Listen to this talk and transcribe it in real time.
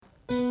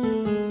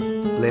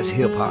Let's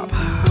hip hop.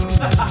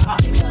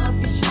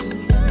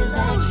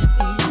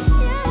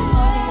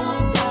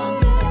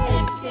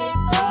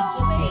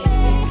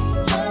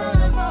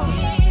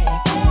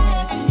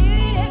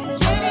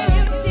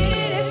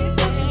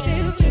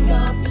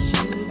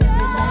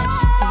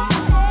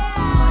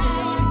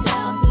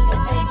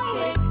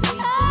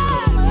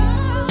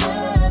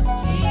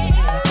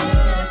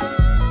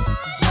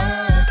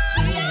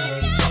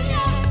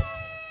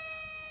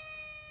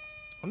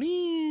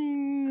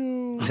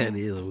 That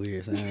is a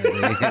weird sound.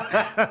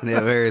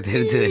 Never heard that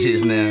until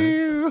just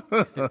now.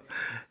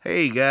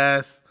 Hey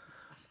guys,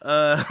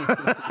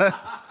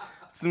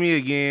 it's me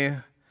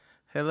again.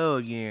 Hello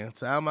again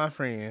to all my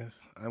friends.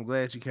 I'm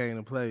glad you came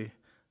to play.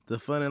 The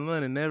fun in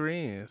London never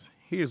ends.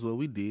 Here's what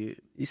we did.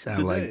 You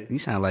sound like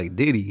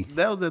Diddy.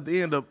 That was at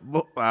the end of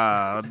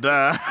that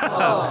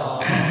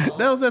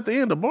was at the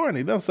end of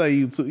Barney. Don't say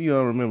you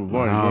don't remember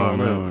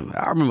Barney.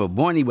 I remember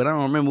Barney, but I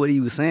don't remember what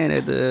he was saying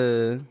at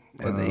the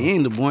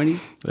end of Barney.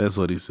 That's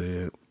what he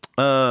said.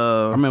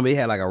 I remember he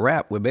had like a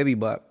rap with Baby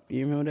Bop.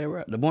 You remember that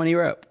rap? The Barney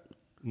rap?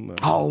 No.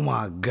 Oh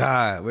my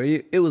God, bro.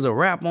 It was a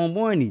rap on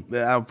Barney.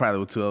 I probably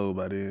was too old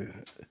by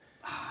then.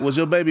 Was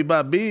your Baby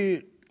Bop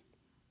big?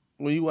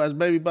 When you watched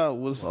Baby Bop,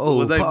 was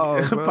they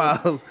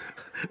pause?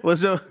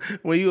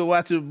 When you were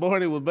watching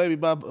Barney, was Baby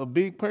Bop a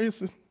big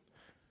person?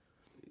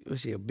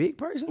 Was she a big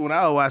person? When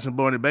I was watching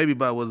Barney, Baby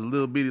Bop was a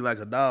little bitty like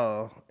a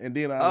doll, and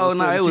then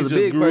it was a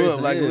big grew person, up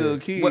like a little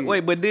kid.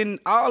 Wait, but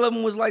didn't all of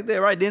them was like that,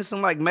 right? Didn't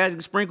some like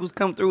magic sprinkles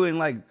come through and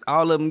like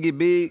all of them get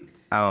big?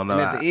 I don't know.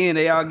 And at the end,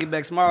 they all get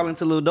back small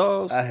into little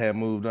dolls. I had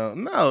moved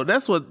on. No,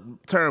 that's what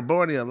turned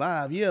Barney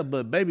alive. Yeah,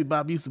 but Baby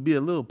Bop used to be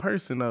a little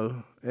person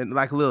though, and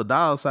like a little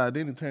doll side.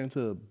 Then it turned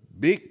into a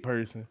big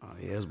person. Oh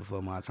yeah, it was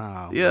before my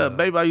time. Yeah,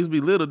 Baby Bop used to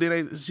be little.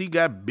 Then she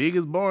got big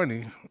as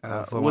Barney.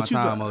 Before my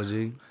time,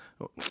 OG.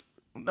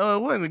 No, it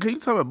wasn't. Cause you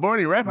talking about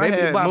Barney rap?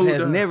 Baby Bop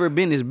has never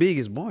been as big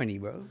as Barney,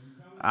 bro.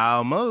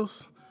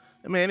 Almost.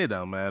 Man, it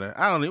don't matter.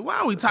 I don't know.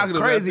 Why are we talking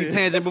about crazy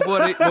tangent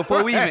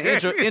before we even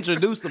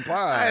introduced the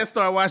pod? I had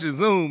started watching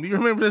Zoom. You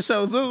remember the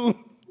show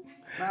Zoom?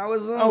 I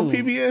was Zoom. On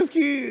PBS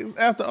Kids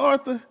after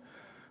Arthur.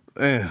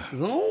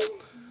 Zoom?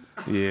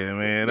 Yeah,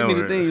 man. Give me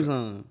the theme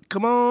song.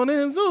 Come on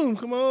and Zoom.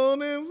 Come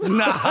on and Zoom.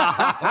 Nah.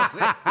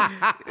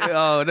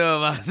 Oh,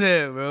 no, I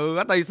said, bro.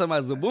 I thought you were talking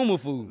about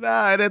Zaboomafoo.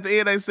 Nah, and at the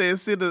end they said,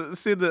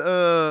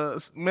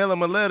 mail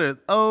him a letter.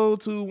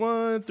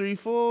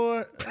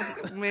 02134.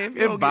 Man,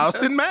 in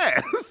Boston,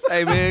 Mass.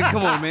 Hey, man,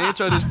 come on, man.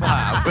 Intro this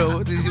pod,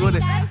 bro.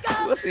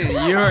 What's in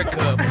your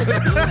cup?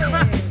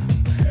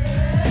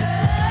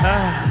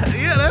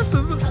 Yeah, that's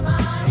the Zoom.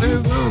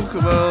 There's Zoom.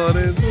 Come on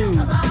and Zoom.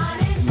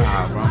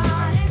 Nah, bro.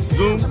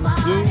 Zoom.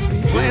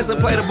 Plans to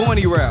play the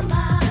Barney rap.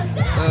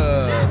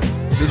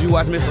 Did you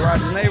watch Mr.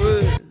 Rogers'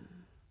 Neighborhood?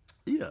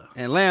 Yeah.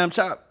 And Lamb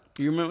Chop.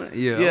 You remember that?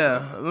 Yeah.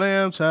 Yeah.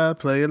 Lamb Chop,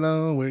 play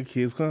along where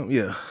kids come.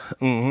 Yeah.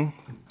 Mm-hmm.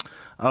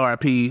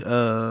 R.I.P.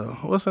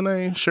 What's her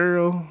name?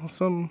 Cheryl?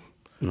 Something.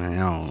 Man, I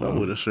don't know. Something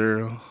with a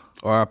Cheryl.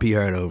 R.I.P.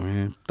 her though,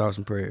 man. Thoughts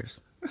and prayers.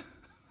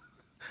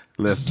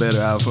 Left better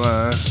out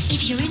fine.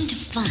 If you're into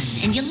fun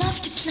and you love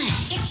to play,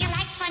 if you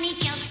like funny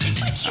jokes that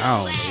put you I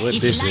don't know what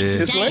if this you like is.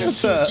 to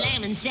dance to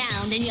slam and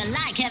sound and you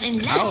like having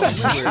lots of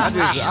friends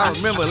I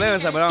remember Lamb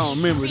Chop, but I don't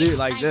remember it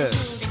like that.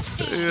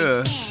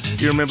 Yeah.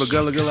 You remember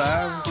Gullah Gullah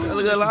Island?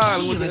 Gullah Gullah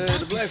Island with the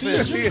black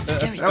family.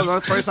 That was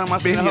the first time I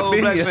seen the whole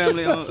black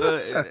family on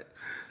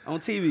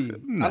TV.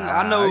 Nah,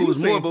 I know it was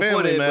more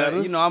before that, Matters.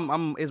 but you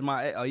know, it's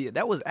my. Oh yeah,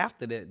 that was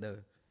after that though.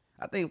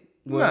 I think.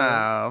 Well,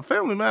 Nah,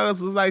 Family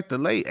Matters was like the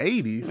late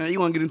 80s. Man, you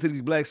want to get into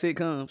these black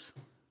sitcoms?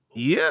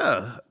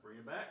 Yeah.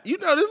 You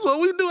know, this is what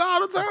we do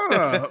all the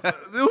time.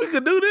 We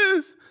could do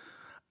this.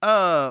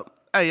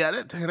 Hey, yeah,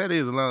 that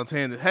is a long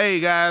tangent. Hey,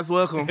 guys,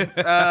 welcome.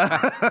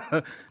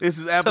 This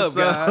is episode.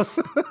 What's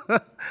up,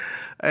 guys?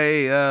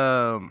 Hey,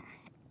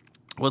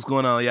 what's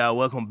going on, y'all?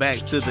 Welcome back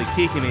to the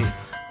Kicking It.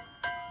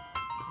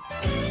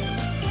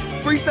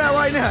 Freestyle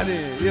right now,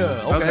 then.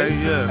 Yeah. Okay.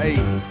 Yeah. Hey.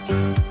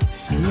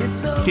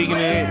 Kicking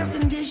It.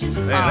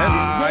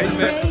 Man, He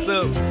messed us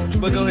up.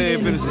 But go ahead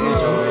and finish the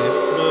intro,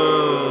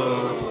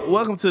 man.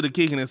 Welcome to the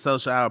Kicking It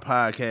Social Hour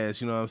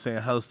podcast, you know what I'm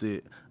saying,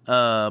 hosted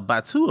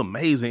by two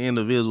amazing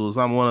individuals.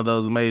 I'm one of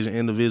those amazing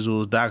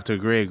individuals, Dr.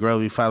 Greg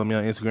Grovey. Follow me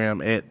on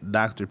Instagram at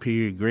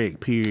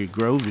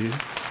Dr.Greg.Grovey.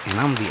 And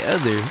I'm the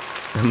other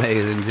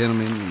amazing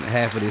gentleman,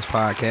 half of this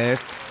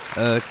podcast,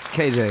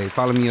 KJ.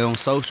 Follow me on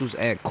socials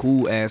at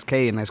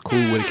CoolAssK, and that's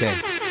cool with a K.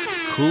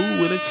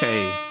 Cool with a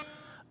K.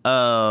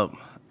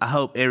 I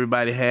hope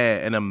everybody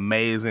had an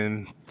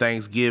amazing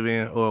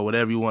Thanksgiving or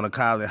whatever you want to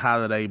call it,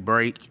 holiday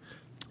break.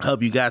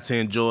 Hope you got to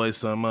enjoy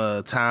some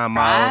time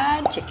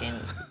off. fried chicken.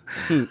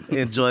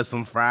 Enjoy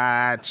some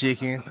fried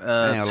chicken,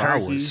 Man, turkey. I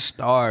was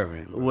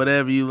starving.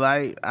 Whatever you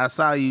like. I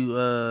saw you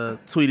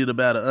tweeted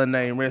about an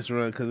unnamed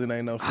restaurant because it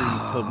ain't no free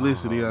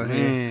publicity on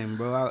here. Man,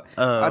 bro,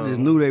 I just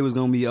knew they was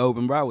gonna be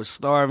open, bro. I was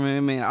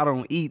starving, man. I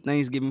don't eat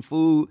Thanksgiving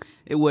food.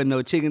 It wasn't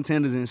no chicken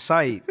tenders in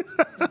sight.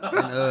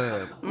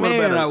 And,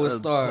 man, I was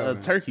starving.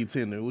 A turkey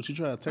tender. Would you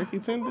try a turkey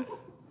tender?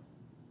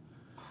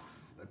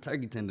 A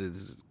turkey tenders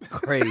is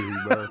crazy,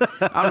 bro.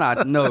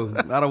 I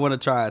don't want to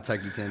try a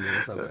turkey tender.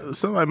 It's okay.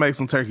 Somebody make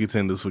some turkey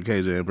tenders for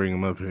KJ and bring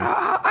them up here.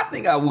 I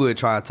think I would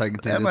try a turkey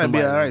tender. That might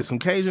be all right. Some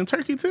Cajun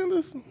turkey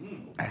tenders.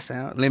 That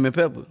sound lemon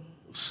pepper.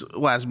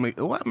 Watch me,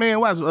 man.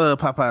 Watch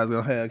Popeye's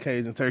gonna have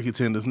Cajun turkey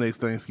tenders next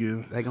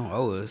Thanksgiving. They gonna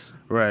owe us,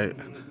 right?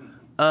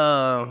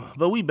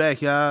 But we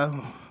back,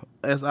 y'all.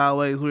 As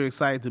always, we're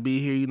excited to be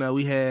here. You know,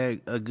 we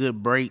had a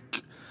good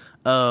break,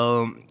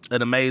 an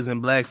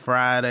amazing Black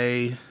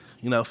Friday.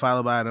 You know,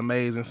 followed by an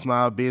amazing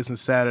Small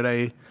Business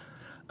Saturday.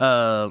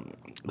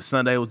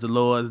 Sunday was the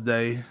Lord's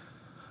Day,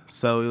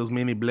 so it was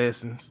many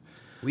blessings.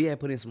 We had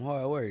put in some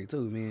hard work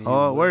too, man.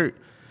 Hard work.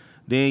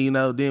 Then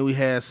we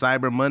had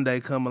Cyber Monday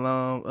come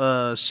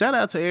along. Shout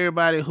out to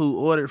everybody who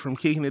ordered from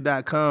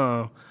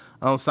kickingit.com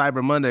on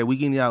Cyber Monday. We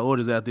getting y'all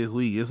orders out this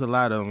week. It's a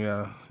lot of them,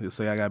 y'all. Just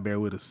say I got to bear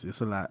with us. It's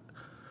a lot.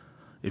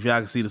 If y'all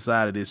can see the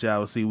side of this, y'all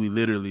will see we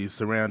literally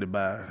surrounded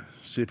by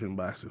shipping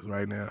boxes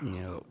right now.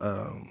 Yep.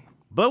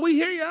 But we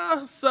here,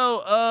 y'all.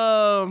 So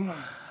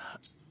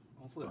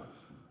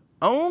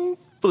on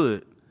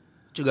foot.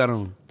 What you got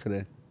on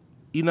today?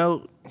 You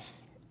know,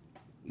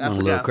 I'm a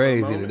little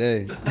crazy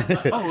today.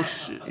 Oh,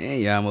 shit. Yeah,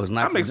 you almost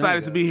knocked I'm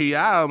excited to be here.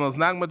 Y'all almost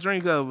knocked my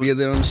drink over. Get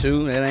it on the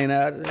shoe. That ain't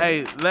out.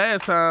 Hey,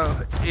 last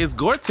time, it's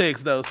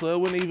Gore-Tex, though, so it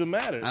wouldn't even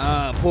matter.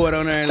 Pour it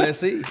on there and let's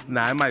see.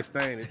 Nah, it might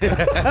stain it.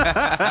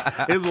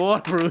 It's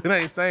waterproof. It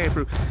ain't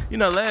stain-proof. You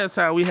know, last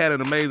time we had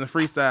an amazing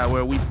freestyle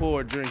where we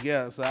poured drink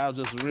out, so I was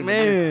just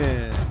remembering.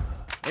 Man.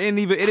 It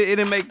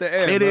didn't make the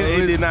air. It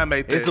did not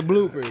make that. It's a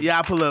blooper. Yeah,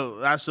 I pull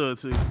up. I'll show it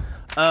to you.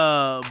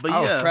 But I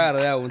was proud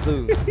of that one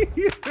too.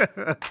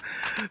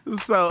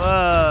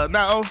 So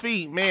now on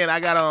feet, man,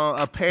 I got on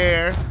a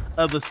pair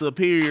of the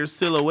Superior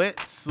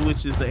Silhouettes,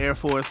 which is the Air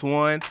Force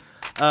One,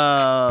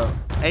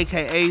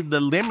 aka the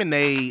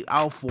Lemonade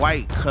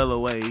Off-White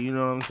colorway. You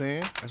know what I'm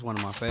saying? That's one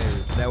of my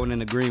favorites. That one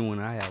and the green one,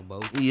 I have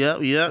both.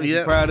 Yep.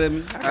 You proud of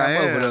me? I got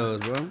both of those,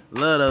 bro.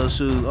 Love those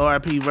shoes.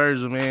 R.I.P.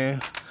 Virgil, man.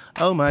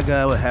 Oh my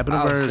God, what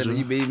happened to Virgil?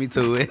 You beat me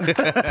to it.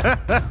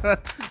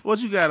 What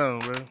you got on,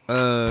 bro?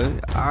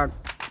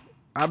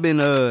 I've been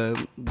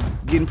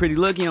getting pretty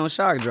lucky on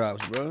shock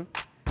drops, bro.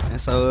 And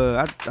so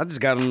I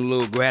just got on a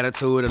little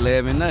gratitude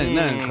 11,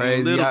 nothing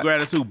crazy. Little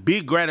gratitude,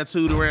 big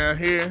gratitude around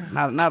here.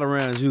 Not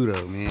around you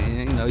though,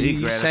 man. You know,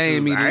 you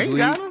shamed me this I ain't week.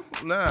 got them.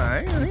 Nah,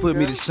 I ain't Put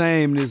me got to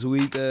shame this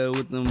week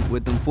with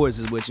them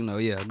forces, but you know,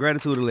 yeah,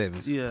 gratitude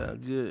 11s. Yeah,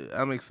 good.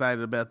 I'm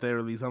excited about their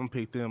release. I'm gonna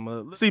pick them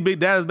up. See Big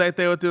Dallas back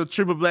there with them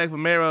Triple Black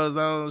Vomeros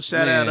on.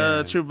 Shout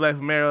out Triple Black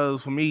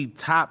Vomeros for me,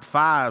 top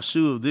 5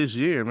 shoe of this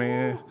year,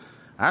 man.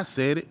 I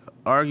said it.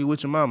 Argue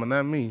with your mama,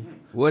 not me.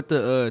 What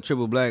the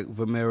Triple Black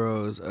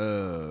Vomeros?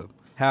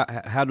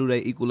 How do they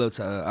equal up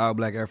to all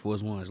black Air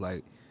Force Ones?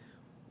 Like,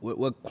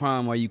 what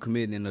crime are you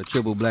committing in a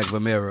Triple Black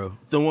Vomero?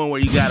 The one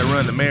where you gotta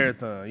run the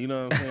marathon. You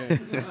know what I'm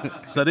saying?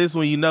 So this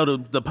one, you know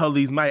the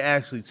police might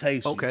actually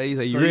chase you. Okay,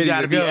 so you ready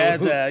gotta to be go.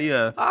 agile.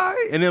 Yeah. All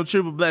right. And them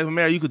Triple Black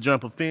Vomero, you could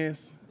jump a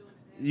fence.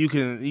 You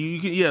can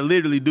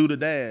literally do the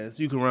dash.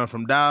 You can run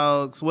from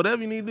dogs,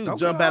 whatever you need to do. Okay,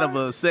 jump out of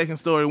a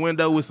second-story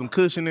window with some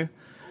cushioning.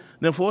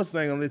 Them forces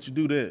ain't gonna let you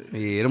do that.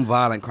 Yeah, them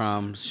violent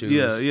crime shoes.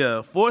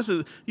 Yeah.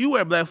 Forces, you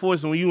wear black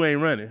forces when you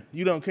ain't running.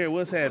 You don't care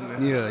what's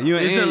happening. Yeah,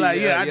 it's just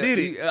like, I did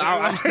it.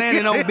 I'm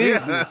standing on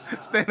business.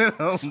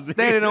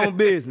 Standing on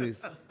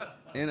business.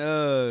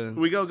 And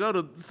we gonna go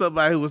to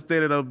somebody who was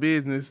standing on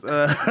business.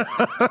 That's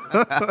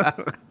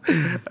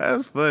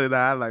funny. Nah,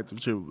 I like the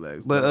Triple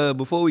Blacks. But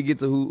before we get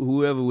to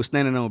whoever was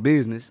standing on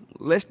business,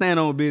 let's stand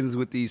on business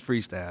with these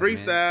freestyles.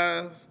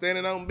 Freestyle,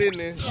 standing on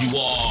business. You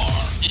are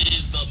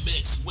in the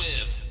mix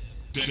with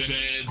Dan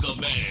the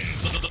Man,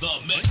 the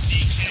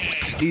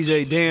Mexican.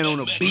 DJ Dan on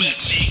the beat.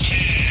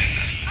 Mexican.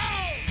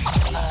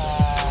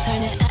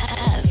 Turn it up.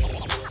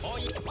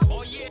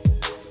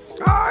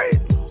 All right.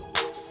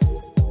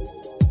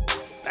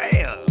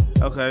 Damn.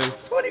 Okay.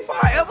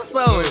 25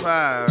 episodes.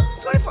 25.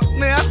 25.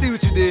 Man, I see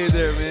what you did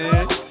there,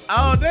 man.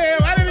 Oh,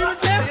 damn. I didn't even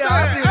catch Yeah,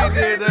 I see what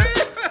you did there.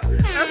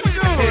 That's a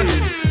good one.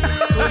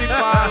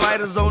 25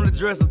 lighters on the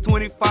dresser,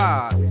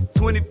 25.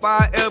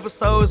 25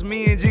 episodes,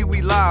 me and G,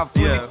 we live,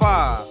 25.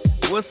 Yeah.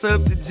 What's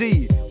up to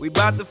G? We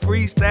bout to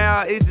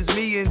freestyle, it's just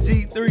me and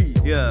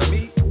G3. Yeah.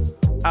 Me?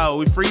 Oh,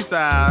 we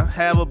freestyle,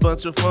 have a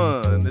bunch of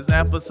fun. This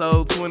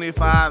episode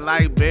 25,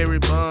 like Barry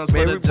Bonds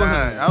for the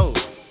Giants. Oh.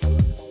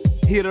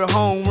 Hit a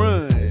home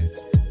run.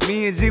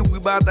 Me and G, we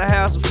bout to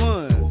have some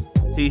fun.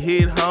 He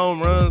hit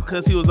home runs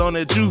cause he was on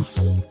that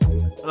juice.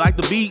 Like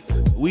the beat,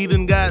 we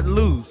done got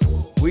loose.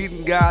 We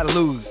done got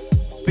loose.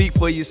 Speak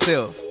for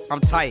yourself. I'm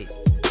tight.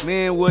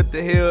 Man, what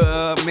the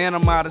hell? Man,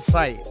 I'm out of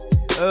sight.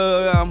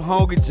 I'm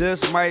hungry,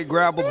 just might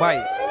grab a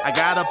bite. I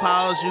gotta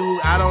pause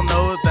you, I don't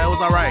know if that was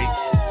alright.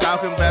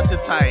 Talking about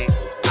your tight,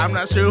 I'm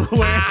not sure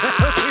where.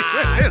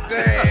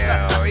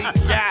 Damn, he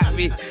got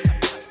me.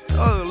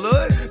 Oh,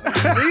 Lord. He's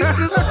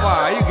just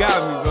fire. You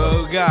got me,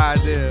 bro.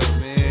 Goddamn,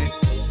 man.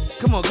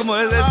 Come on.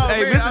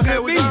 Hey, this is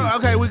good beat.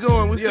 Okay, we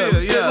going. We still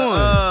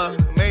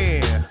going.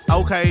 Man.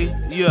 Okay,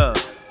 yeah.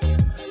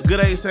 Good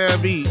A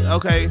sound beat.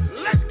 Okay.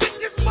 Let's get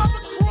this mother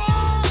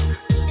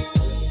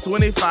cross.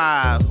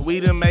 25,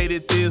 we done made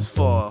it this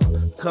far.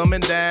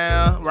 Coming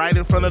down right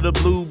in front of the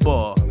blue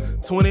bar.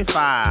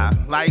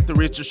 25, like the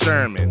Richard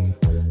Sherman.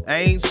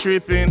 Ain't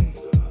tripping,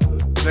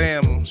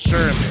 damn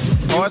Sherman.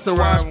 Used to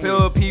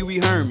watch Pee Wee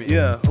Herman.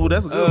 Yeah, oh,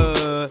 that's a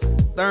good one.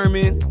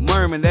 Thurman,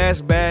 Merman,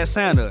 that's Bad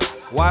Santa.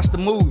 Watch the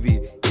movie.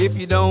 If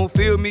you don't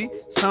feel me,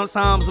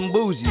 sometimes I'm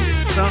bougie,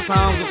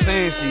 sometimes I'm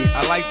fancy.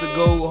 I like to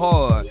go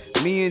hard.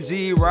 Me and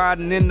G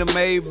riding in the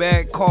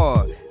Maybach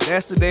car.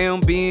 That's the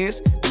damn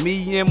Benz,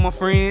 me and my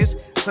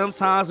friends.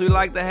 Sometimes we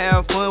like to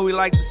have fun, we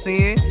like to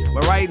sin.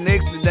 But right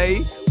next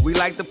today, we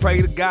like to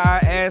pray to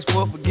God, ask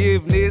for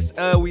forgiveness.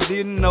 We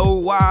didn't know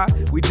why,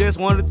 we just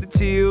wanted to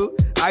chill.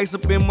 Ice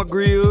up in my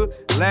grill.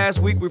 Last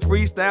week we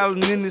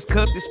freestyling in this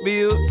cup to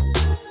spill.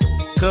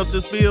 Cup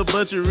to spill,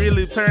 but you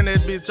really turn that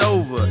bitch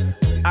over.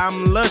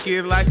 I'm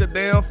lucky like a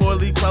damn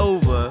 4-leaf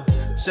clover.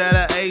 Shout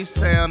out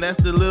H-Town,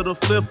 that's the little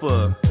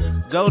flipper.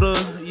 Go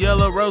to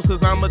Yellow Rose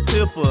cause I'm a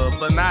tipper,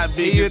 but not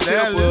big He a as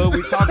tipper, Dallas.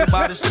 we talking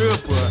about a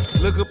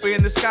stripper. Look up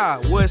in the sky,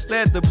 what's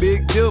that, the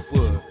Big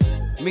Dipper?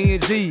 Me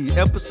and G,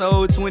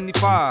 episode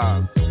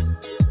 25.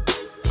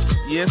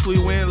 Yes,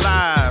 we went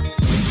live.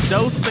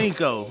 Dos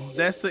Cinco,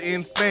 that's the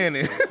in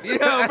Spanish.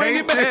 Yeah, bring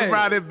it back.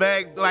 Brought it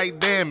back like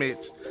damage.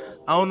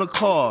 On the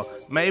car,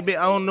 maybe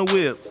on the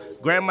whip.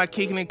 Grab my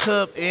kicking and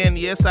cup, and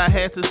yes, I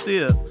had to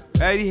sip.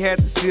 Eddie had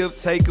to sip,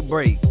 take a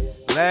break.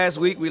 Last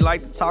week we like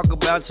to talk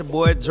about your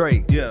boy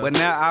Drake. Yeah. But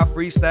now I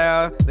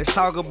freestyle, let's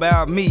talk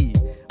about me.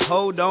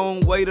 Hold on,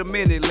 wait a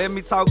minute, let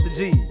me talk to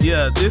G.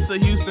 Yeah, this a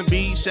Houston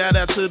beat. Shout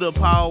out to the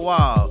Paul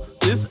Wall.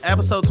 This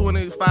episode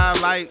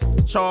 25 like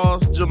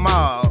Charles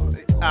Jamal.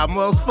 I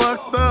almost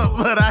fucked up,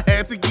 but I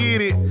had to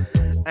get it.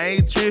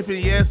 Ain't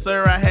tripping, yes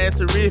sir, I had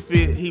to rip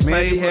it.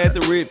 Man, he had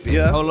to rip it.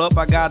 Yeah. Hold up,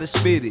 I gotta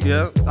spit it.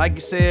 Yeah. Like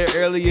you said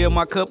earlier, in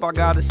my cup, I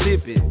gotta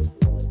sip it.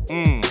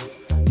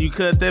 You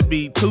cut that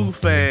beat too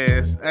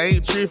fast.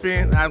 Ain't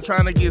tripping, I'm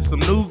trying to get some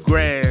new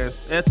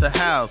grass at the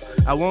house.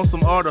 I want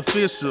some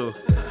artificial.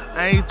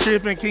 Ain't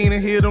tripping, keen to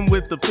hit him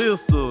with the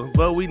pistol.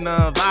 But we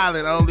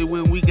non-violent only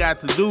when we got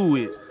to do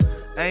it.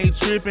 Ain't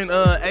tripping,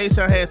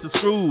 H-I had to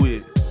screw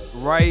it.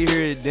 Right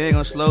here, they ain't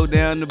gonna slow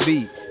down the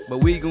beat,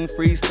 but we gon'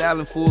 freestyle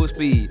in full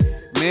speed.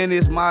 Man,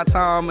 it's my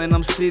time and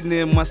I'm sitting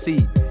in my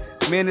seat.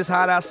 Man, it's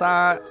hot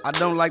outside, I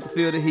don't like to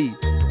feel the heat.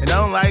 And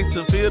don't like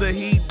to feel the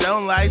heat,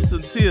 don't like to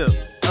tip.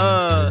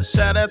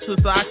 Shout out to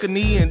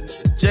Saucony and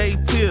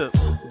J-Tip.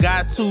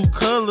 Got 2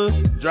 colors,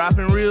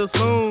 dropping real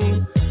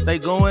soon. They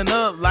going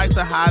up like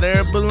the hot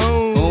air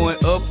balloon. Going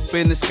up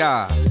in the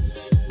sky,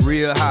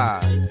 real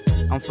high.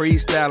 I'm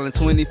freestyling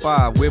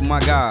 25 with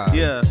my guy.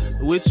 Yeah,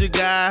 with your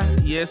guy,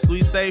 yes,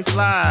 we stay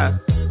fly.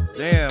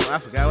 Damn, I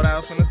forgot what I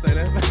was gonna say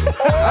that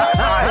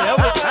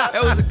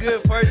was a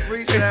good first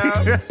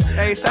freestyle.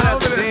 Hey, shout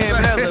out to Dan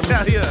Heller,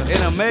 Yeah.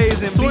 an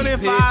amazing beat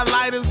 25 pick.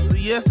 lighters,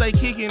 yes, they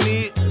kicking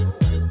it.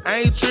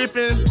 Ain't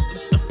tripping,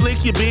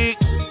 flick your big.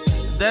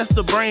 That's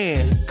the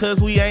brand,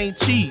 cause we ain't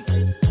cheap.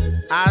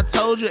 I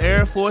told you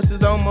Air Force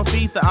is on my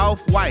feet, the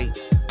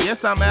off-whites.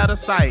 Yes, I'm out of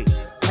sight.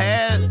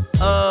 Had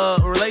a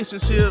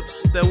relationship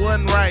that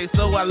wasn't right,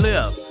 so I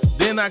left.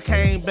 Then I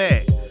came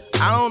back.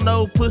 I don't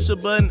know, push a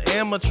button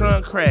and my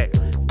trunk crack.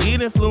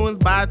 Get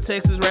influenced by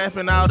Texas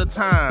rapping all the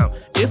time.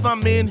 If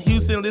I'm in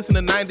Houston, listen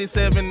to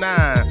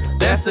 97.9.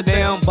 That's the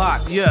damn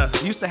box. Yeah.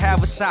 Used to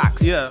have a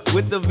shocks. Yeah.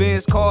 With the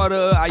Vince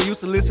Carter, I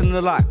used to listen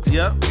to locks.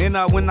 Yep. Then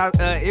when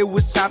it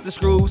was chopped and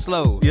screwed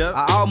slow. Yep.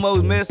 I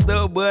almost messed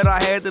up, but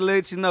I had to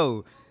let you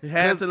know.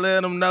 Had to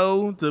let them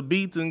know the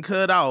beat done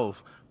cut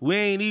off. We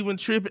ain't even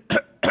tripping.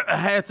 I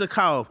had to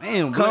cough.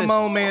 Damn, come bless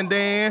on, man,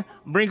 Dan.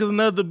 Bring us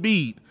another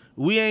beat.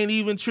 We ain't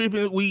even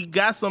tripping. We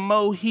got some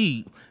more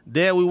heat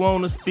that we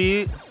want to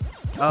spit.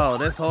 Oh,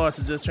 that's hard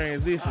to just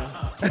transition.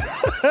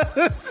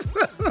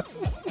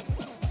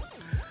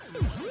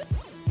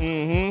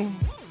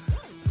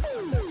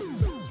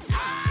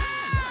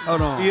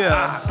 Hold on.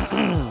 Yeah.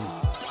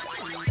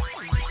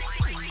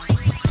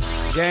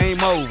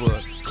 Game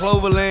over.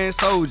 Cloverland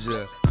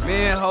Soldier.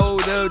 Man,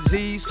 hold up,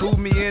 G. Scoop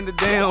me in the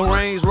damn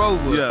Range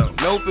Rover. Yeah.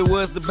 Nope, it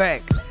was the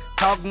back.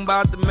 Talking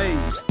about the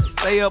maze.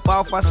 Stay up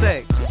off my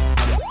sack.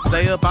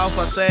 Stay up off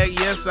our sack,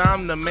 yes,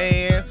 I'm the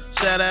man.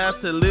 Shout out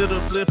to Little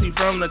Flippy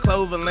from the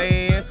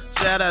Cloverland.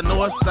 Shout out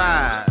North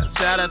Side,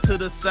 shout out to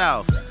the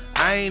South.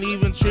 I ain't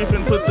even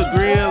tripping, put the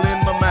grill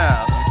in my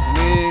mouth.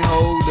 Man,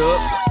 hold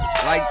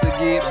up, like to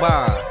get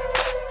by.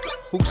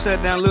 Who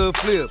shut down Lil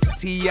Flip?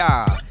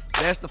 T.I.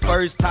 That's the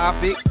first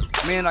topic.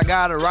 Man, I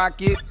got a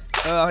rocket.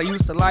 I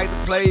used to like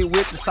to play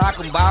with the sock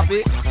and bop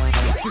it.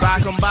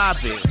 Sock 'em bop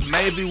it,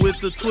 maybe with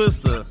the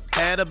twister.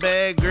 Had a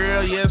bad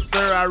girl, yes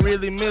sir, I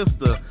really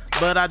missed her.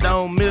 But I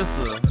don't miss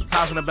her.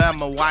 Talking about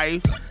my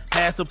wife.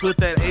 Had to put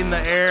that in the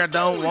air,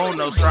 don't want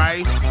no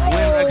strife.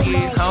 When I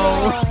get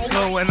home,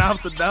 going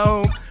off the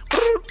dome.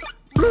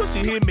 She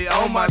hit me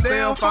on my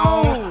cell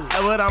phone.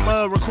 What I'm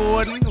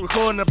recording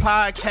the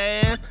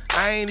podcast.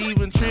 I ain't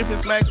even tripping,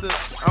 smacked her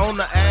on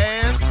the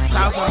ass.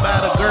 Talking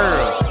about a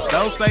girl,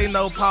 don't say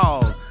no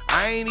pause.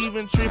 I ain't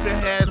even tripping,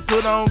 had to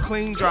put on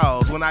clean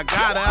drawers. When I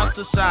got out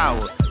the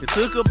shower, it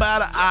took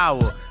about an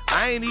hour.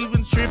 I ain't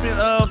even tripping,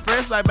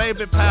 fresh like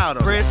baby powder.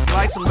 Fresh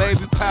like some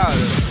baby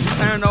powder.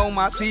 Turn on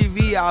my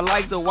TV, I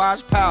like to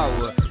watch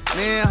Power.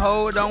 Man,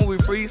 hold on, we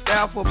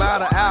freestyle for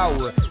about an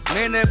hour.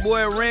 Man, that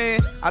boy ran,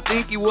 I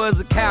think he was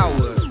a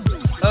coward.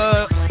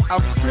 I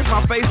flipped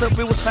my face up,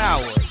 it was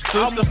sour.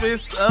 Twist the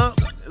fist up,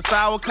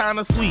 sour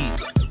kinda sweet.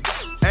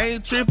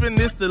 Ain't tripping,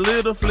 this the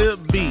little flip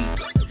beat.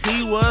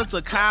 He was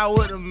a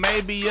coward,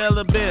 maybe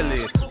yellow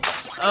belly.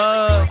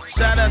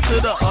 Shout out to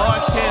the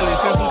R. Kelly,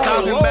 since we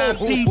talking about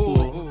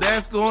people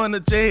that's going to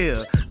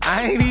jail.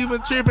 I ain't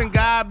even tripping,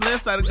 God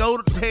bless, I'd go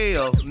to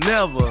hell.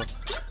 Never,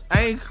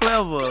 I ain't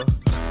clever.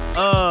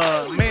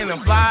 Man, I'm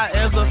fly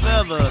as a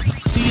feather.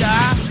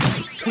 T.I.,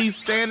 he's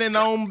standing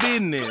on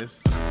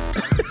business.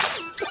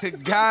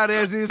 God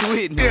as his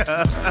witness.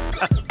 Yeah.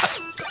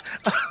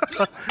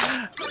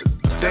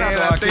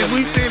 Damn, I think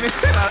we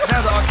finished.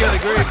 That's R. Kelly.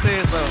 Greg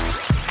said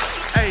so.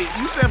 Hey,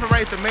 you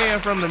separate the man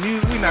from the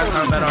music. We not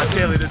talking about R.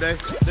 Kelly today.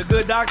 The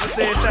good doctor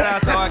said shout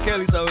out to R.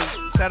 Kelly, so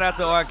shout out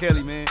to R.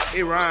 Kelly, man.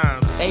 It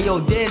rhymes. Hey, yo,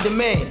 Dan the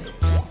man,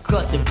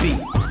 cut the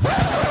beat.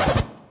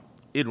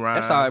 It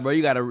rhymes. That's all right, bro.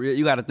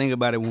 You gotta think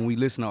about it when we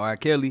listen to R.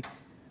 Kelly.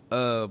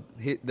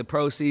 Hit the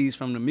proceeds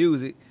from the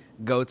music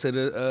go to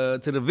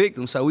the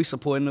victim, so we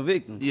supporting the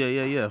victim.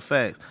 Yeah.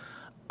 Facts.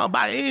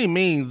 By any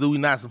means do we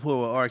not support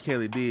what R.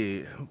 Kelly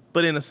did,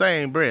 but in the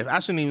same breath, I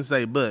shouldn't even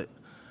say but.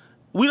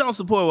 We don't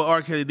support what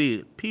R. Kelly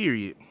did,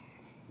 period.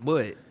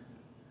 But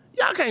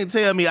y'all can't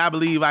tell me I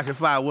Believe I Can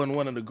Fly wasn't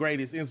one of the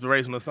greatest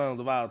inspirational songs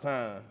of all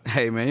time.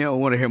 hey, man, you don't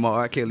want to hear my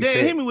R. Kelly Yeah,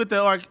 shit. hit me with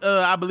that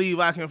I Believe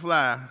I Can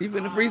Fly. You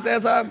finna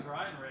freestyle time?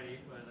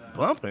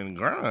 Bump and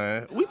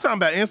grind. We talking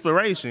about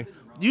inspiration.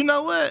 You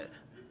know what?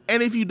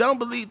 And if you don't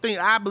think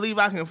I Believe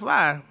I Can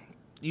Fly,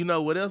 you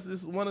know what else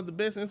is one of the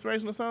best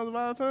inspirational songs of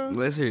all time?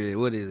 Let's hear it.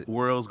 What is it?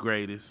 World's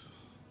Greatest.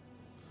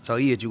 So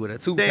he hit you with a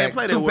Damn, two-pack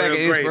play that of World's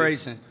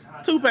inspiration. Greatest.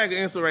 2-pack of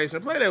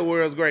inspiration. Play that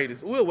World's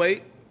Greatest. We'll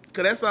wait,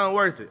 because that song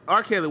worth it.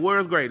 R. Kelly,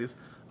 World's Greatest,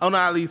 on the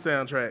Ali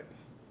soundtrack.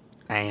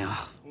 Damn.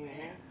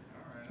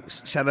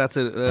 Shout out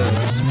to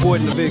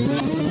supporting the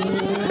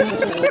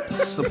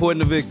victims. Supporting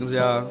the victims,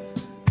 y'all.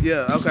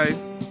 Yeah, okay.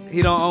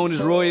 He don't own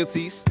his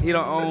royalties. He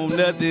don't own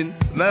nothing.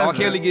 R.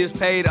 Kelly gets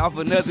paid off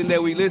of nothing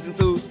that we listen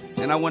to,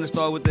 and I want to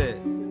start with that.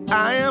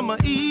 I am an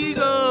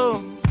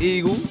eagle.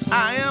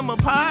 I am a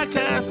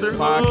podcaster.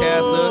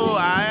 Oh,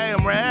 I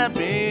am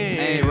rapping.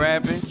 Ain't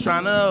rapping.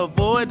 Trying to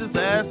avoid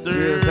disaster.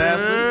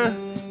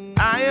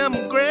 I am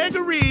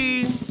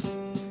Gregory.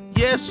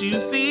 Yes, you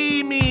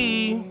see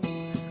me.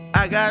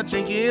 I got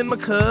drink in my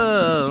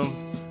cup.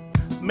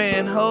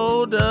 Man,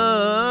 hold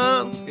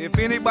up. If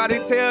anybody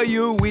tell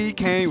you we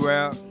can't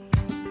rap,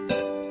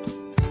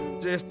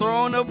 just throw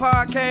on the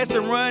podcast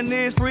and run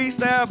this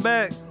freestyle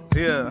back.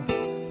 Yeah.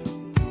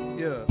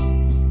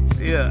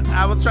 Yeah.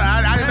 I was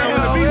trying. I didn't know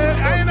when the beat.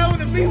 I didn't know when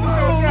the beat was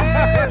gonna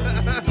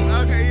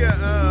drop. Okay, yeah.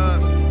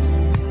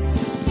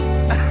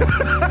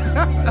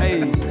 Hey.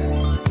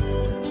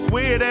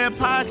 We're that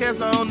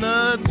podcast on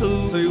the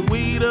tube.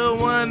 We the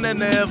one that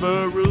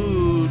never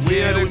rude.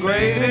 We're the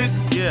greatest.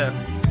 Yeah.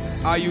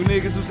 All you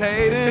niggas who's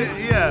hating.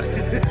 Yeah.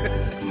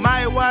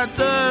 Might watch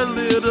a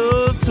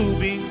little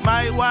Tubi.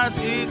 Might watch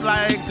it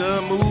like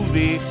a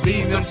movie.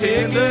 Need some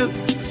tenders.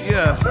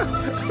 Yeah.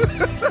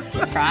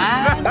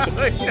 Fried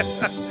chicken.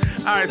 Yeah.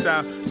 All right,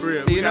 y'all. For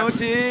real. You know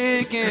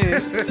chicken.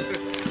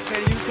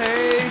 Can you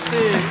taste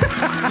it?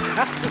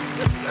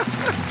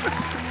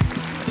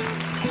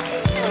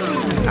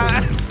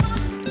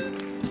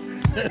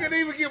 I couldn't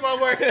even get my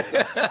word.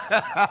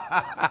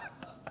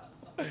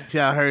 If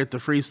y'all heard the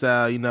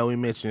freestyle, you know we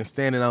mentioned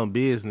standing on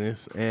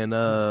business, and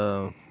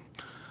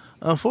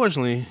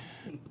unfortunately,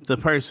 the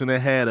person that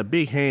had a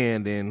big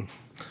hand in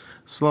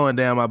slowing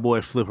down my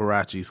boy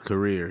Flipperachi's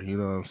career, you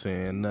know what I'm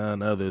saying?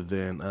 None other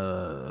than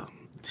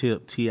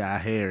T.I.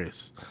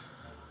 Harris.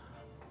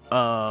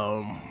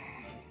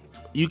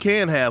 You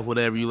can have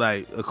whatever you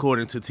like,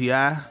 according to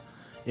T.I.,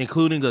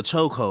 including a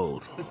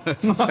chokehold.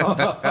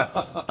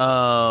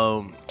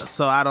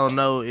 So I don't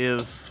know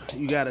if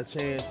you got a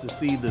chance to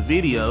see the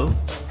video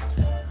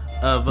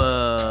of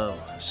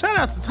shout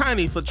out to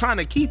Tiny for trying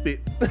to keep it.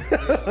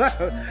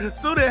 As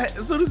soon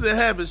as it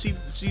happened,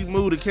 she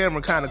moved the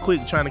camera kind of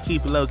quick, trying to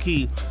keep it low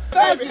key.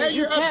 Baby, hey,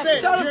 you're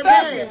upset. You're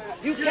mad.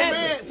 You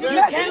can't. You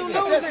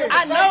can't.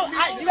 I know.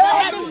 You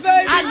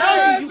capping. I know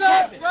you. You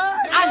capping.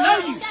 I know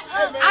you.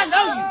 I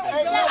know you.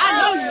 I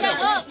know you.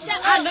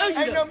 I know you.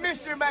 Ain't no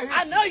mystery about here.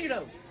 I know you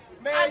though.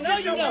 I know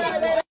you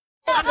though.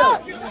 I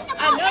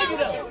know you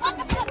though.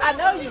 I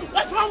know you.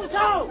 What's wrong with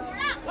y'all?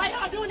 Why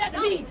y'all doing that to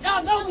me?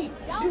 Y'all know me.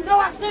 You know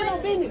I stand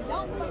on business.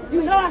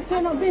 You know I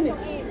stand on business.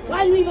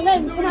 Why you even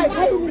letting somebody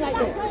play with me like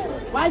that?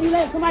 Why you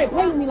letting somebody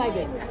play with me like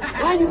that?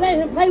 Why you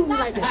letting him play with me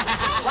like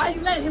that? Why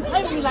you letting him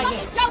play with me like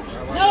that?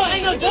 No,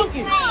 ain't no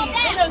joking.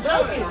 Ain't no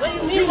joking. What do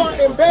you mean? You are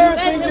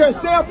embarrassing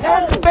yourself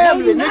and the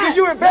family, nigga.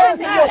 You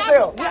embarrassing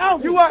yourself.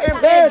 You are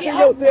embarrassing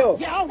yourself.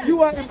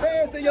 You are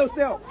embarrassing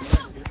yourself.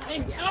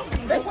 Man, get off me,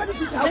 nigga. What is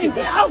you talking about?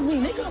 Get off me,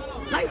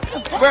 nigga. Like,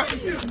 the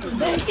fuck?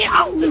 Man, get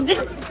off me,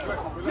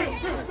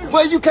 nigga.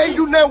 Well, you can't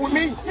do nothing with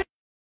me.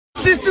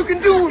 Shit you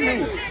can do with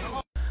me.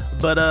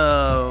 But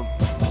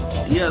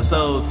yeah,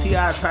 so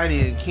T.I., Tiny,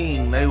 and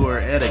King, they were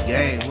at a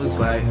game, looks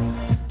like.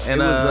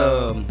 And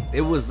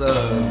it was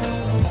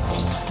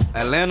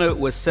Atlanta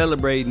was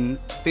celebrating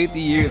 50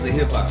 years of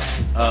hip hop.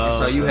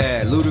 So you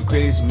had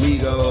Ludacris,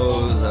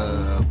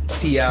 Migos,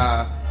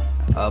 T.I.,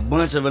 a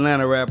bunch of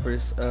Atlanta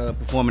rappers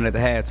performing at the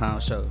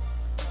halftime show.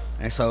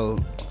 And so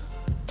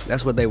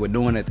that's what they were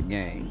doing at the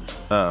game.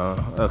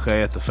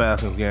 Okay, at the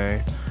Falcons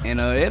game. And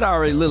it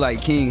already looked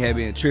like King had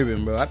been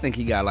tripping, bro. I think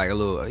he got like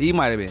he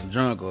might have been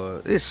drunk or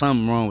there's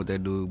something wrong with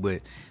that dude.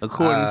 But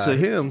according to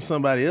him,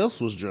 somebody else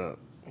was drunk.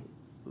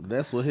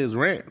 That's what his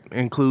rant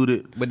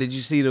included. But did you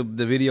see the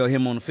video of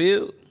him on the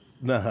field?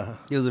 Nah.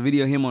 There was a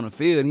video of him on the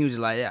field, and he was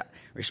just like, yeah,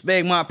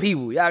 respect my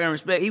people. Y'all gotta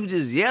respect. He was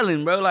just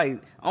yelling, bro,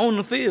 like on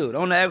the field,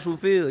 on the actual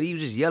field. He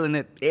was just yelling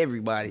at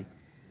everybody.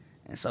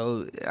 And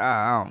so,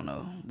 I don't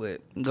know.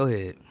 But go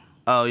ahead.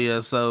 Oh,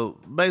 yeah. So,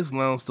 basically,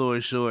 long story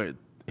short,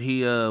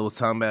 he was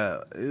talking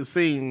about, it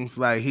seems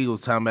like he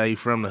was talking about he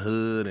from the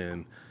hood,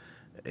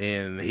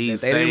 and he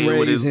stayed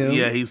with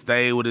he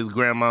stayed with his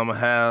grandmama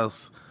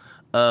house.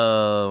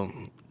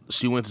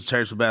 She went to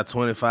church for about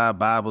 25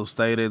 Bibles,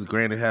 stayed at his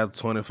granny house,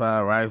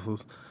 25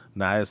 rifles.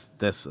 Nah,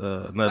 that's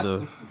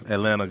another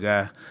Atlanta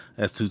guy.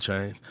 That's 2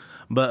 Chainz.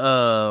 But,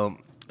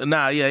 he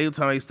was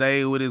talking he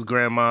stayed with his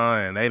grandma,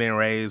 and they didn't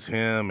raise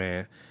him,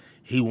 and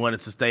he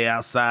wanted to stay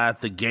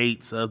outside the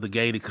gates of the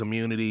gated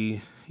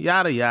community,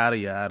 yada, yada,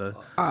 yada.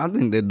 I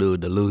think that dude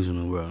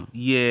delusional, bro.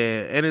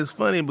 Yeah, and it's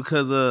funny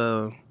because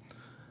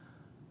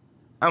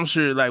I'm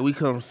sure, like, we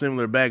come from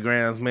similar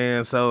backgrounds,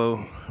 man,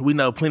 so we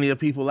know plenty of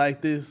people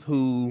like this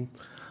who,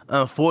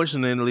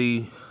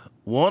 unfortunately,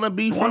 want to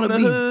be from the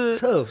hood.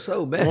 Tough,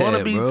 so bad, want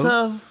to be bro.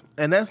 tough,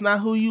 and that's not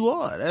who you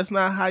are. That's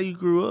not how you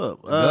grew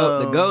up.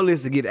 The goal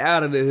is to get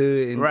out of the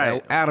hood and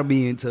right. out of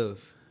being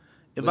tough.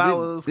 If but I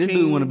was this King,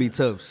 dude want to be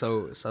tough,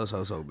 so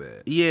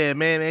bad. Yeah,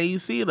 man, and you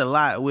see it a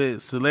lot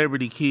with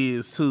celebrity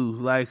kids too.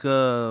 Like,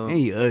 and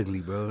he ugly,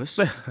 bro. It's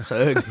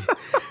ugly.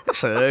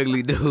 It's an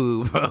ugly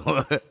dude,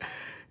 bro.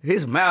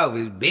 His mouth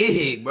is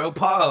big, bro.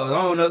 Pause.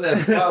 I don't know if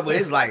that's pause, but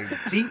it's like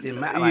teeth in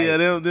mouth. Like, yeah,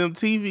 them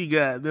teeth he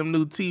got, them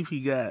new teeth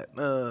he got.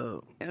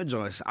 Them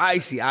joints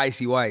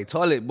icy white,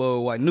 toilet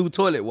bowl white, new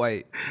toilet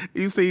white.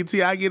 You see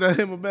T.I. get on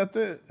him about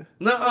that?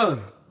 Nuh-uh.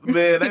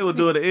 Man, they were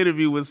doing an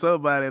interview with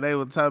somebody. They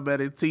were talking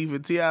about his teeth,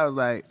 and T.I. was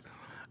like,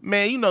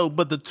 man,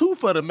 but the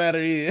tooth of the matter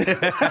is.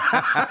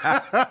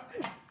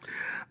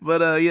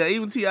 But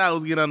even T.I.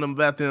 was getting on them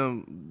about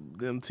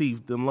them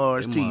teeth, them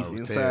large teeth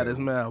inside his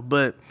mouth.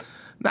 But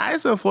nah,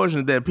 it's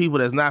unfortunate that people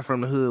that's not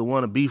from the hood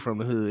want to be from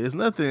the hood. It's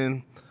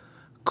nothing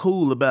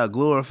cool about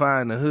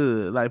glorifying the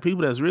hood. Like,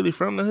 people that's really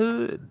from the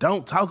hood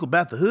don't talk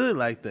about the hood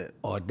like that.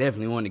 Or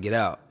definitely want to get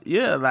out.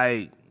 Yeah,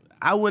 like,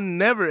 I would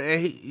never,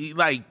 and he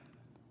like,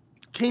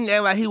 King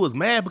act like he was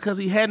mad because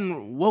he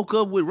hadn't woke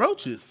up with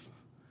roaches.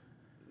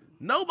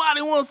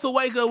 Nobody wants to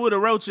wake up with a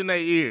roach in their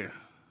ear.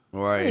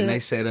 Right, and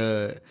they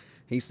said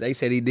they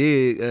said he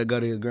did go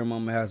to his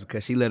grandmama's house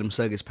because she let him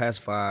suck his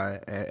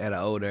pacifier at an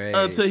older age.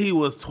 Until he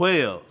was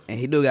 12. And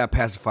he do got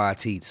pacifier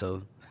teeth,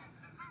 so.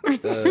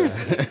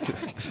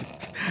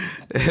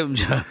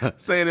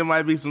 Saying there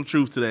might be some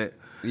truth to that.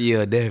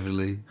 Yeah,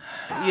 definitely.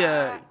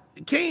 Yeah,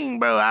 King,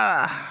 bro,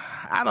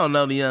 I don't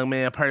know the young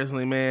man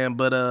personally, man,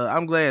 but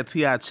I'm glad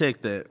T.I.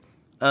 checked that.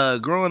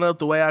 Growing up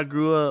the way I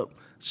grew up,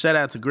 shout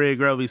out to Greg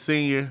Grovey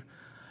Sr.,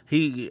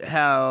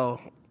 how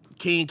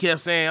King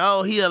kept saying,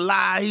 oh, he a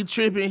lie, he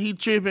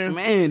tripping.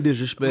 Man,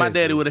 disrespect. My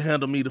daddy would have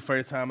handled me the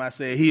first time I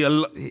said he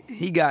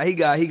got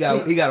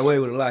away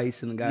with a lie. He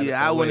shouldn't have got.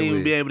 Yeah, I wouldn't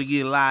even be able to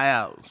get a lie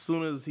out. As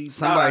soon as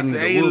somebody need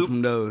to whoop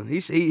him though.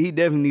 He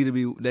definitely need to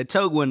be. That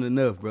choke wasn't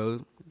enough,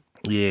 bro.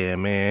 Yeah,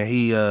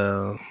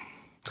 man.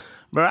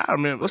 Bro, I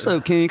remember. What's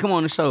up, King? Come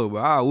on the show,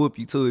 bro. I'll whoop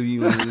you too if you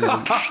want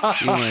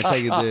to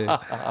take it there.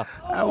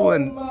 I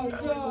wouldn't.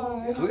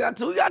 We got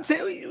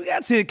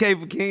 10K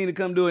for King to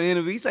come do an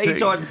interview. He say he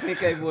charging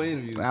 10K for an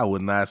interview. I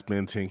would not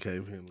spend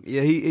 10K for him.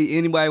 Yeah,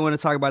 anybody want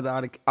to talk about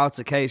the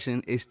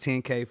altercation? It's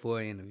 10K for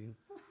an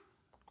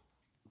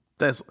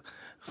interview.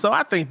 So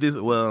I think this.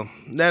 Well,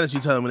 now that you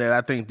told me that,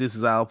 I think this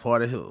is all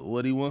part of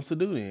what he wants to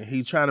do. Then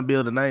he trying to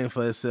build a name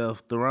for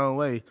himself the wrong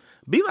way.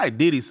 Be like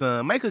Diddy,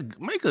 son. Make a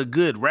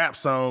good rap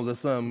song or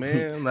something,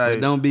 man. Like,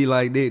 but don't be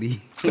like Diddy.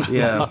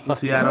 Yeah,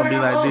 T.I. don't be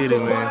like Diddy,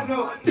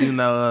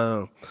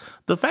 man.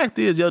 The fact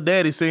is, your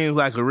daddy seems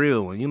like a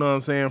real one. You know what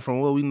I'm saying? From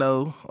what we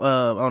know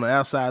on the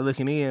outside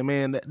looking in,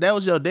 man, that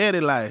was your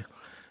daddy life.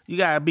 You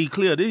gotta be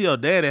clear. This your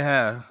daddy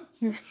house.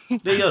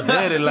 This your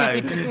daddy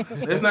life.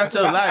 It's not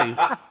your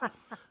life.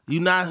 You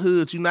not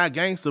hood. You not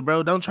gangster,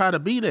 bro. Don't try to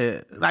be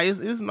that. Like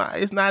it's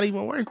not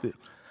even worth it.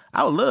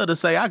 I would love to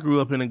say I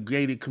grew up in a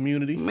gated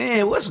community.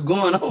 Man, what's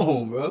going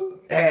on, bro?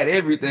 Had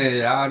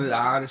everything. All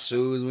the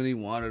shoes when he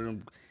wanted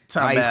them.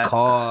 Nice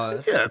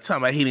cars. Yeah,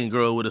 talking about he didn't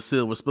grow up with a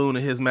silver spoon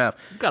in his mouth.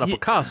 You got a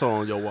Picasso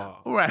on your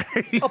wall. Right.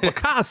 A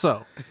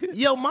Picasso.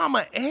 Your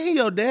mama and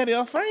your daddy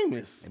are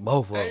famous.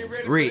 Both of them.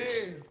 Rich.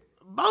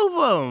 Both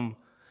of them.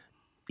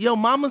 Your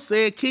mama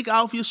said kick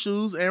off your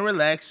shoes and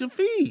relax your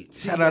feet.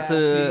 Shout out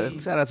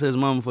to his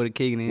mama for the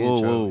kicking the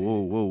intro.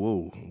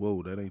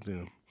 Whoa. That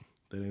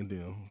ain't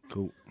them.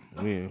 Cool.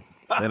 Yeah.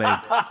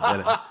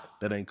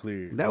 That ain't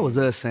clear. That was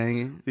us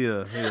singing.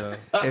 Yeah.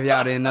 If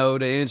y'all didn't know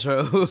the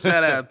intro.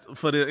 Shout out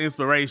for the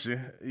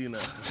inspiration, you know.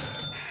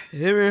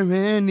 Every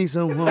man needs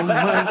a woman.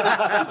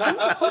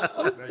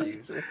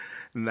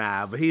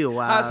 Nah, but he a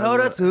wild. I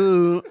told her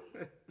to.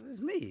 It was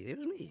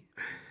me.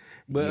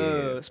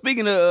 But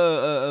speaking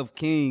of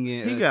King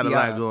and he got a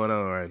T.I., lot going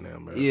on right now,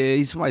 bro.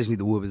 Yeah, somebody just need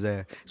to whoop his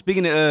ass.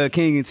 Speaking of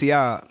King and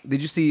T.I., did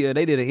you see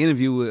they did an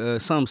interview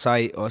with some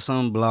site or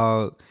some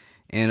blog,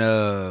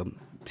 and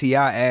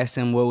T.I. asked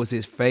him what was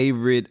his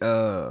favorite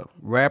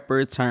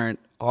rapper turned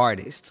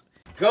artist.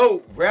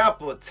 Go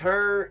rapper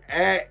turn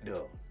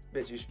actor.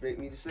 Bet you expect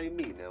me to say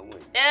me now,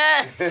 wouldn't you?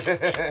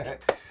 Yeah.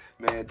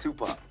 Man,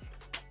 Tupac.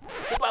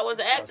 Tupac was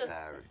an I'm actor.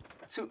 sorry.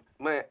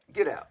 Man,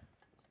 get out.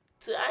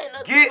 I ain't know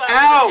Get Tupac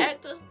out. was an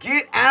actor.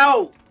 Get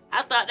out.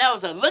 I thought that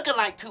was a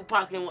lookalike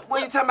Tupac. And What are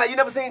you talking about? You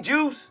never seen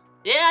Juice?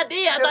 Yeah, I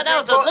did. I thought that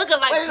was a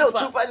lookalike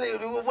Tupac.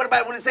 What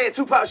about when they said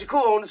Tupac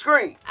Shakur on the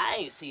screen? I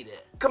ain't see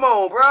that. Come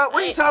on, bro.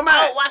 What are you talking I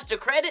about? don't watch the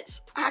credits.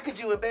 How could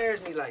you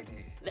embarrass me like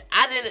that?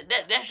 I didn't.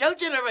 That's your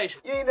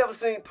generation. You ain't never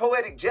seen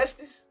Poetic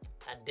Justice?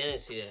 I didn't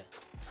see that.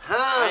 Huh?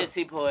 I didn't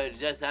see Poetic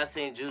Justice. I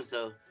seen Juice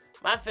though.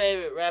 My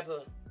favorite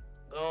rapper,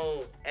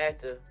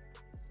 actor,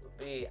 would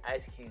be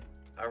Ice Cube.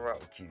 I rock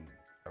with Cube.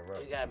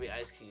 It gotta be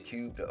Ice Cube.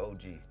 Cube the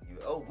OG.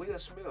 Will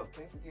Smith.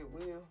 Can't forget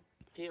Will.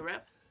 He a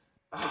rapper?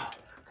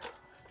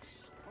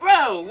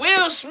 Bro,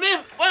 Will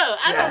Smith. Bro,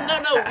 I don't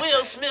know no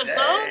Will Smith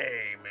song.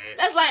 Hey, man.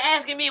 That's like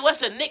asking me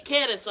what's a Nick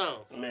Cannon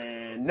song.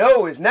 Man,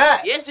 no, it's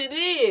not. Yes, it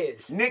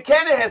is. Nick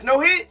Cannon has no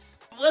hits.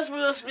 What's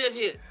Will Smith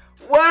hit?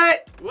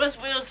 What? What's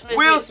Will Smith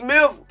Will hit?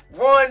 Smith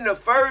won the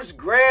first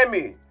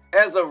Grammy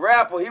as a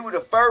rapper. He was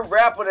the first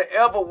rapper to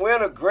ever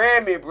win a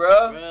Grammy,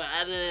 bruh. Bro,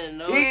 I didn't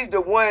know. He's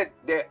the one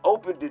that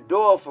opened the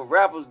door for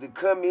rappers to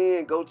come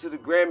in, go to the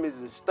Grammys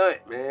and stunt,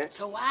 man.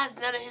 So why is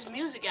none of his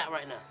music out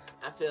right now?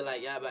 I feel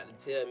like y'all about to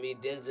tell me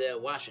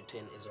Denzel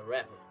Washington is a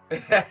rapper.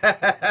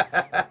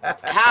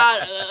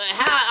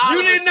 How?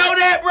 You didn't know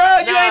that, bro?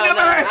 You ain't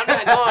never heard. I'm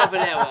not going for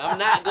that one. I'm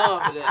not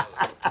going for that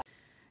one.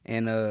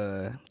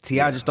 And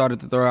T.I. just started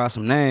to throw out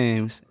some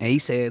names, and he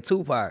said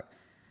Tupac.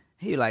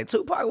 He like,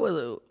 Tupac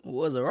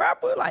was a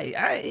rapper? Like,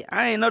 I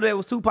ain't know that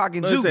was Tupac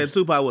and Juice. He said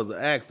Tupac was an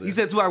actor. He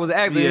said Tupac was an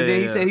actor, and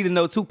then he said he didn't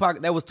know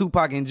Tupac, that was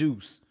Tupac and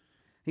Juice.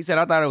 He said,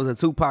 I thought it was a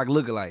Tupac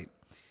lookalike.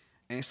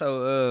 And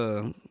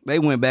so they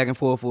went back and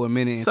forth for a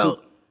minute. And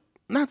so,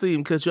 not to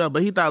even cut you off,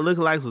 but he thought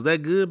lookalikes was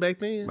that good back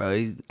then?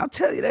 Bro, I'll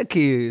tell you, that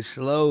kid is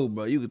slow,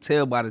 bro. You could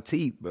tell by the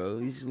teeth, bro.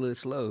 He's just a little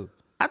slow.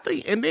 I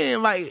think, and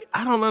then, like,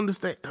 I don't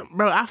understand.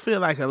 Bro, I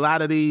feel like a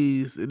lot of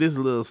these, this is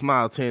a little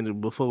small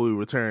tangent before we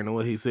return to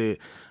what he said,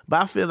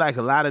 but I feel like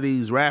a lot of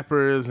these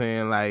rappers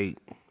and, like,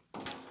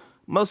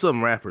 most of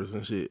them rappers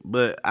and shit,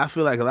 but I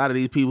feel like a lot of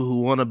these people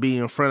who want to be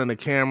in front of the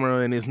camera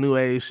and this new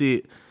age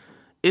shit,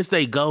 it's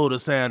they goal to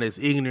sound as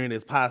ignorant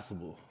as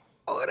possible.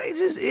 Oh, they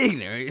just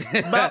ignorant.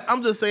 But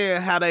I'm just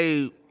saying how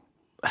they,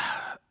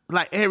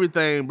 like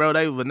everything, bro,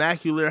 they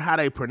vernacular, how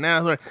they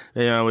pronounce it.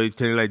 They always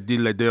tell you like they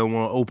don't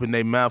want to open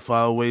their mouth,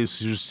 always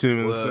just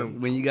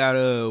something. When you got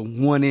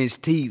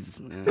 1-inch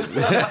teeth, it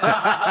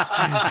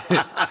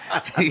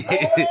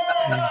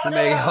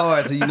make it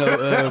hard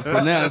to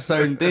pronounce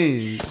certain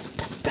things.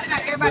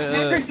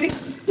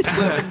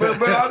 But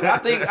bro,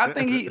 I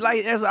think he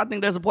like I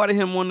think that's a part of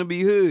him wanting to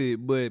be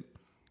hood. But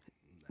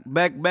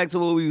back to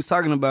what we was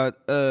talking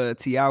about.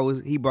 T.I.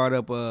 he brought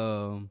up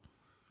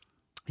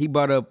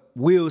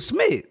Will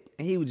Smith,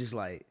 and he was just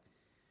like,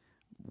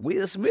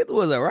 Will Smith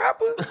was a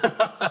rapper.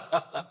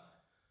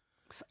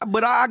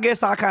 But I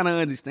guess I kind of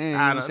understand. You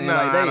know what I'm saying?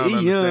 I don't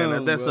understand young,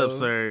 that. That's bro.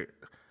 absurd.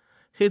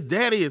 His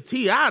daddy is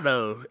T.I.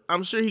 though.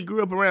 I'm sure he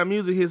grew up around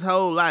music his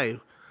whole life,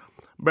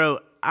 bro.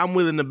 I'm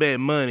willing to bet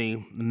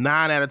money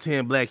 9 out of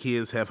 10 black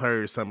kids have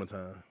heard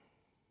 "Summertime."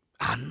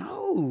 I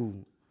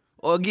know.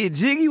 Or get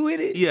jiggy with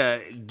it. Yeah,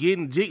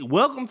 getting jiggy.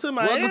 Welcome to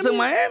Miami. Welcome to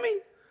Miami.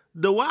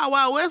 The Wild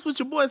Wild West with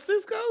your boy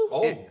Cisco.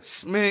 Oh,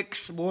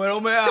 Smicks, boy, oh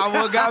man,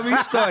 I got me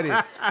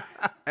started.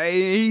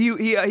 Hey,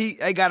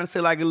 he got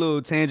into like a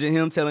little tangent.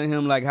 Him telling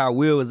him like how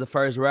Will was the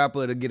first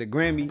rapper to get a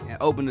Grammy and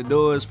open the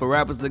doors for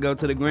rappers to go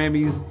to the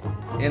Grammys.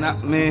 And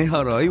man,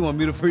 hold on, he want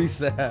me to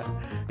freestyle.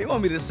 He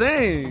want me to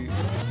sing.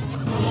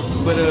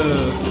 But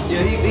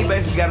yeah, he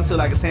basically got into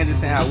like a tangent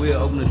saying how Will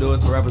opened the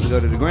doors for rappers to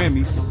go to the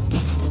Grammys.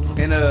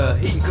 And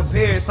he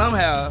compared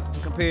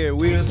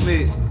Will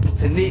Smith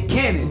to Nick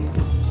Cannon.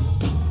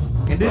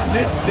 And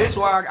this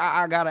why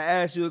I gotta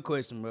ask you a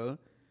question, bro.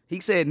 He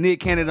said Nick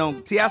Cannon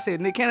don't. T.I.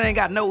 said Nick Cannon ain't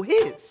got no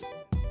hits.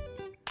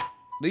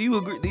 Do you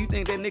agree? Do you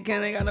think that Nick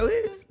Cannon ain't got no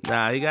hits?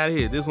 Nah, he got a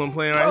hit. This one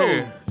playing right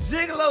here.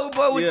 Gigolo,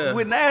 boy,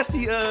 with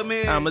Nasty,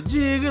 man. I'm a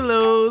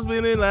gigolo,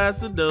 spending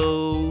lots of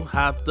dough.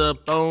 Hopped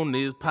up on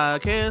this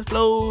podcast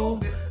flow.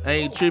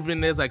 Ain't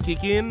tripping as I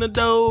kick in the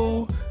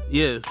dough.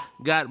 Yes,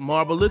 got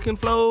marble looking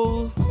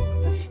flows.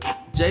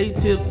 J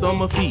tips on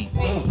my feet.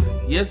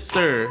 Yes,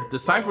 sir. The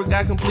cipher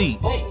got complete.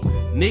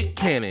 Nick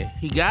Cannon,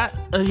 he got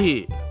a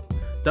hit.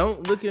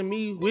 Don't look at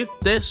me with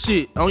that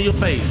shit on your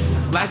face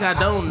like I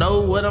don't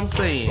know what I'm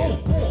saying.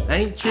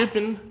 Ain't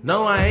tripping,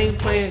 no I ain't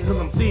playing cause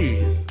I'm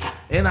serious.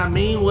 And I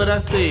mean what I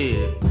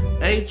said.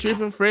 Ain't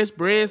tripping, fresh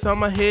breads on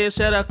my head,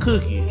 shout out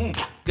Cookie.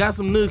 Got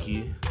some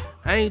nookie.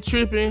 Ain't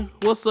tripping,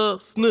 what's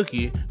up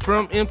Snooki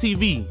from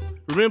MTV.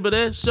 Remember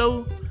that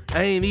show?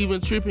 I ain't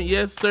even tripping,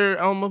 yes sir,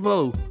 on my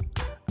flow.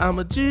 I'm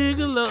a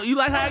gigolo. You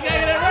like how I gave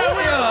that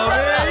right?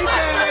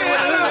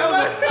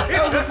 It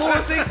was a full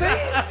 16.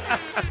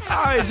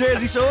 All right,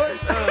 Jersey Shores.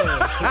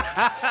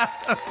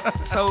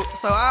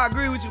 So I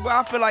agree with you, but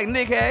I feel like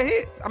Nick had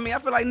hits. I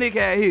feel like Nick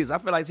had hits. I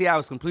feel like T.I.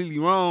 was completely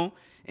wrong.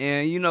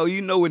 And you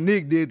know what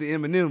Nick did to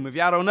Eminem. If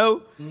y'all don't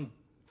know,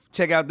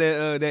 check out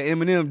that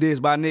Eminem diss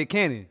by Nick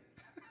Cannon.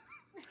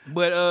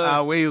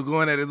 But where you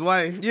going at his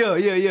wife? Yeah.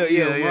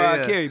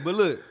 Mariah Carey. But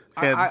look,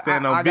 had to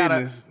stand on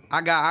business.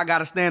 I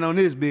gotta stand on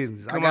this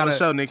business. Come on the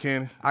show, Nick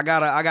Cannon. I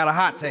got a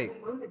hot take.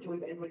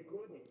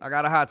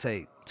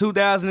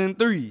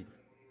 2003,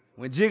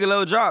 when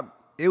Gigolo dropped,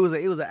 it was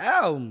an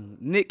album,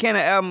 Nick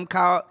Cannon album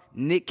called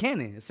Nick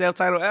Cannon, a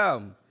self-titled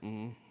album.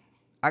 Mm-hmm.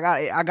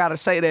 I gotta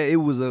say that it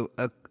was a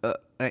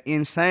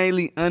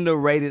insanely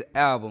underrated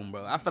album,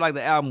 bro. I feel like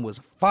the album was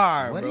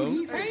fire, bro. What did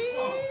he say?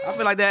 I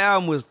feel like that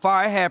album was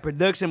fire. It had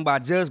production by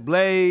Just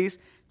Blaze,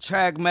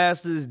 Track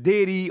Masters,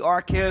 Diddy,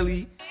 R.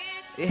 Kelly.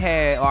 It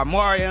had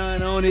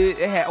Armarion on it.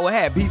 It had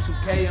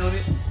B2K on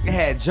it. It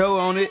had Joe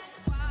on it.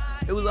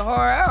 It was a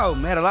hard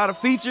album. It had a lot of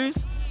features.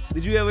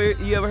 Did you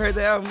ever heard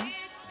the album?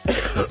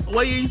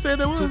 What year you said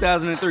that was?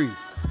 2003.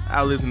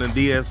 I listen to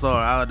DSR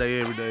all day,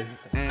 every day.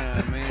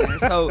 Yeah, man.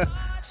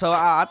 So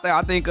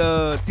I think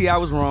T.I.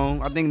 was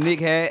wrong. I think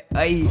Nick had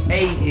a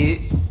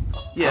hit.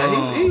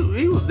 Yeah,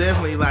 he was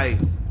definitely like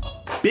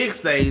big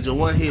stage, a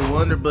one-hit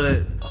wonder,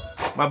 but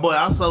my boy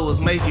also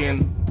was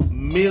making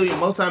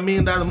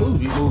multi-million-dollar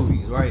movies.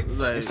 Right.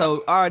 Like,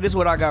 so, all right, this is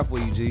what I got for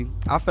you, G.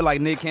 I feel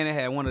like Nick Cannon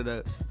had one of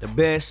the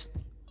best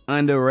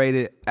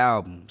underrated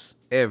albums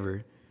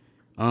ever.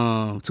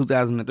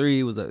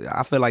 2003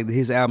 I feel like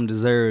his album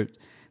deserved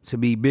to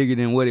be bigger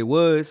than what it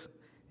was.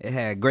 It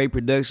had great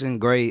production,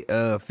 great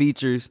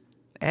features,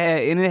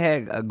 and it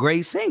had a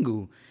great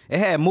single. It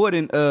had more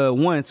than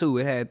one too.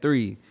 It had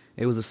 3.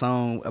 It was a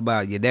song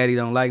about your daddy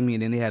don't like me,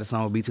 and then they had a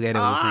song with B2K.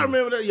 I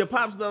remember that. Your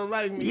pops don't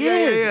like me.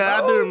 Yeah,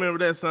 I do remember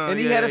that song. And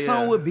he had a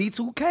song with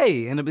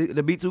B2K, and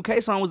the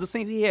B2K song was the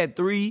single. He had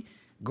 3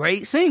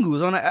 great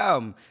singles on the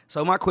album.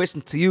 So my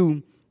question to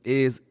you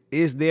is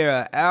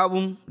there an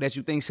album that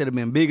you think should have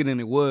been bigger than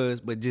it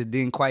was, but just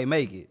didn't quite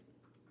make it?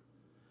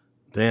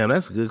 Damn,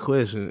 that's a good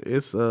question.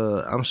 It's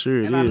I'm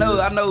sure it is.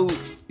 I know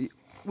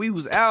we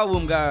was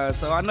album guys,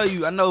 so I know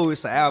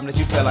it's an album that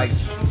you felt like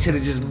should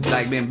have just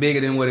like been bigger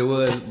than what it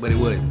was, but it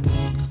wasn't.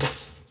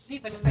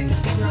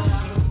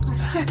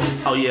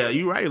 Oh yeah,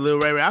 you right, Lil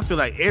Ray Ray. I feel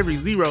like every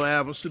Zero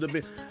album should have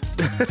been.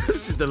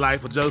 The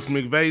Life of Joseph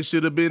McVeigh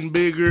should have been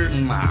bigger.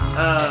 Come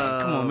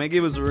on, man,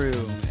 give us a real.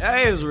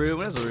 It was real.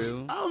 That's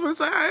real. I was gonna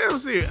say I am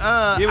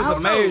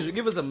serious.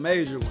 Give us a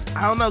major one.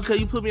 I don't know, cause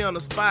you put me on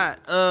the spot.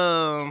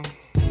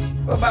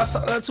 What about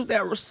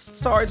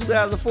Sorry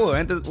 2004?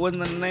 Wasn't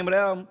the name of the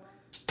album?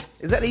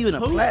 Is that even a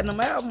platinum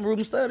album,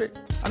 Ruben Studdard?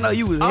 I know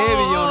you was heavy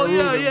on the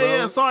Ruben,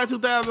 yeah. Sorry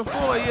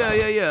 2004.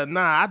 Yeah.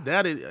 Nah, I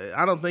doubt it.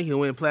 I don't think he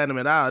went platinum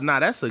at all. Nah,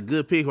 that's a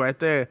good pick right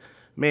there.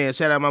 Man,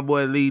 shout out my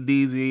boy Lee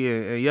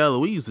Deezy and Yellow.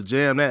 We used to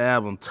jam that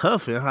album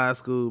tough in high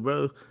school,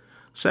 bro.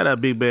 Shout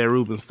out Big Bad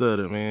Ruben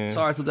Studdard, man.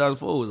 Sorry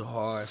 2004 was a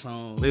hard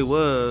song. It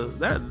was.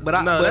 That's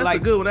a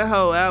good one. That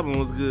whole album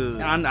was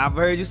good. And I've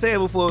heard you say it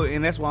before,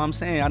 and that's why I'm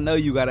saying I know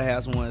you gotta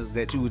have some ones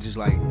that you were just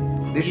like,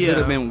 this should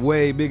have been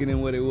way bigger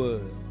than what it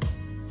was.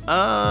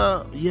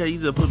 Yeah, you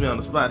just put me on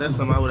the spot. That's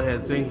something I would have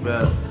had to think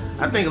about.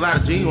 I think a lot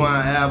of Genuine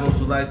albums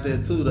was like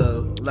that too,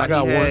 though. Like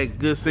he had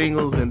good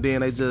singles, and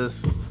then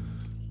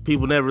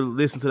people never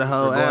listened to the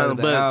whole album.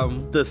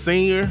 But The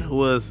Singer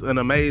was an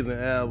amazing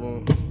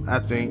album, I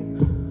think.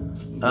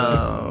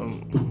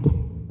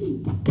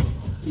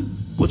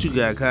 What you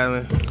got,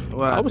 Colin?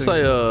 I would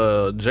say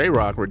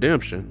J-Rock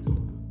Redemption.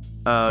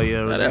 Oh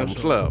yeah, that album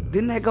slapped.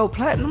 Didn't that go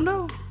platinum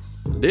though?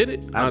 Did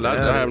it? I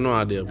have no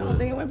idea. But I don't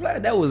think it went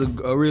platinum. That was a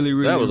really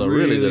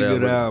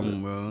good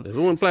album, bro. If it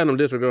went platinum,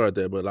 disregard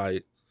that. But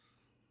like,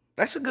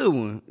 that's a good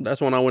one. That's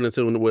one I went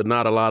into with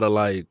not a lot of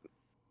like,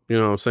 you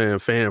know what I'm saying,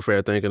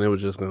 fanfare, thinking it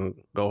was just gonna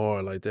go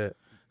hard like that.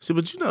 See,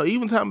 but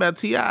even talking about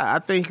T.I., I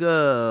think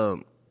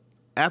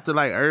after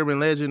like Urban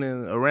Legend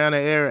and around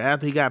that era,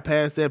 after he got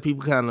past that,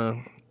 people kind of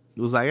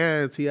was like,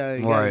 T.I.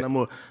 ain't got it no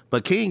more.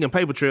 But King and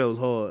Paper Trail was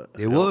hard.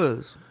 It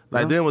was.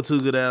 Like, them were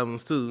 2 good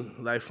albums, too.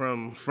 Like,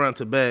 from front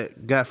to back.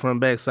 Got from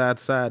back, side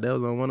to side. That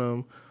was on one of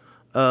them.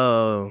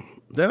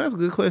 That's a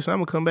good question. I'm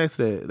gonna come back to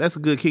that. That's a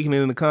good kicking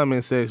it in the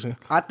comment section.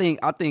 I think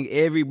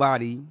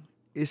everybody.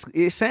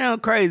 It sounds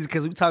crazy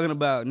because we talking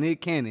about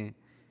Nick Cannon,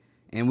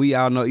 and we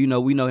all know,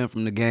 we know him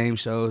from the game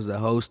shows, the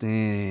hosting,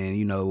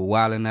 and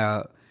wilding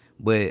out.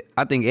 But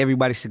I think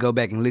everybody should go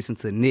back and listen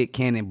to Nick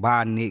Cannon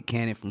by Nick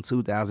Cannon from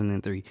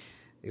 2003.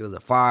 It was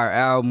a fire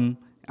album.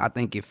 I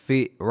think it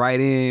fit right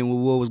in with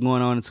what was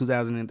going on in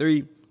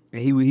 2003,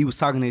 and he was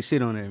talking that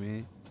shit on there,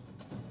 man.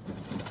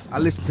 I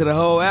listened to the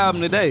whole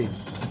album today.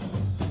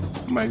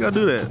 I might go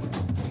do that.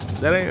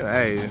 That ain't,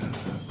 hey.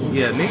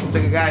 Yeah, Nick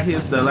the guy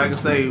hits the, like I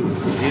say,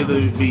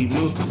 either be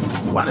new.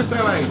 Why they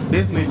sound like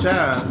Destiny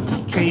Child?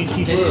 Can you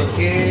keep up?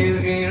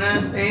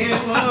 Let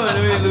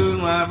me lose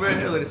my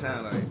breath. What it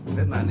sound like?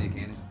 That's not Nick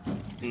Cannon.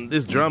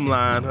 This drum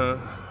line, huh?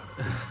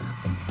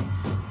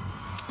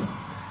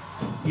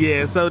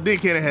 Yeah, so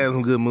Nick Cannon has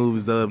some good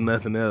movies though, if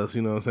nothing else,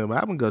 you know what I'm saying? But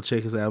I'm gonna go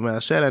check his out,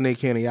 man. Shout out Nick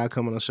Cannon, y'all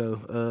come on the show.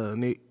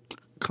 Nick,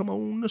 come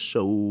on the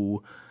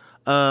show.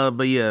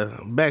 But yeah,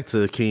 back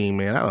to King,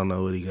 man. I don't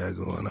know what he got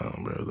going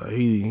on, bro. Like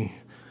he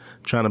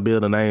trying to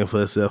build a name for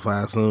himself,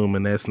 I assume,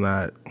 and that's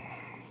not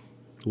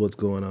what's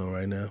going on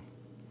right now.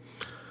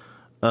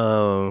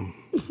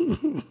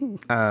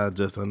 I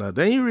just don't know.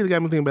 Then you really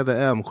got me thinking about the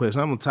album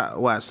question. I'm gonna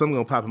watch something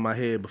gonna pop in my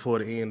head before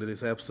the end of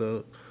this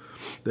episode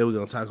that we're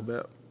gonna talk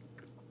about.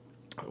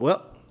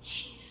 Well,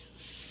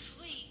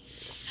 Sweet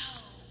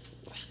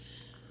soul,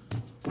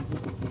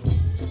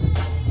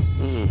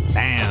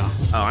 Damn. oh,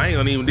 I ain't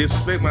gonna even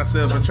disrespect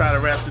myself and try to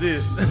rap to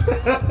this. Just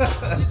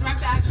rap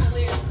the actual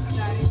lyrics.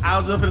 I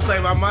was just gonna say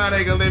my mind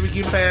ain't gonna let me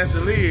get past the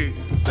lyrics.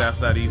 South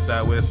side, east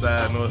side, west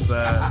side, north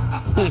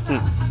side.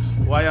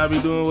 Why y'all be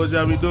doing what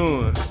y'all be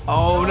doing?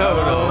 Oh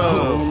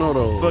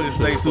no. Fucking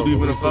stay too deep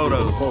in the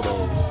photo.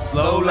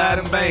 Slow, loud,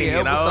 and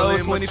bang. all in Episode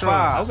my 25.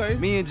 trunk. Okay.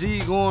 Me and G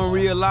going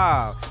real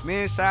live.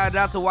 Man, shout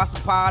out to Watch the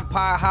Pod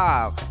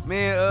Hive.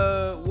 Man,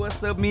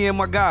 what's up, me and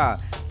my guy?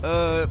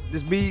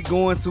 This beat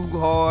going too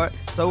hard,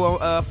 so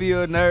I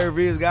feel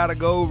nervous. Gotta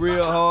go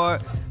real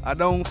hard. I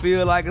don't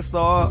feel like a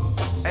star.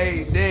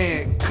 Hey,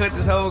 Dan, cut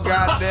this whole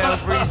goddamn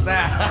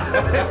freestyle.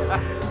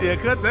 Yeah,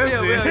 cut that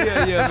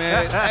shit. Yeah,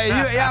 man.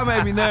 Hey, y'all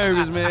made me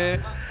nervous,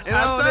 man. And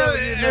I don't never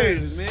get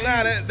nervous, man.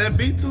 Nah, that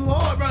beat too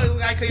hard, bro.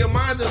 Like, your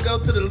mind just go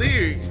to the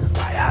lyrics.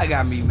 Y'all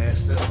got me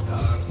messed up,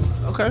 dog.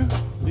 Okay.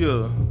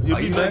 Yeah. You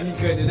be back? He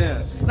cut it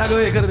down. Now go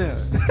ahead, cut it down.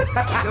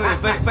 Go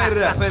ahead, fade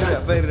it out.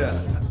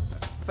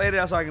 Fade it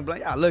out so I can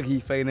blame. Y'all lucky he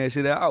fading that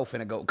shit out. I was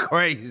finna go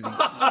crazy.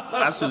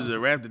 I should have just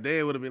rapped it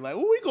there. Would have been like,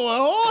 "Oh, we going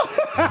hard."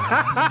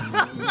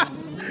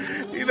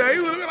 He would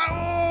have been like,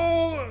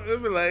 "Oh,"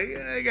 it'd be like,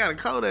 "Yeah, he got a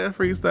cold ass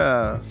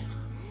freestyle."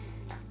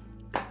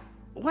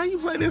 Why you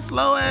play this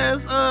slow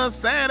ass,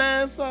 sad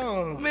ass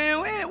song?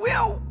 Man, we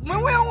don't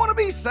want to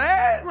be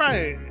sad,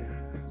 Right.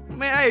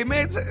 man. Hey,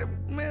 man,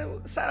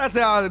 shout out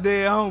to all the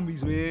dead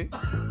homies, man.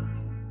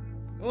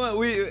 Well,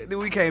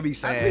 we can't be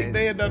sad. I think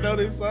they don't know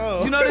this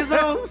song. You know this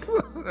song?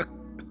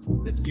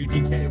 It's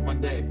UGK one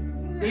day.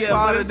 Yeah,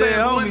 but it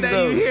says one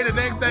day you here, the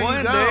next day one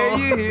you gone. day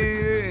you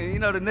here,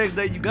 and the next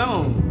day you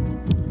gone.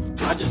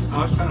 I was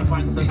trying to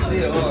find something.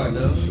 Still hard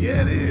though.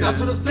 Yeah, it is. That's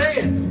what I'm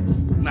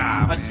saying.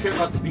 Nah, I just care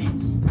about the beats.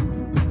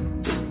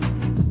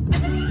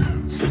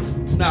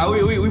 Nah,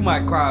 we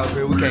might cry up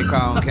here. We can't cry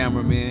on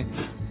camera, man.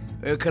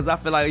 Cause I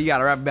feel like you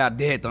gotta rap about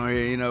death on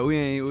here,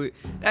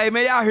 Hey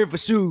man, y'all here for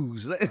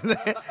shoes.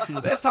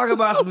 Let's talk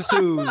about some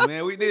shoes,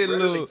 man. We did a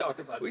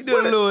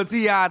little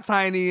T.I.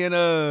 Tiny and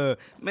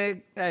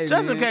man. Hey,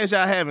 Just man. in case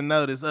y'all haven't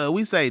noticed,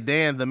 we say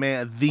Dan the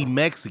Man, the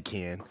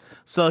Mexican.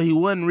 So he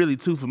wasn't really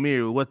too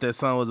familiar with what that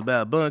song was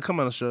about. Bun, come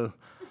on the show.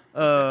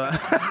 Let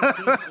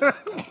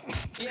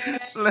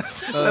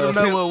him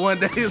know what one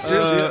day is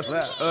really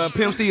about.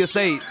 Pimp C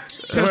Estate.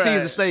 Pimp C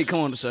is Estate.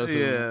 Come on the show too.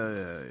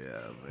 Yeah.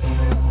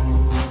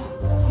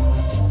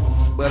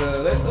 But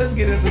let's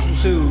get into some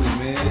shoes,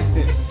 man.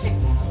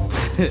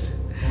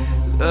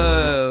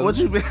 What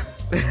you been?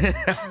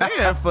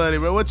 Damn funny,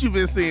 bro. What you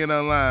been seeing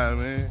online,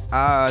 man?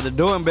 The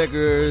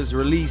Dornbeckers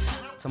release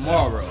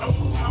tomorrow,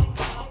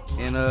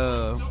 and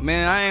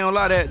man, I ain't gonna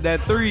lie, that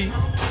 3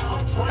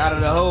 out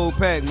of the whole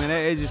pack, man,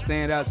 it just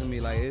stand out to me.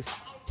 Like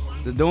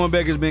the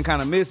Dornbeckers been kind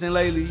of missing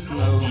lately.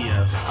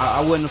 Yeah.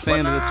 I wasn't a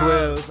fan of the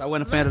 12s. I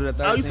wasn't a fan of the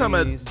 13s. Oh, you talking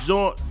about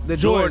the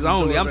Jordans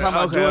only? I'm talking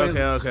about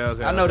Jordans.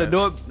 Okay. I know the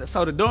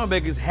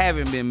Dornbeckers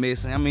haven't been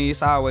missing. I mean,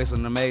 it's always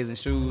some amazing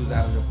shoes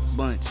out of the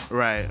bunch.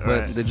 Right.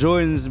 But the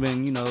Jordans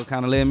been,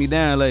 kind of letting me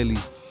down lately.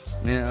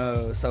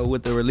 And so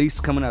with the release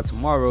coming out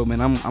tomorrow,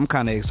 man, I'm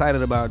kind of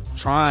excited about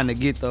trying to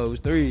get those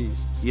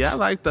 3s. Yeah, I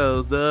like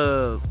those.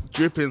 The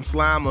dripping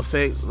slime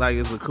effect, like,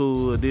 it's a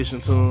cool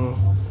addition to them.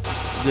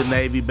 Good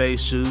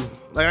Navy-based shoe.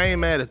 Like, I ain't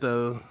mad at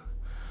those.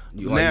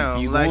 You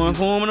going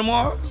for them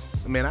tomorrow?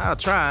 I mean, I'll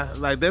try.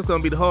 Like, that's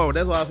gonna be the hard.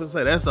 That's what I was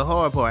gonna say. That's the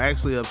hard part,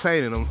 actually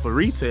obtaining them for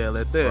retail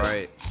at that.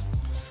 Right.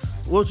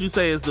 What would you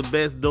say is the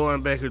best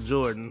Dornbecker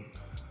Jordan?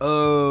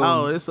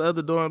 It's the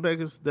other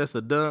Dornbeckers. That's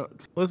the dunk.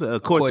 What's it? A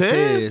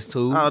Cortez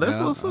too. Oh, that's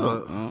what's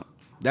up.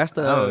 That's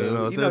the I don't even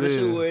know what that the is.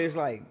 shoe where it's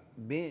like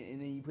bent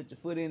and then you put your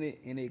foot in it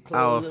and it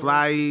Our closes.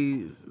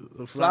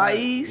 Fly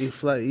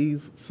Fly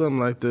East? something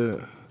like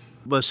that.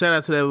 But shout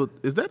out to that.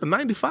 Is that a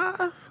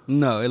 95?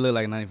 No, it looked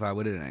like 95,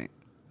 but it ain't.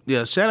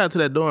 Yeah, shout out to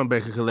that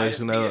Dornbecker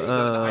collection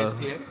though.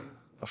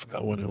 I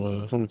forgot what it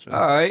was. Let me check.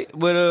 All right,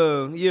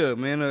 but yeah,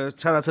 man.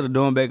 Shout out to the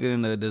Dornbecker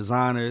and the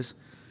designers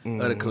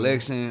of the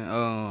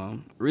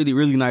collection. Really,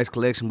 really nice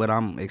collection. But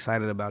I'm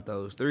excited about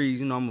those threes.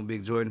 You know, I'm a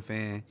big Jordan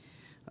fan.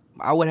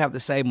 I would have to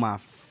say my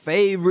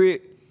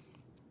favorite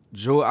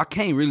Jordan. I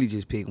can't really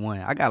just pick one.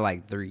 I got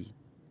like three.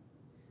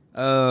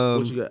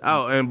 What you got?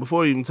 Oh, and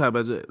before you even talk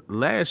about it,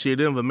 last year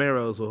them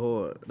Vomeros were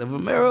hard. The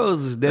Vomeros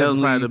is That was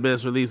definitely probably the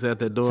best release at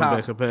that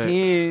Dornbecker top pack.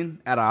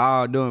 10 out of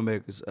all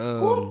Dornbeckers.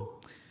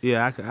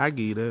 Yeah, I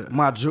give you that.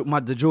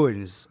 The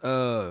Jordans.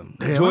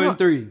 Damn, Jordan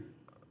 3.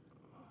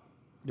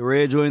 The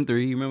red Jordan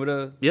 3. You remember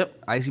the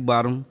Yep. icy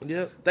bottom?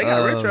 Yep. They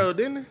got retro,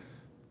 didn't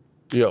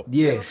they? Yep.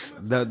 Yes.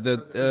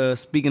 The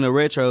speaking of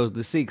retros,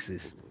 the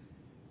 6s.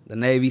 The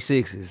Navy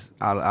 6s.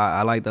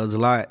 I like those a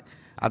lot.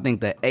 I think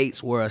the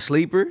 8s were a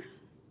sleeper.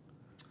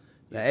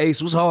 The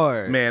 8s was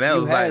hard. Man, that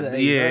You was had like, the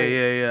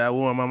 8s, right? I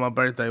wore them on my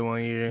birthday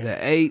one year. The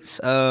 8s,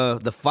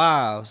 the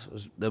 5s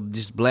was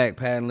just black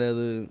patent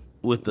leather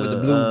With the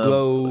blue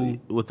glow.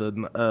 With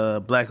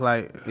the black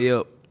light.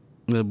 Yep,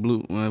 the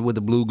blue with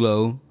the blue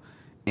glow,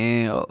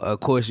 and of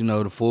course you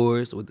know the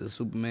 4s with the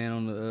Superman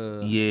on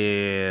the.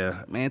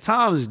 Yeah, Man,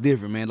 times is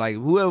different, man. Like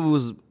whoever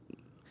was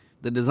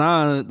the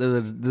design,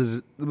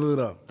 the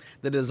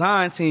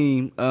design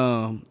team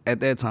at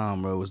that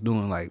time, bro, was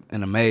doing like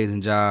an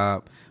amazing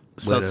job.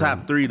 So But,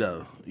 top 3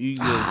 though. You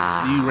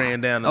you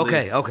ran down the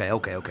list.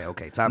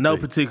 Okay. Top No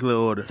 3. particular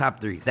order.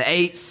 Top 3. The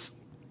 8s.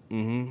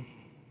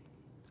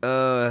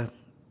 God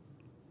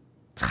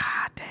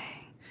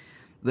dang.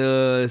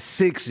 The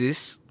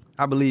 6s.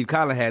 I believe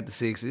Colin had the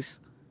 6s.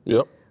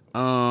 Yep.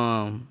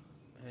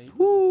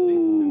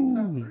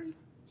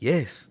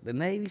 Yes, the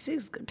Navy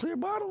 6 clear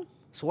bottom.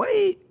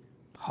 Suede.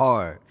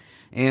 Hard.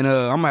 And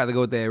I'm gonna have to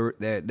go with that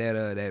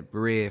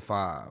red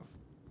 5.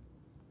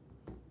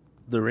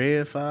 The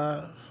red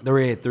 5. The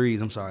red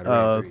 3s, I'm sorry.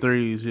 The red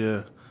 3s. 3s,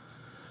 yeah.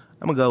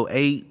 I'm gonna go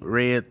 8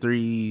 red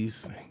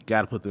 3s.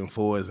 Gotta put them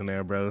 4s in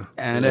there, bro.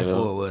 And that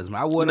 4 was, man.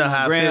 I wore know them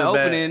how I grand feel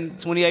opening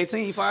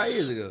 2018, 5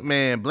 years ago.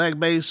 Man, black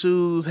base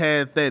shoes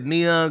had that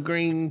neon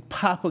green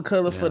popper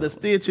color for the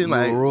stitching.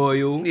 Little Like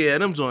royal. Yeah,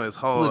 them joints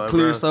hard. Little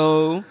clear bro.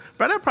 sole.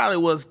 Bro, that probably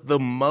was the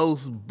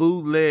most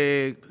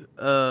bootlegged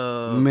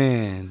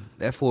Man,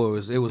 that 4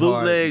 was hard.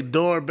 bootleg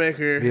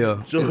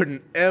Dornbecker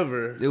Jordan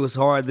ever. It was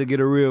hard to get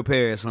a real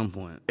pair at some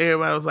point.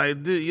 Everybody was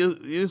like, dude,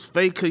 it's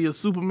fake because your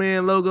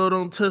Superman logo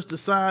don't touch the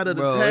side of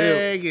the Bro,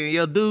 tag and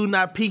your dude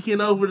not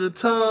peeking over the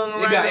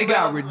tongue. It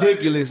got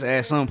ridiculous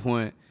at some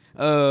point.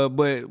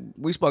 But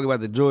we spoke about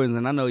the Jordans,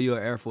 and I know you're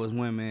an Air Force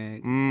One, man.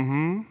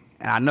 Mm-hmm.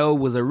 And I know it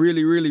was a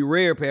really, really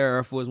rare pair of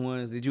Air Force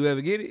Ones. Did you ever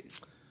get it?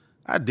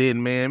 I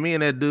didn't, man. Me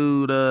and that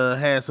dude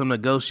had some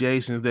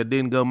negotiations that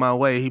didn't go my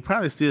way. He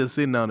probably still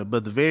sitting on it.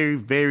 But the very,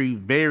 very,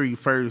 very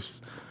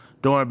first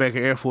Dornbecker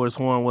Air Force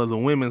One was a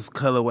women's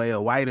colorway,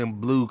 a white and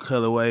blue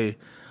colorway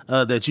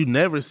that you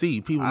never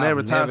see. People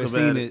never talk about it.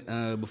 I've never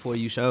seen it before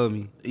you showed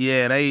me.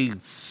 Yeah, they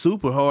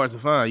super hard to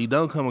find. You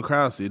don't come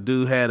across it.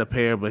 Dude had a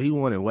pair, but he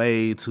wanted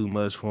way too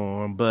much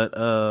for him. But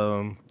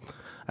I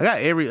got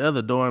every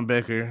other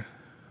Dornbecker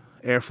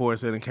Air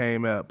Force that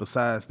came out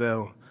besides that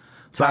one.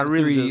 So Top I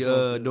really 3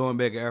 just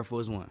Dornbecker Air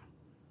Force One.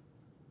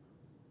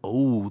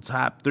 Ooh,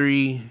 top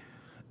 3.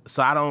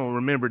 So I don't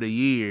remember the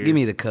years. Give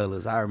me the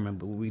colors. I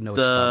remember. We know what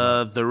you're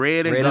talking about. The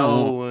red and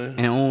gold one.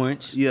 And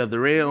orange. Yeah, the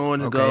red,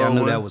 orange, and Okay, gold I knew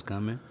one. that was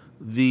coming.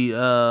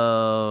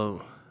 The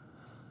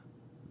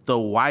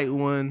white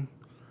one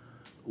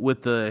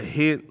with the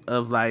hint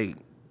of like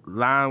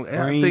lime.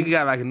 I Green. think it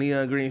got like a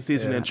neon green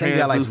stitching Yeah, and I think it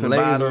got like some translucent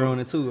laser bottom. on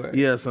it too, right?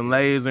 Yeah, some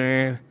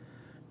laser.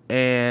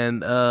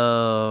 And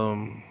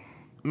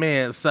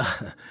man, so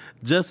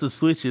just to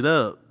switch it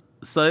up.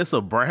 So it's a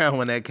brown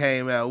one that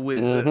came out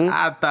with.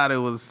 I thought it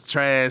was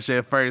trash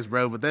at first,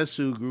 bro, but that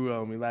shoe grew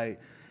on me. Like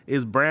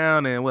it's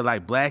brown and with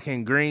like black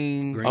and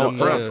green. The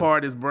front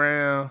part is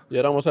brown. Yeah,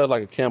 it almost had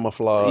like a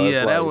camouflage.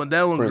 Yeah, like,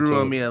 that one print grew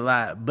to on it. me a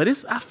lot. But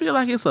I feel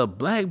like it's a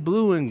black,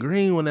 blue, and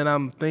green one that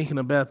I'm thinking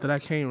about that I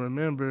can't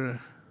remember.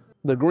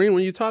 The green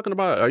one you talking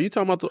about? Are you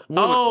talking about the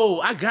one?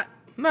 Oh, that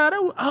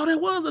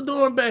was a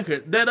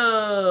Dornbecker.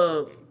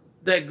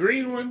 That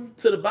green one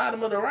to the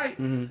bottom of the right.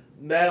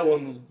 Mm-hmm. That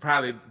one was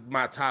probably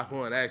my top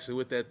one actually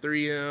with that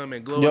 3M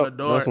and glow in the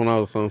dark. That's what I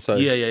was gonna say.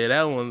 Yeah,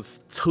 that one's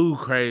too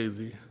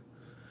crazy.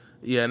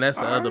 Yeah, and that's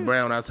the other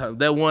brown I was talking.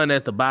 That one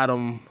at the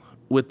bottom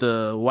with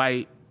the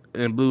white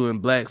and blue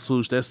and black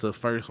swoosh, that's the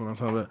first one I'm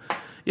talking about.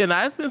 Yeah,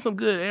 now it's been some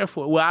good Air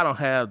Force. Well, I don't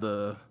have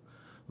the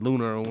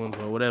lunar ones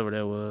or whatever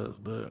that was,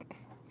 but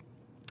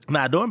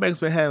Dornbeck's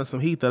been having some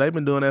heat though. They've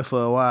been doing that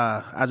for a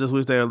while. I just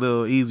wish they were a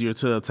little easier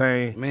to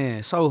obtain.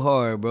 Man, so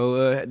hard,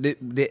 bro.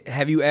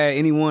 Have you added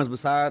any ones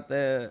besides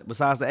the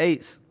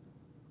 8s?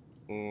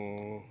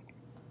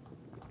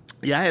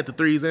 Yeah, I had the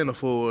 3s and the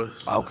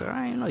 4s. Okay,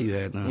 I didn't know you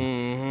had them.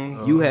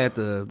 Mm-hmm. You had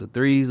the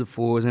 3s, the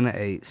 4s, and the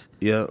 8s.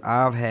 Yep.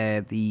 I've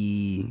had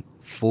the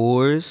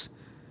 4s.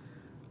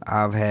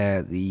 I've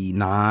had the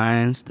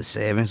 9s, the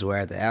 7s were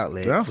at the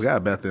outlets. I forgot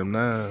about them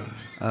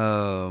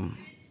 9s.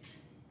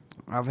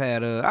 I've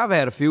had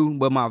a few,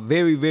 but my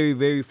very, very,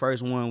 very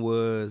first one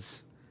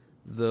was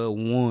the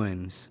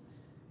 1s.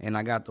 And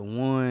I got the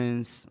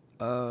 1s.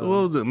 What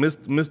was it?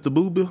 Mr.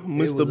 Booby?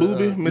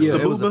 Mr. Yeah,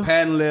 it was a Booby?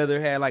 patent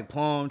leather, had like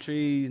palm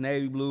trees,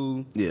 navy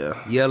blue, Yeah.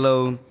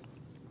 yellow.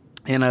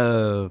 And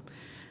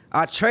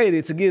I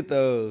traded to get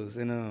those.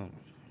 And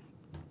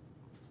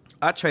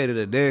I traded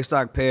a dead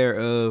stock pair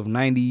of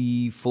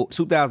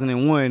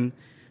 2001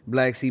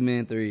 Black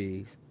Cement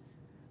 3s.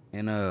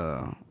 And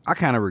I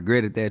kind of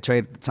regretted that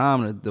trade at the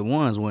time. The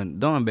ones wasn't,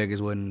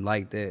 Dornbeckers wasn't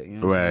like that. You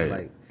know what I'm saying?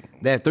 Like,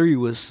 that 3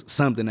 was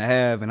something to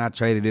have, and I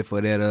traded it for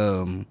that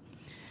Dornbecker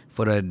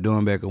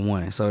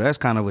 1. So that's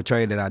kind of a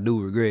trade that I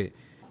do regret.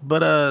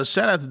 But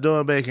shout out to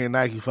Dornbecker and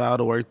Nike for all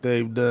the work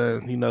they've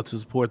done, to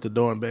support the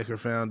Dornbecker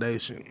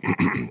Foundation.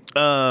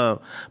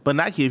 But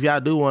Nike, if y'all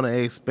do want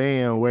to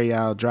expand where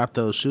y'all drop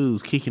those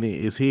shoes, Kicking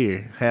It is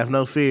here. Have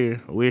no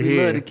fear. We're here.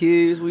 We love the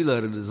kids. We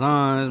love the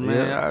designs,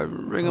 man. Yeah.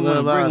 Bring them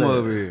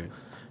over here.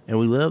 And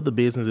we love the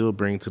business it will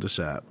bring to the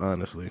shop,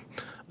 honestly.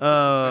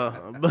 But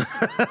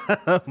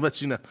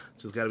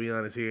just got to be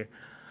honest here.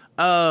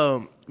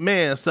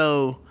 Man,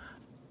 so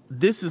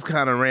this is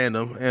kind of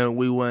random, and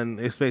we wouldn't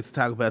expect to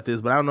talk about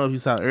this, but I don't know if you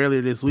saw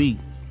earlier this week,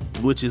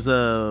 which is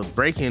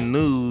breaking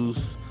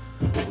news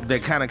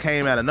that kind of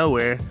came out of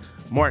nowhere.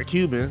 Mark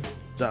Cuban,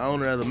 the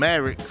owner of the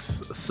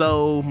Mavericks,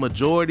 sold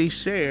majority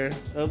share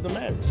of the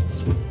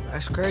Mavericks.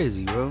 That's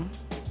crazy, bro.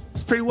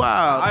 It's pretty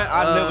wild.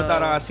 I never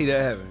thought I'd see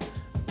that happen.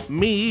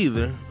 Me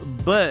either.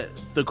 But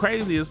the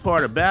craziest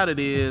part about it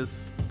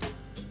is,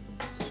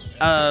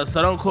 so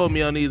don't quote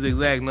me on these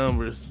exact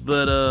numbers,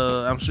 but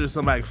I'm sure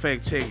somebody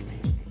fact check me.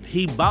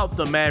 He bought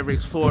the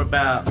Mavericks for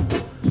about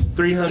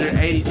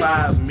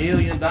 $385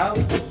 million,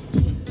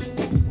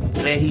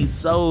 and he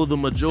sold the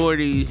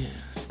majority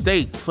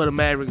stake for the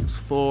Mavericks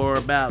for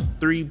about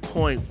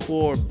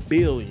 $3.4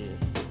 billion.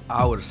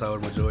 I would have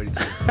sold the majority too.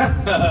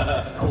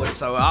 I would have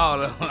sold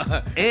all of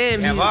them.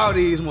 And have all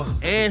these more.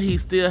 And he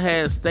still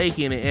has stake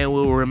in it and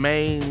will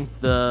remain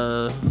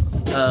the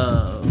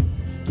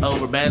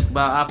over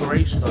basketball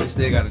operation. So he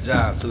still got a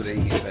job too that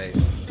he get paid.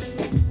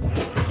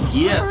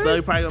 Yeah, so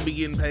he probably gonna be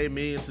getting paid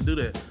millions to do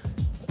that.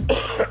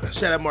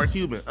 Shout out Mark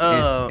Cuban.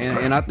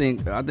 And I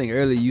think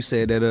earlier you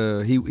said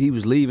that he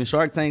was leaving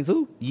Shark Tank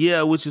too.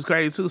 Yeah, which is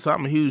crazy too. So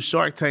I'm a huge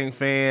Shark Tank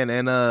fan,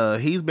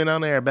 and he's been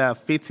on there about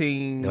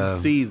 15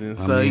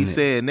 seasons. So he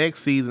said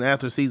next season,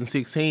 after season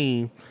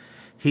 16,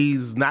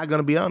 he's not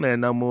gonna be on there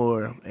no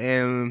more.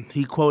 And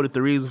he quoted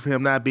the reason for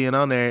him not being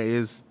on there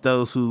is,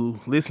 those who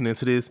listening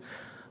to this,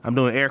 I'm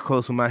doing air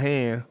quotes with my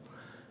hand,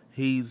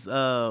 he's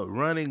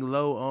running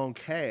low on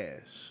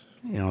cash.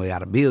 He only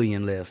got $1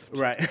 billion left.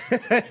 Right.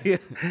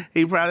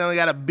 He probably only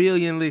got $1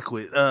 billion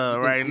liquid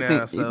right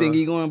now. You think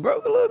he going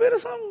broke a little bit or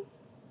something?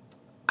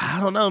 I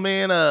don't know,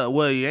 man.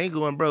 Well, he ain't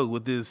going broke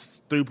with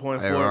this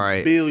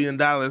 $3.4 billion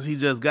he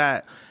just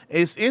got.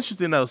 It's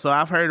interesting, though. So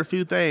I've heard a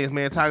few things,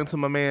 man. Talking to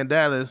my man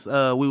Dallas,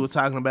 we were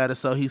talking about it.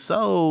 So he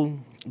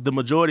sold the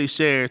majority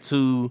share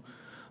to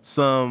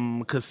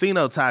some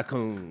casino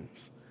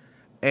tycoons.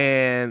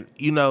 And,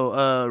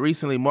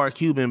 recently Mark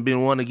Cuban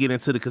been wanting to get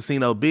into the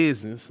casino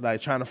business,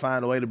 like trying to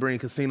find a way to bring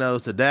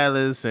casinos to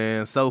Dallas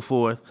and so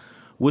forth,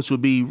 which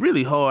would be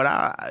really hard.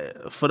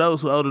 For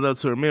those who are old enough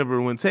to remember,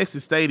 when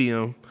Texas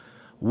Stadium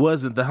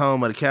wasn't the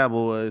home of the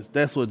Cowboys,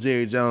 that's what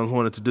Jerry Jones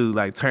wanted to do,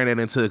 like turn it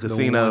into a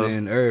casino. The one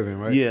in Irving,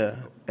 right? Yeah.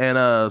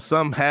 And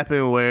something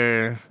happened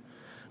where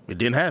it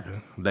didn't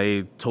happen.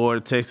 They tore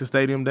the Texas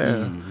Stadium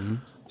down. Mm-hmm.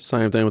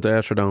 Same thing with the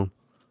Astrodome.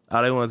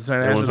 Oh, they wanted to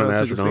turn the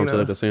Astrodome to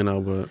the casino,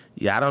 but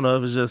yeah, I don't know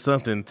if it's just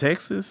something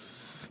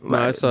Texas. No,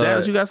 like, it's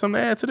Dallas, you got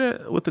something to add to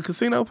that with the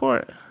casino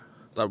part?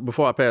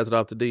 Before I pass it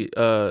off to D,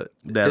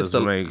 Dallas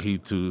make he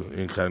too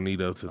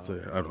incognito to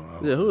say. I don't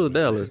know. Yeah, who is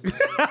Dallas?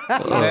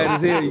 Bad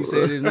as hell. You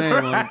said his name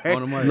on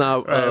the mic.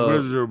 No,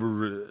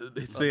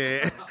 he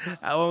said,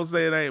 I won't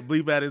say it ain't.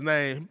 Bleep out his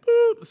name.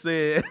 Boop,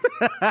 said.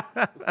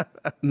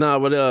 No,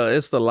 but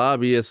it's the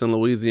lobbyists in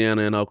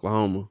Louisiana and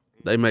Oklahoma.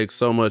 They make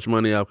so much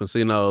money off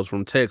casinos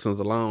from Texans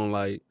alone,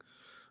 like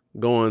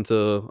going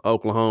to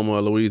Oklahoma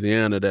or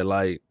Louisiana, that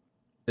like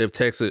if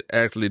Texas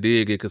actually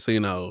did get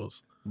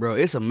casinos. Bro,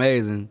 it's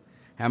amazing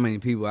how many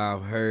people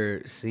I've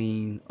heard,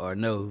 seen, or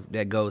know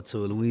that go to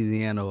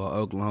Louisiana or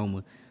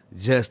Oklahoma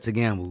just to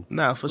gamble.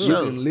 Nah, for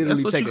sure. You can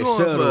literally take a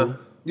shuttle.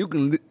 You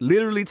can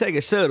literally take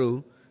a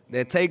shuttle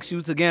that takes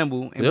you to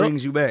gamble and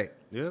brings you back.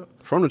 Yeah,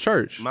 from the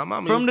church. My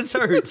mama from the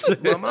church.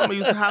 My mama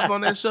used to hop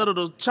on that shuttle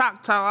to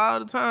Choctaw all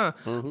the time.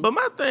 Mm-hmm. But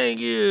my thing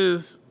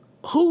is,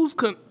 who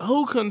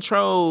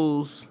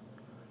controls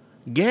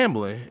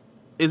gambling?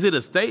 Is it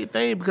a state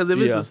thing? Because if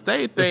it's a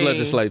state thing, it's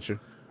legislature.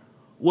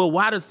 Well,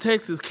 why does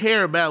Texas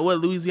care about what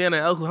Louisiana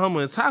and Oklahoma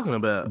is talking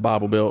about?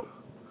 Bible Belt,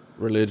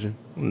 religion.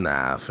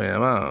 Nah,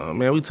 fam.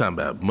 Man, we talking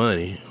about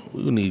money.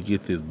 We need to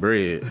get this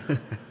bread.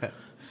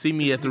 See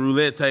me at the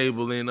roulette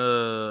table in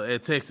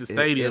at Texas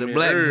Stadium. At a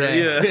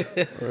blackjack.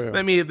 Yeah.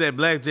 Let me hit that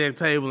blackjack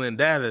table in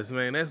Dallas,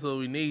 man. That's what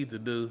we need to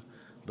do.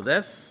 But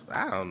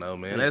I don't know,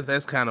 man.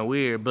 That's kind of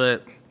weird.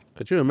 But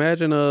could you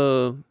imagine,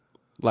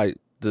 like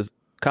the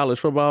college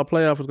football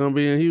playoff is gonna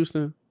be in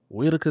Houston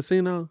with a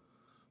casino?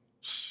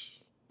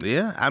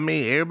 Yeah, I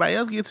mean, everybody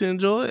else gets to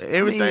enjoy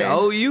everything. I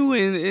mean, OU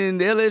and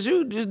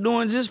LSU just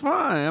doing just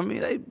fine. I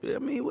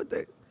mean, what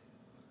they...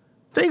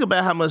 Think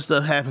about how much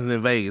stuff happens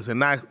in Vegas, and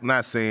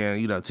not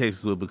saying,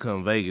 Texas will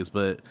become Vegas,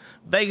 but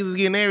Vegas is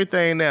getting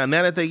everything now.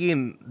 Now that they're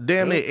getting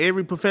damn near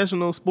every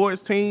professional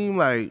sports team,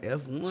 like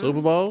F1.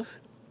 Super Bowl?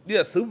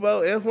 Yeah, Super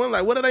Bowl, F1,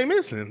 like what are they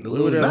missing?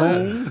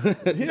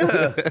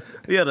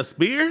 Yeah, the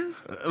Spear?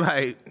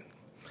 Like...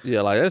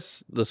 Yeah, like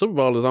the Super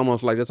Bowl is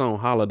almost like it's on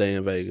holiday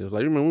in Vegas.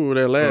 Like, you remember we were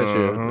there last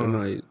year, and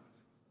like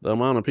the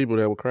amount of people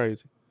there were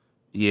crazy.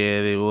 Yeah,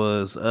 it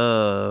was.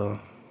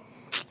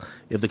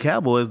 If the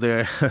Cowboys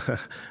there,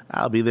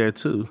 I'll be there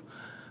too.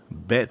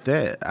 Bet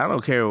that. I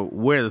don't care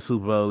where the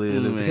Super Bowl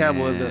is. If the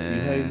Cowboys, you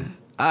hate it?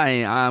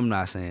 I'm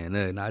not saying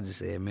nothing. I just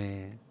said,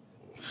 man.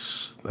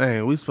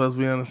 Dang, we supposed to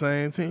be on the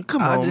same team.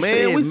 Come on,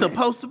 man. We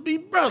supposed to be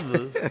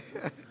brothers.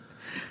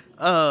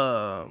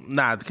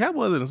 Nah, the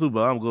Cowboys in the Super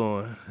Bowl, I'm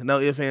going. No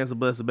ifs, ands, or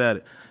buts about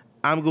it.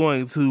 I'm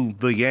going to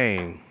the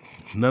game.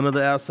 None of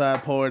the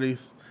outside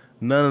parties.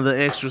 None of the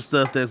extra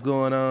stuff that's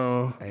going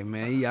on. Hey,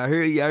 man, y'all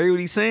hear what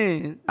he's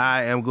saying.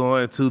 I am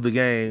going to the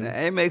game. Now,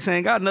 Amex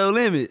ain't got no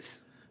limits.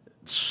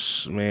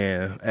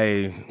 Man,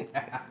 hey,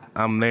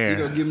 I'm there. You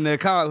gonna give him that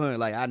call, huh?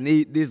 Like, I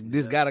need this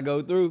gotta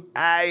go through.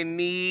 I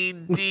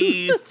need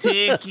these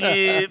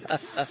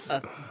tickets.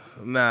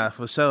 Nah,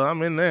 for sure,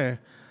 I'm in there.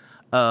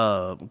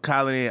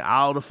 Calling in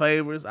all the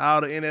favorites,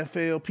 all the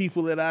NFL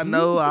people that I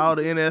know, all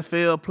the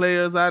NFL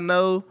players I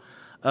know.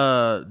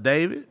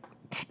 David,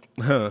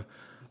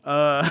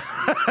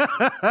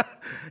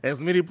 as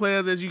many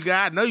players as you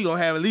got, I know you're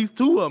gonna have at least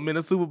 2 of them in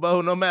the Super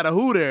Bowl, no matter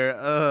who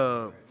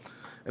they're.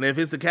 And if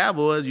it's the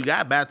Cowboys, you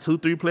got about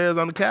 2-3 players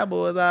on the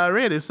Cowboys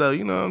already. So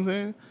you know what I'm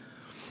saying?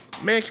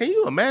 Man, can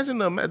you imagine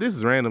this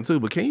is random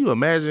too, but can you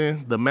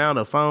imagine the amount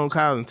of phone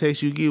calls and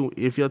texts you get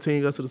if your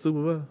team goes to the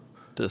Super Bowl?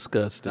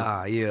 Disgusting.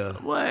 Yeah.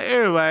 Well,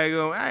 everybody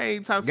going, I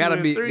ain't talked to you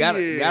in 3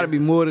 years. Gotta be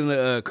more than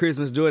a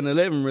Christmas Jordan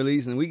 11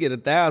 release, and we get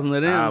 1,000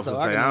 of them. I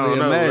don't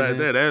know imagine. right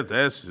there.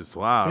 That's just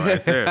wild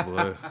right there,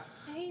 boy.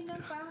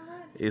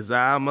 It's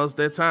almost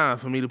that time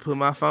for me to put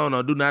my phone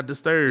on Do Not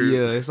Disturb.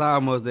 Yeah, it's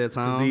almost that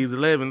time. These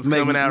 11s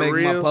coming out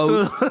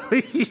real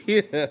soon.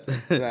 Yeah.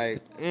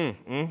 Like,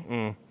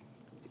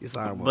 It's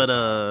almost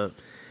But,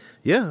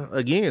 yeah,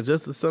 again,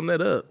 just to sum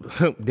that up,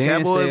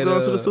 Dan Cowboys said,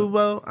 going to the Super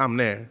Bowl, I'm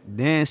there.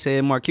 Dan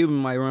said Mark Cuban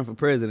might run for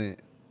president.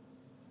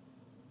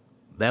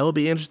 That would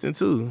be interesting,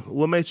 too.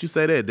 What makes you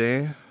say that,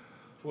 Dan?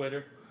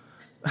 Twitter.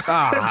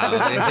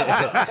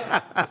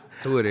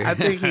 Twitter. I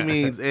think he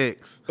means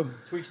X.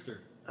 Tweakster.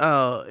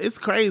 It's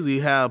crazy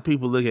how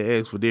people look at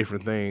X for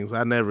different things.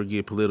 I never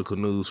get political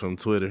news from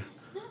Twitter.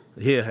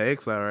 Yeah,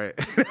 X, all right.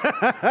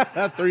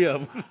 3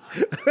 of them.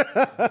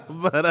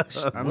 But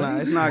it's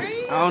not.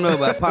 I don't know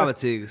about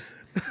politics,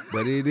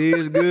 but it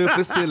is good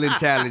for ceiling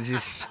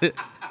challenges.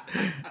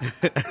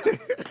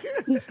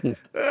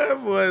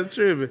 That boy's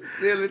tripping.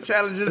 Ceiling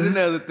challenges and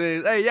other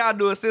things. Hey, y'all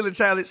do a ceiling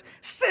challenge?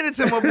 Send it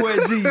to my boy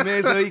G,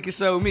 man, so he can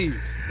show me.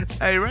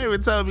 Hey,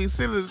 Raymond told me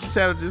ceiling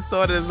challenges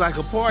started as like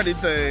a party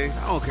thing.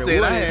 I don't care Said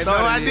what I it had no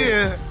started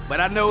idea. But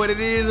I know what it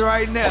is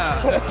right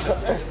now.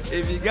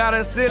 If you got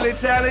a ceiling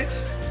challenge,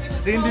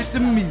 send it to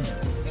me.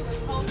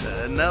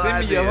 No Send me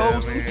idea, your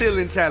wholesome man.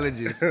 ceiling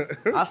challenges.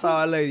 I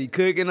saw a lady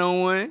cooking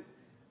on one.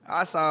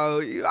 I saw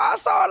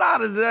a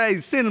lot of hey,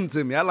 send them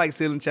to me. I like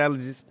ceiling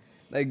challenges.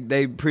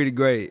 They pretty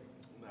great.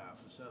 Nah,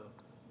 for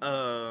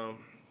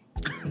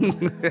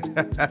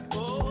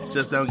sure.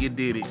 Just don't get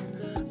Diddy.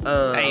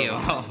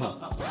 Damn.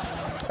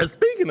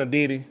 Speaking of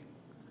Diddy,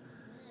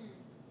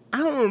 I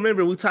don't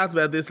remember we talked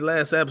about this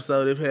last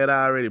episode if it had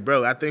already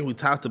broke. I think we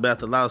talked about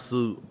the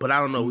lawsuit, but I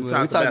don't know. We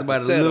talked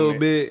about it a little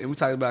bit, and we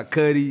talked about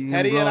Cuddy.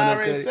 Had he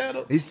already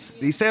settled? He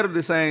settled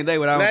the same day,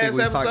 but I don't think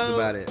we talked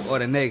about it. Or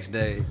the next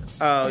day.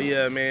 Oh,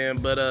 yeah, man.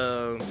 But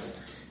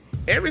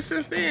ever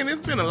since then,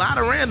 it's been a lot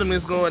of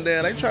randomness going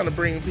down. They trying to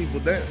bring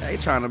people down. They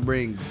trying to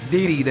bring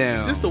Diddy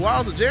down. This the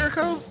walls of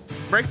Jericho?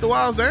 Break the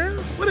walls down?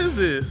 What is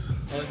this?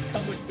 It's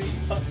Come With Me,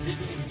 Puff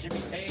Diddy, and Jimmy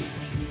Page.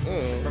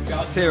 From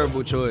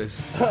Terrible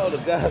choice. Oh, the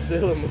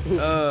Godzilla movie.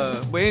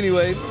 But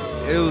anyway,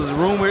 it was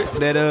rumored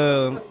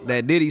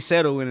that Diddy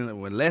settled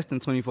in less than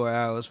 24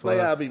 hours.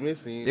 I'll be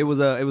missing. It was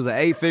an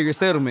 8-figure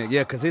settlement.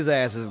 Yeah, because his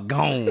ass is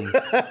gone.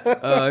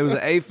 It was an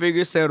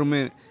 8-figure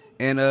settlement,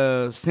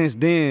 and since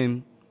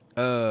then,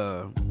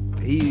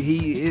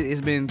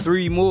 it's been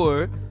 3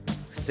 more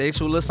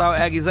sexual assault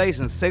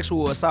accusations,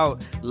 sexual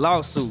assault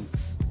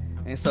lawsuits,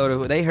 and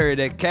so they heard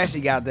that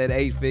Cassie got that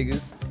 8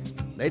 figures.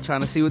 They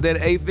trying to see what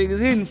that 8 figures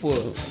hitting for.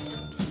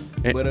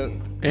 And, But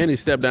And he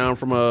stepped down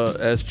from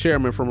as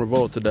chairman from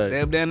Revolt today.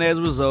 Stepped down as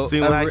a result.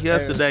 Seemed like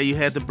yesterday you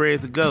had the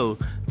bread to go.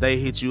 They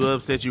hit you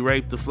up, said you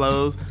raped the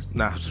flows.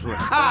 Nah,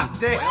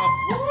 damn.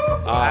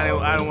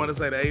 I didn't want to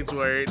say the H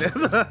word.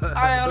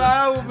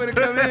 I was gonna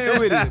come in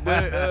with it,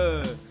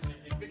 but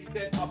 50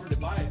 Cent offered to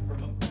buy it from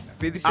him.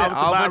 50 Cent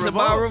offered to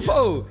buy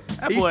Revolt.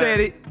 He said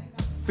it.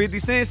 50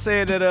 Cent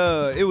said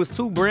that it was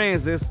 2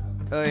 brands that's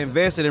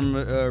invested in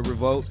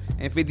Revolt,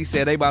 and 50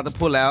 said they about to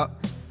pull out.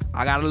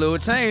 I got a little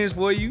change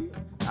for you.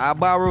 I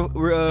buy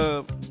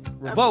Revolt.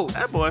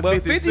 That boy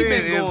but 50 Cent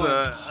been going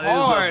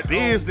hard is a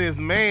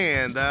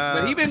businessman, dog.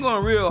 But he been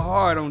going real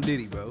hard on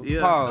Diddy, bro.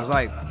 Yeah. Pause.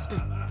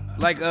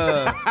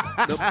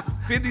 The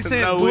 50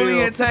 Cent No bullying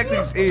will.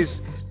 tactics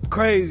is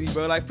crazy,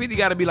 bro. Like 50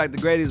 got to be like the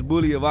greatest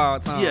bully of all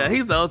time. Yeah,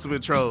 he's the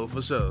ultimate troll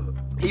for sure.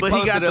 But he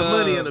posted got the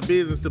money and the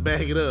business to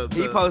back it up.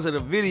 He posted a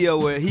video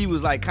where he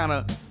was like kind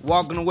of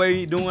walking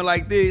away doing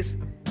like this,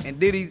 and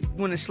Diddy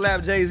went and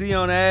slapped Jay-Z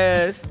on the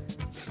ass.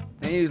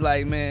 And he was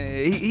like,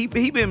 man, he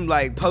been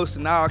like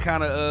posting all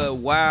kind of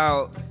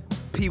wild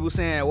people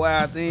saying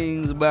wild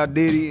things about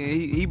Diddy,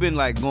 and he been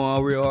like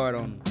going real hard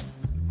on him.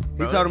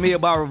 He told him he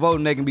about Revolt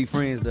and they can be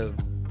friends though.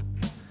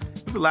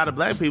 There's a lot of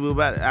black people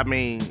about it. I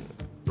mean,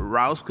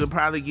 Ross could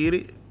probably get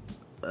it.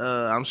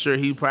 I'm sure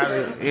he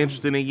probably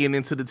interested in getting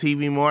into the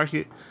TV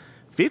market.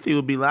 50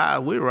 would be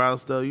live with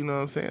Ross though, you know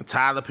what I'm saying?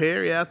 Tyler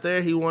Perry out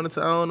there, he wanted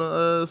to own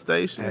a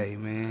station. Hey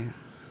man,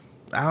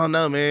 I don't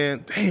know,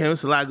 man. Damn,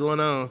 it's a lot going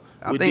on.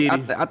 I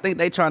think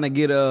they trying to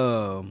get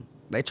the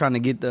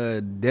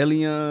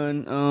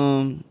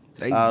Deleon.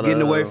 They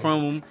getting away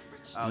from him.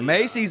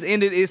 Macy's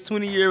ended its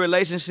 20-year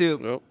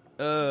relationship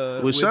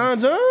with Sean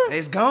John.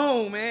 It's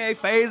gone, man. They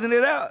phasing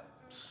it out.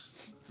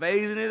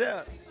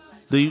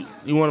 Do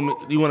you want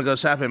to go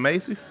shop at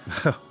Macy's?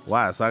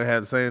 Why? So I can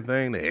have the same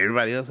thing that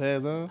everybody else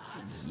has on?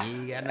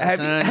 You got no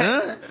Sean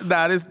John?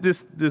 Nah,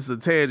 this is a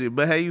tangent.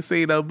 But have you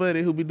seen our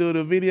buddy who be doing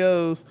the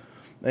videos?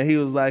 And he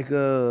was like,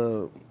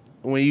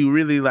 when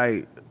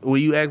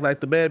you act like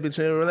the bad bitch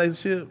in a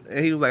relationship,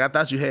 and he was like, I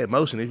thought you had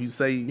motion. If you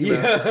say, you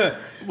know,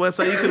 well,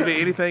 so you could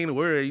be anything in the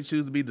world, you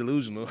choose to be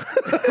delusional.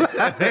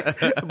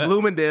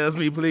 Bloomingdale's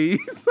me, please.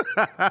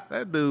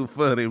 That dude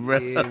funny, bro.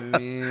 Yeah,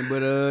 man.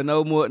 But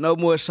no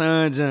more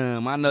Sean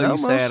John. I know you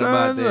sad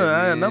about that.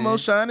 Man. No more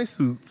shiny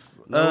suits.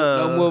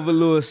 No more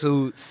velour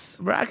suits.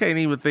 Bro, I can't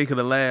even think of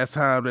the last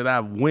time that I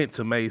went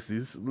to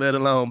Macy's, let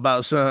alone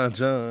about Sean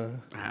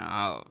John.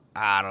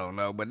 I don't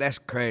know, but that's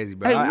crazy,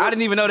 bro. Hey, I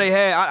didn't even know they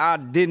had. I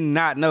did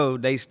not know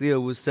they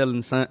still was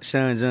selling Sean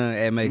John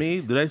at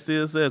Macy's. Do they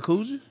still sell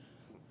Coogee?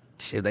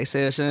 Shit, they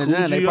sell Sean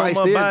John. They Coogee probably on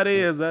my still. body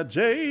is a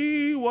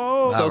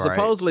J-Wall. So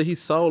supposedly he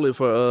sold it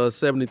for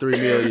 $73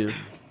 million,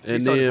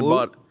 and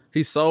then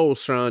he sold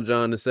Sean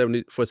John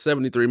for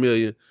 $73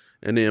 million,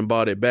 and then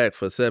bought it back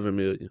for $7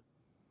 million.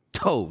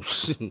 Oh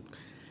shit!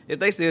 If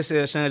they still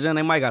sell Sean John,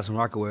 they might got some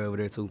Rockaway over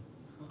there too.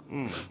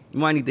 You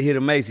might need to hit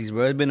a Macy's,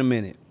 bro. It's been a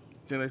minute.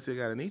 Then they still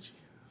got an Ichi?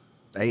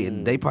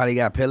 They probably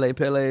got Peles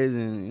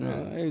and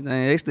everything.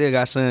 They still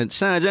got Sean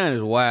John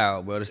is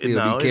wild, bro. To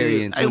still be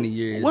carrying 20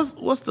 years.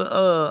 What's the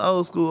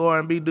old school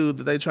R&B dude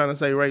that they trying to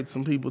say raped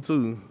some people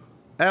too?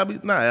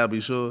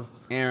 Albie Shore.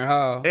 Aaron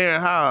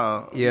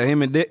Hall. Yeah,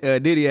 him and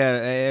Diddy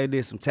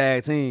did some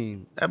tag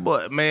team. That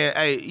boy, man,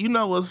 hey, you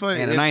know what's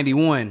funny? In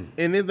 91.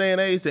 In this day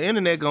and age, the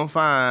internet gonna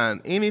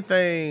find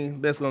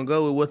anything that's gonna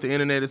go with what the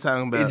internet is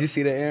talking about. Did you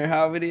see the Aaron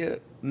Hall video?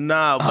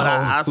 No, but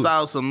I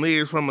saw some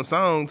lyrics from a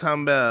song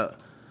talking about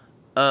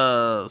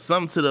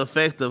something to the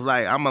effect of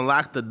like, I'm gonna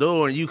lock the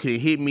door and you can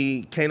hit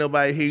me, can't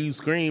nobody hear you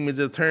scream and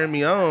just turn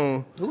me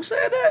on. Who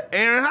said that?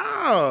 Aaron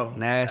Hall.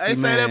 Nasty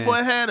they man. say that boy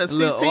had a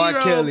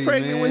 16-year-old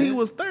pregnant when he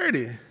was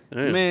 30.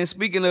 Damn. Man,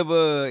 speaking of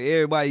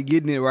everybody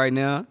getting it right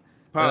now.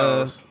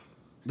 Pause.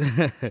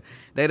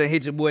 They done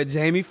hit your boy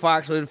Jamie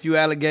Foxx with a few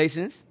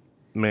allegations.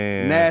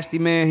 Man. Nasty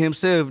man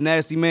himself,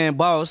 nasty man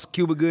boss,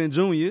 Cuba Gooding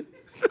Jr.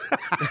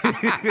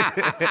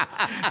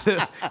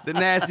 the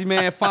nasty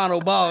man final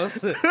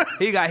boss.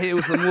 He got hit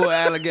with some more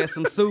allegations,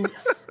 some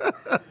suits.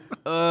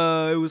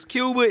 It was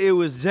Cuba, it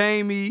was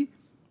Jamie,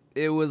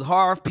 it was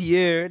Harv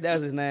Pierre,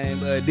 that's his name,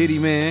 Diddy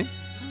man.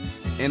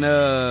 And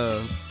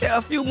a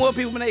few more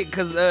people,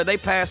 because they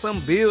passed some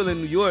bill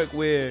in New York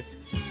where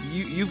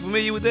you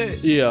familiar with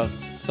that? Yeah.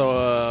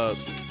 So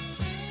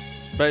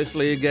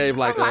basically, it gave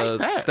like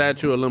a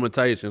statute of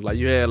limitations. Like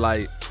you had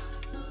like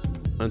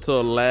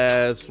until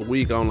last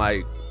week on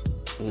like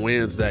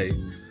Wednesday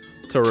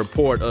to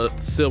report a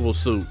civil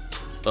suit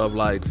of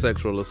like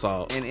sexual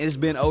assault. And it's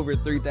been over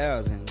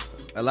 3,000.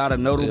 A lot of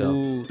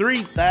notable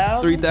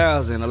 3,000.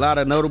 3,000. A lot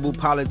of notable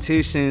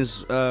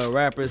politicians,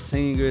 rappers,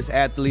 singers,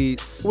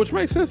 athletes. Which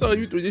makes sense though.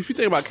 If you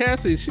think about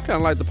Cassie, she kind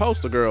of like the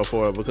poster girl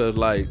for it because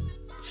like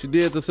she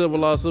did the civil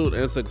lawsuit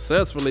and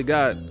successfully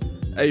got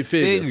a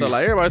figure. So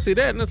like everybody see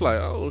that and it's like,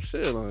 oh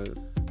shit. Like,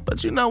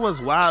 but you know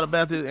what's wild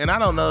about this? And I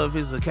don't know if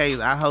it's the case.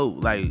 I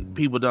hope like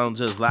people don't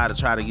just lie to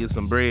try to get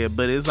some bread.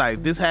 But it's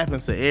like this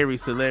happens to every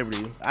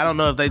celebrity. I don't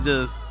know if they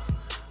just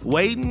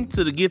waiting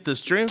to get the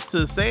strength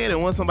to say it,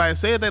 and once somebody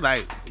said it, they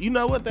like, you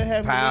know what, they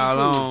have Pile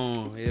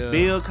on. Yeah.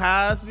 Bill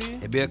Cosby.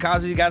 And Bill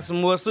Cosby got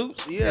some more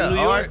suits. Yeah, in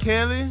New R. York.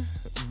 Kelly,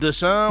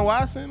 Deshaun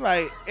Watson.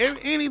 Like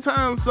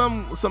anytime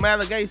some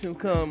allegations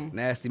come,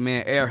 Nasty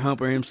man, air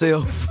humper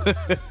himself.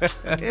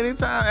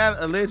 anytime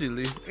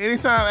allegations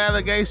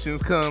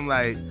come,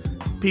 like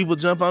people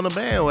jump on the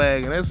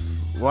bandwagon.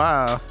 That's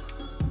wild.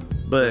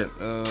 But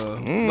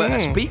but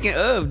speaking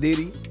of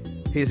Diddy,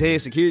 his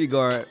head security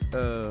guard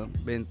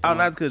been. Oh,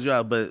 not because you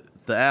out, but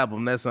the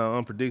album that's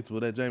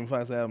Unpredictable. That Jamie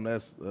Foxx album,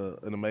 that's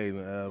an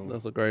amazing album.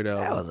 That's a great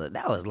album.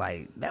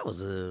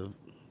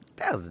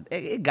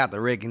 It got the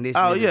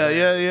recognition. Oh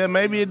yeah.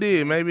 Maybe it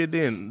did. Maybe it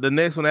didn't. The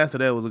next one after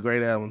that was a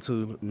great album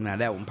too. Nah,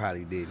 that one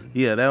probably didn't.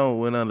 Yeah, that one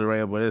went under the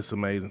radar, but it's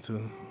amazing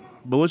too.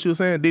 But what you were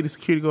saying, Diddy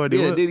security guard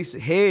did what? Diddy's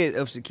head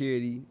of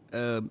security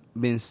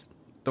been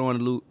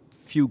throwing a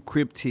few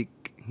cryptic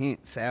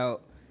hints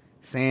out,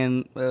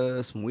 saying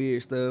some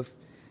weird stuff,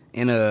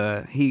 and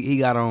he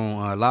got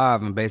on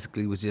live and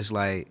basically was just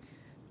like,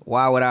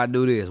 why would I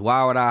do this?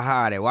 Why would I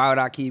hide it? Why would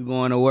I keep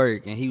going to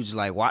work? And he was just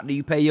like, why do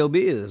you pay your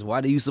bills?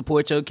 Why do you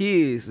support your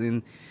kids?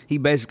 And he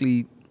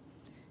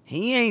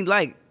ain't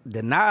like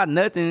denied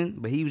nothing,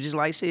 but he was just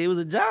like, shit, it was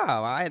a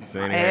job. I had to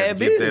bills.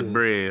 get that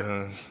bread,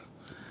 huh?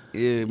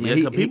 Yeah, man.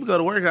 Yeah, people go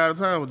to work all the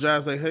time with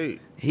jobs they hate.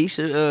 He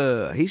should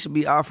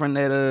be offering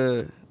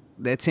that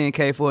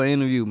 $10K for an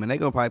interview, man. They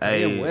gonna probably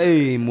pay him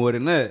way more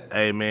than that.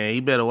 Hey, man, he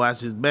better watch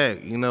his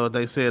back. You know what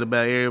they said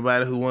about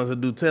everybody who wants to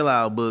do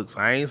tell-all books.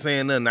 I ain't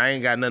saying nothing. I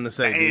ain't got nothing to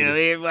say. Damn,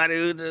 everybody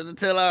who do the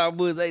tell-all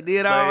books, they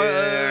did all.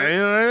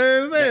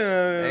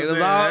 They was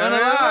all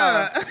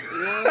unalived.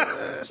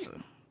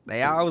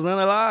 They all was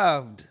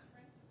unalived.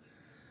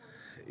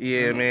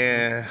 Yeah,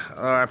 man.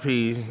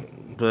 R.I.P.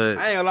 But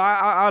I ain't gonna lie.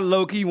 I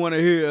low key want to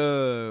hear.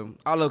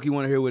 I low key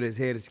want to hear what his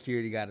head of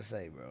security got to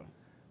say, bro.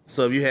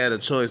 So if you had a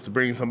choice to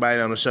bring somebody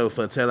on the show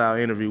for a tell-all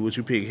interview, would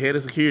you pick head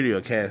of security or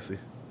Cassie?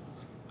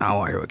 I don't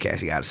want to hear what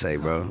Cassie got to say,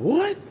 bro.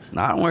 What?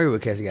 No, I don't want to hear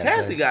what Cassie got to say.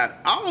 Cassie got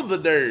all the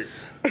dirt.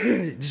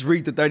 Just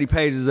read the 30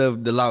 pages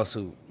of the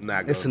lawsuit.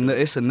 It's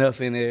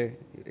enough in there.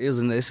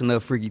 It's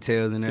enough freaky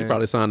tales in there. He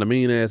probably signed a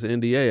mean-ass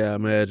NDA, I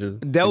imagine.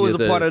 That was a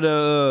part of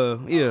the,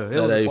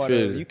 that was a part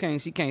of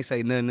it. She can't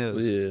say nothing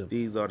else. Yeah.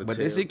 These are the But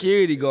tales. the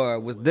security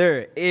guard was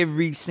there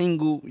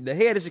the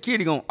head of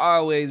security gonna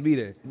always be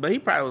there. But he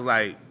probably was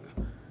like,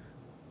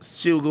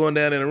 she was going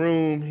down in the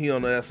room, he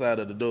on the other side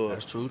of the door.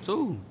 That's true,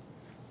 too.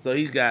 So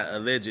he's got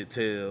alleged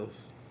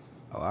tales.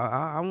 Oh,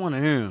 I want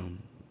to hear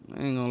him.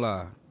 I ain't gonna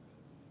lie.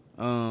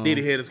 Did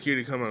the head of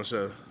security come on the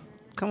show?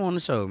 Come on the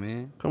show,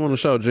 man. Come on the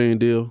show, Gene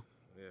Deal.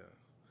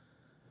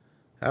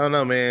 I don't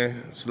know,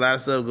 man. It's a lot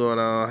of stuff going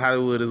on.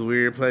 Hollywood is a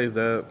weird place,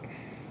 dog.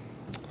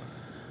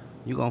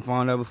 You gonna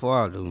find out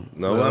before I do.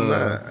 No, I'm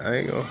not. I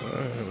ain't gonna.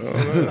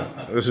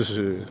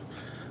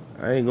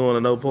 I ain't going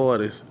to no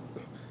parties.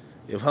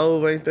 If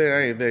Hove ain't there,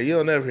 I ain't there. You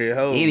don't never hear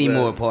Hove. Any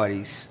more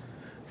parties.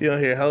 If you don't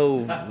hear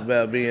Hove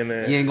about being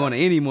there. You ain't going to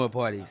any more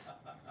parties.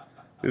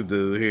 This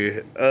dude here.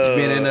 He's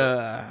been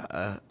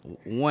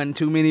in one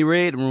too many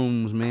red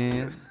rooms,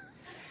 man.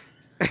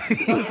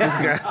 What's this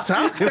guy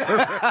talking?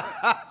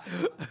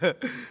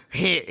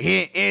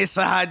 hit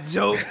inside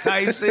joke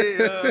type shit. You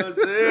know what I'm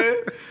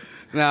saying?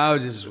 I'm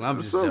just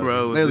joking.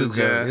 Wrong with this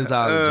guy? It's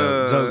all a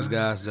joke. Jokes,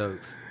 guys,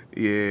 jokes.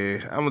 Yeah,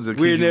 I'm gonna just.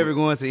 We're never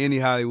going to any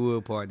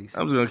Hollywood parties.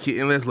 I'm just gonna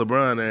keep unless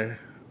LeBron there.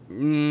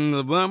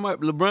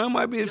 LeBron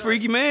might be a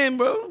freaky man,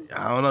 bro.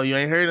 I don't know. You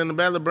ain't heard nothing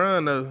about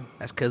LeBron though.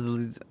 That's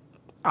because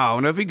I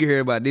don't know if you could hear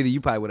about Diddy. You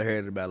probably would have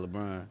heard about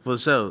LeBron. For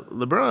sure,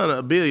 LeBron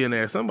a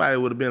billionaire. Somebody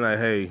would have been like,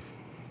 "Hey,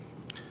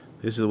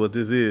 this is what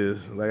this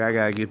is. Like, I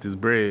gotta get this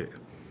bread."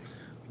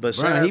 But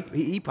LeBron,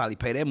 he probably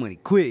pay that money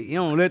quick. He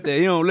don't let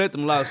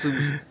them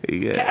lawsuits.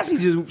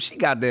 Cassie she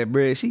got that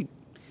bread. She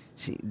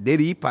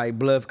Diddy he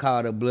probably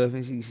called her bluff,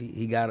 and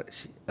he got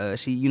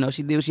she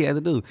did what she had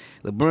to do.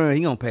 LeBron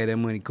he gonna pay that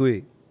money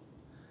quick.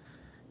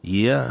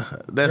 Yeah,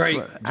 that's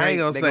Drake, I ain't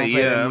gonna say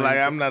yeah. Like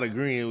I'm not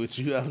agreeing with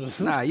you. I'm just,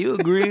 nah, you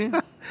agreeing?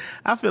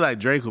 I feel like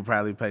Drake will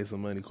probably pay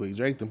some money quick.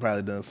 Drake done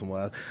probably done some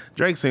wild.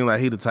 Drake seemed like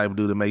he the type of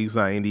dude that make you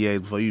sign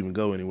NDAs before you even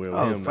go anywhere with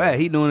him. Fact,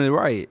 he doing it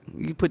right.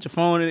 You put your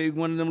phone in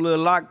one of them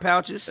little lock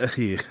pouches.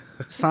 Yeah.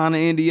 Sign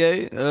the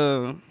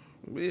NDA.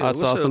 Hot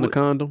sauce in the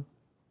condom.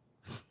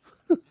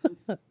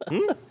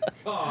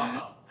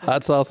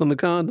 Hot sauce in the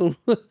condom.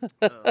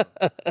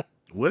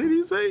 What did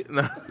he say?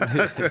 No.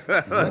 What's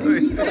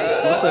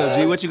up,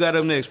 G? What you got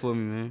up next for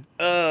me, man?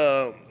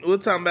 We're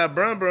talking about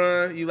Brun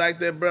Brun. You like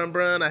that Brun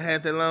Brun? I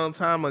had that a long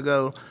time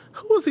ago.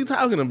 Who was he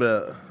talking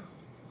about?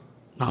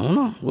 I don't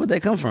know. Where'd they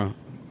come from?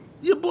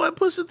 Your boy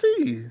Pusha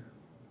T.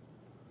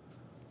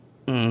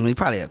 He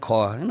probably a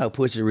car. You know,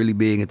 Pusha really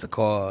big into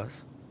cars.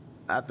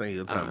 I think he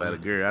was talking about a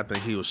girl. I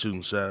think he was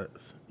shooting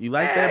shots. You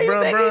like that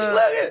Brun you Brun?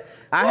 Think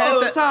I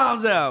had the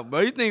times out, bro.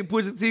 You think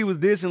Pusha T was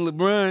dissing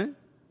LeBron?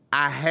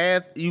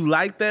 You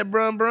like that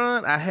Brun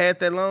Brun? I had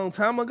that long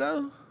time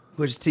ago.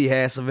 Pusha T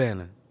had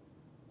Savannah.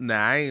 Nah,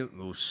 I ain't.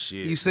 Oh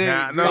shit. You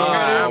said no.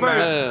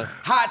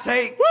 Hot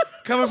take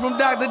coming from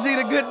Dr. G,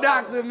 the good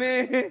doctor,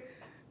 man.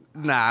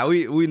 Nah,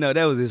 we know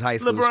that was his high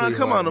school. LeBron,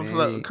 come on the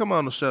man. come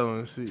on the show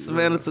and see.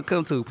 Savannah to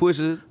come to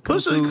Pusha.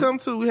 Come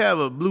to. We have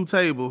a blue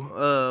table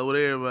with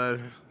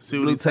everybody. See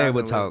what Blue he talking table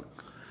about. talk.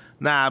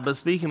 Nah, but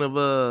speaking of,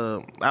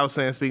 I was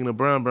saying, speaking of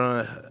Brun,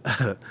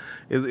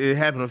 it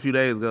happened a few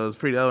days ago. It's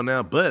pretty old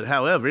now, but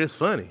however, it's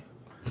funny.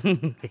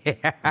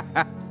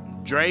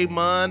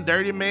 Draymond,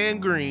 Dirty Man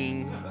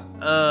Green,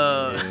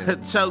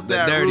 choked The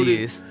out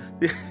dirtiest,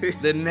 Rudy.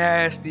 the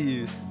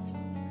nastiest.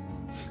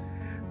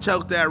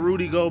 Choked out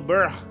Rudy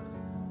Gobert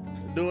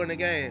during the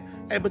game.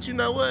 Hey, but you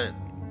know what?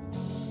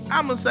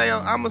 I'ma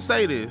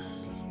say this.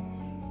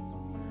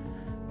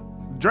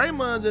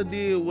 Draymond just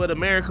did what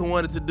America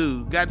wanted to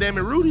do. Goddamn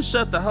it, Rudy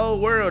shut the whole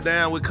world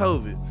down with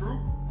COVID. True.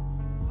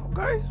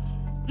 Okay.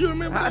 You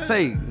remember I that? tell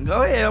you.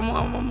 Go ahead.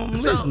 I'm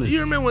So, listening.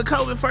 you remember when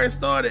COVID first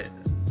started?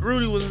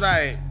 Rudy was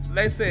like,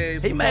 they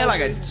said He made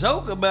like a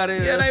joke about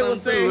it. Yeah, they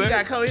was saying too, he right?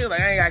 got COVID. He was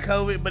like, I ain't got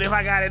COVID, but if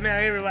I got it now,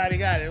 everybody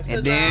got it.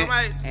 And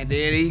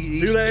then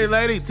he 2 days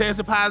later, he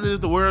tested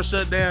positive. The world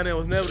shut down. It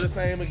was never the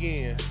same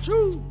again.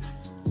 True.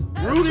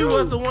 Rudy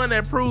was the one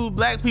that proved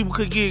black people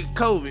could get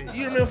COVID.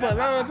 You remember for a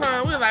long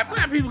time, we were like,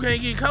 black people can't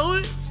get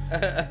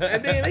COVID.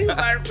 And then he was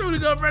like, Rudy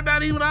Gobert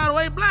not even all the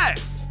way black.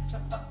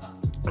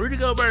 Rudy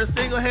Gobert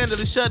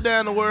single-handedly shut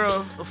down the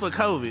world for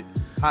COVID.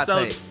 Hot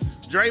take.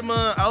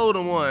 Draymond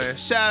Odom won.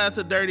 Shout out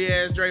to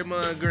dirty-ass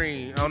Draymond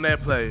Green on that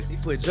play. He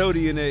put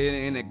Jody in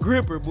the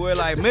gripper, boy,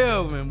 like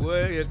Melvin,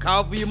 boy. He'll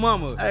call for your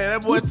mama. Hey,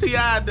 that boy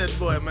T.I. that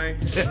boy, man.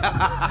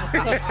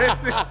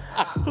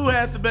 Who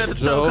had the better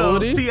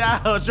chokehold, T.I.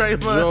 or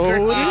Draymond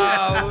Green?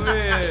 Oh,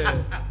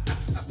 man.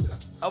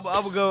 I'm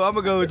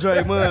gonna go with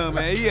Draymond,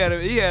 man. He had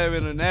him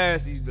in a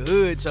nasty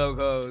hood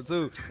chokehold,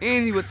 too.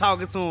 And he was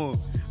talking to him.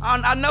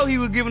 I know he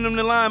was giving him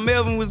the line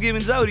Melvin was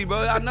giving Jody,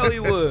 bro. I know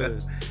he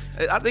was.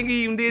 I think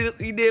he even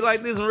did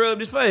like this and rubbed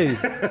his face.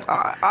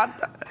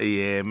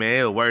 Yeah,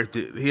 man, it was worth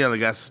it. He only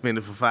got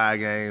suspended for 5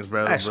 games,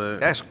 bro.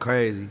 That's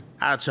crazy.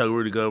 I choke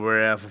Rudy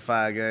Gobert out for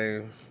 5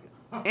 games.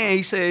 And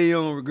he said he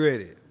don't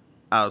regret it.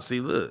 Oh,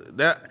 see, look,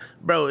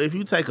 bro. If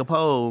you take a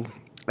poll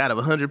out of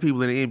 100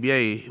 people in the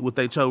NBA, would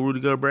they choke Rudy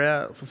Gobert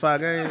out for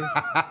 5 games?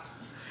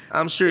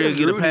 I'm sure he'll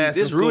get a pass.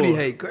 This Rudy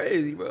hate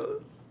crazy,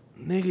 bro.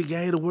 Nigga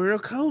gave the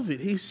world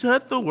COVID. He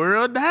shut the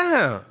world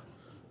down.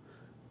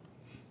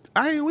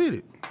 I ain't with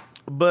it.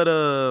 But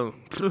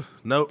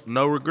no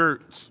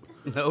regrets.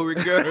 No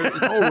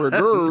regrets. No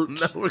regrets.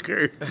 No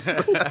regrets.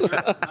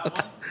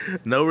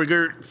 No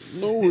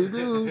regrets. No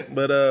regrets.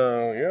 But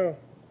yeah.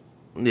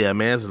 Yeah,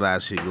 man, there's a lot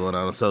of shit going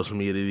on social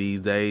media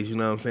these days, you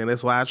know what I'm saying?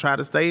 That's why I try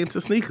to stay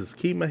into sneakers.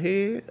 Keep my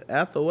head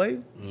out the way.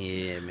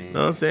 Yeah, man. You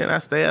know what I'm saying? I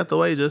stay out the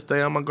way, just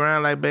stay on my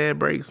grind like bad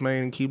breaks,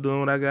 man, and keep doing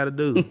what I gotta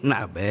do.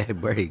 Not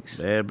bad breaks.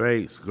 Bad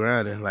breaks,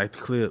 grinding like the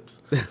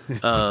Clips.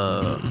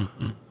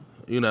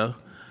 You know,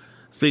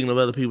 speaking of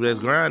other people that's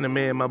grinding,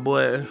 man, my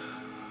boy,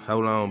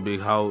 hold on,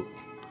 Big Hulk.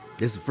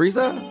 It's a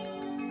freestyle?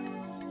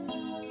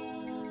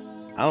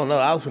 I don't know.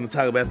 I was finna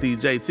talk about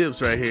these J Tips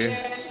right here.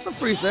 It's a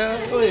freestyle.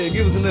 Go ahead,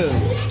 give us another.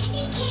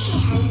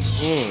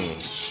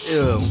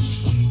 Yeah.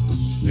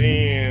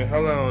 Man,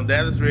 hold on.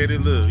 Dallas ready?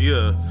 Look,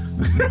 yeah.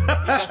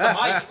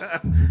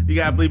 You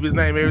gotta bleep his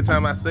name every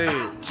time I say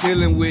it.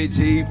 Chilling with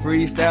G,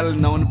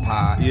 freestyling on the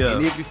pod. Yeah.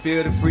 And if you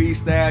feel the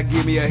freestyle,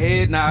 give me a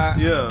head nod.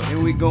 Yeah.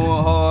 And we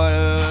going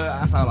hard.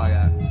 That's all I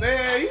got.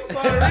 Man, you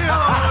saw the real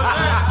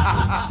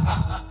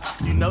hard.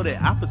 You know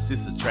that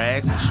opposites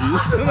attract and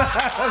shoes.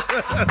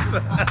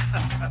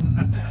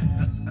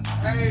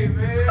 Hey,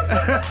 man.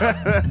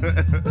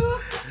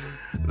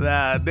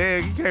 Nah,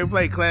 damn, you can't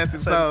play classic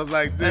songs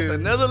like this. That's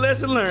another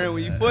lesson learned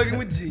when you fucking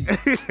with G.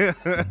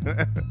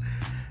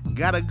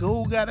 Gotta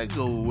go. RP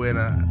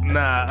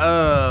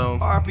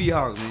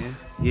Hawk, man.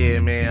 Yeah,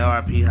 man,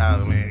 RP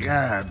Hawk, man.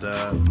 God,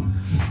 dog.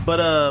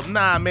 But,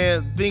 nah,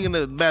 man, thinking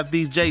about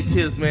these J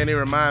Tips, man, they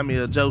remind me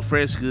of Joe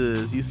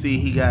Freshgoods. You see,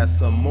 he got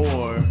some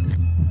more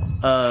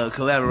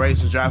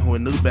collaborations dropping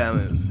with New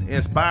Balance.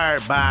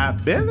 Inspired by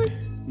Belly?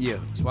 Yeah,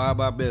 inspired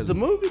by Belly. The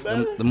movie,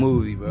 Belly? The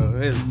movie,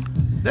 bro.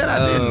 That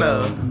I didn't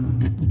know.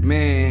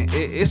 Man,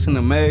 it's an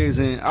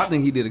amazing. I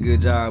think he did a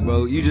good job,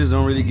 bro. You just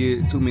don't really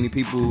get too many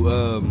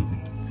people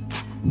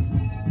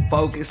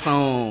focused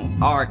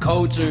on our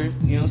culture,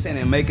 you know what I'm saying,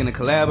 and making a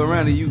collab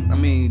around it. I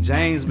mean,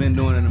 James been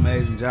doing an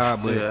amazing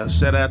job, but yeah,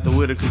 shout out to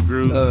Whitaker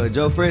Group.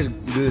 Joe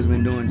Freshgood's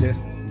been doing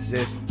just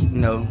you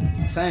know,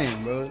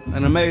 same, bro.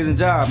 An amazing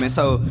job, man.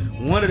 So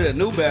one of the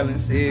New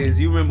Balance is,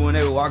 you remember when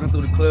they were walking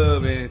through the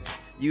club and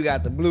you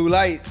got the blue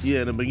lights?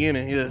 Yeah, in the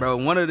beginning, yeah. Bro,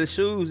 one of the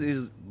shoes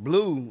is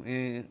blue,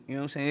 and you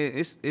know what I'm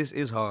saying?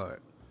 It's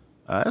hard.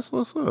 That's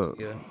what's up.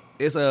 Yeah,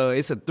 it's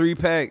a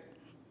 3-pack.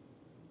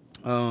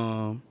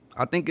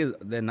 I think it's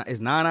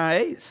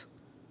 998s.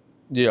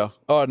 Yeah,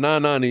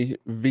 990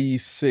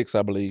 V6,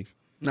 I believe.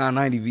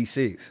 990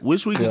 V6.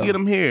 Wish we could get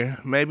them here.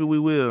 Maybe we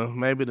will.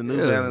 Maybe the New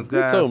Balance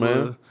guys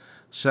will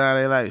shine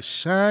their light.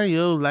 Shine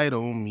your light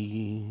on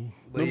me.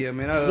 But yeah,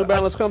 man. New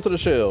Balance, come to the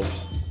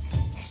shelves.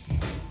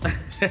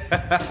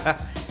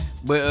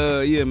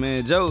 But yeah,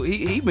 man, Joe,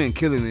 he been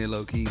killing it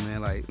low key,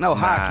 man. Like, no,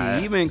 high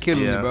key, he been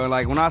killing it, bro.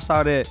 Like when I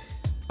saw that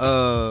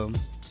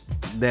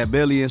that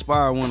Belly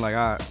inspired one.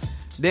 Like,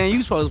 then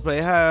you supposed to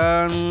play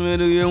How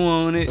Do You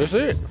Want It? That's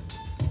it.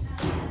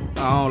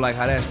 I don't like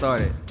how that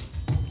started.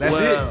 That's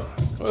Well,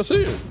 That's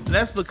it.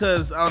 That's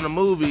because on the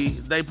movie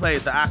they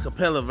played the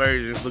acapella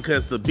version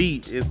because the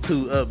beat is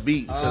too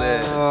upbeat for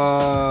that.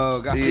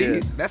 Oh, Yeah. see,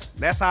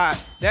 that's how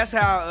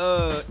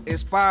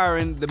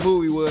inspiring the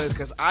movie was.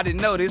 Cause I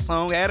didn't know this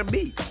song had a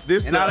beat, I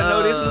didn't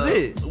know this was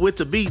it. With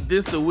the beat,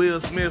 this the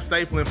Will Smith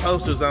stapling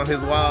posters on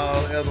his wall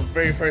of the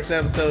very first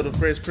episode of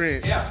Fresh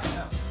Prince. Yeah.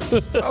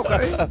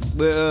 Okay,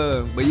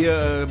 but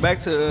yeah, back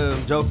to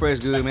Joe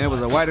Freshgood, man. It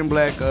was a white and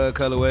black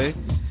colorway.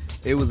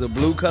 It was a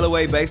blue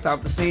colorway based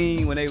off the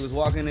scene when they was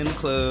walking in the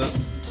club,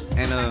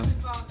 and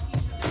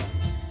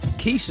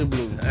Keisha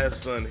blue.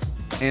 That's funny.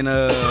 And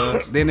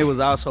then it was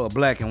also a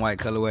black and white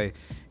colorway.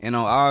 And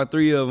on all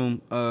three of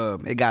them,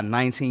 it got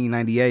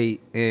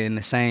 1998 in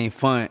the same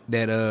font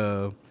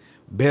that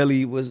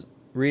Belly was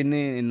written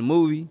in the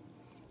movie.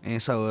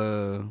 And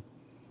so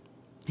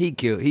he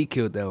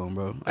killed that one,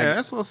 bro. Yeah,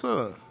 that's what's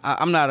up.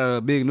 I'm not a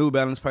big New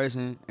Balance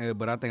person,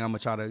 but I think I'm gonna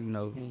try to,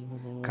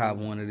 cop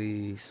one of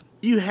these.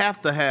 You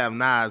have to have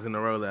Nas in the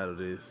rollout of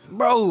this.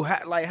 Bro,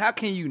 how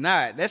can you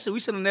not? That shit, we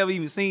should have never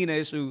even seen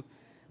that shoe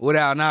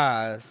without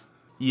Nas.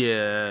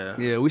 Yeah.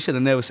 Yeah, we should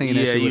have never seen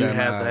that Yeah, shit you without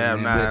have Nas. to have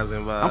man. Nas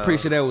involved. I'm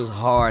pretty sure that was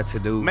hard to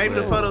do. Maybe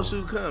bro. the photo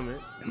shoot coming.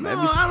 No,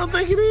 Maybe I don't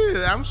think it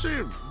is. I'm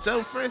sure Joe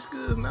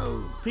Freshgood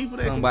know people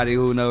that Somebody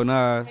who know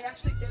Nas. They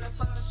actually did a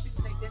photo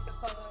shoot and they did the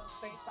photo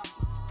based off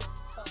the photo.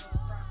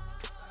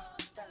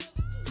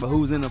 But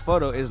who's in the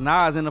photo? Is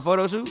Nas in the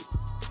photo shoot? No.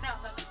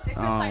 It's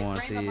I just don't like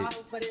wanna see random it.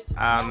 models, but it's Nah,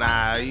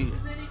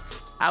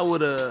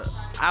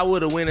 I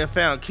would've went and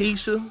found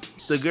Keisha,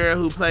 the girl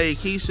who played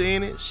Keisha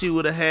in it. She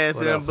would've had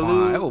them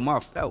blue.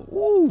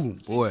 Ooh,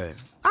 boy.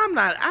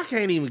 I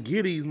can't even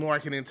get these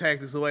marketing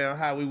tactics away on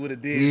how we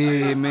would've did.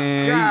 Yeah,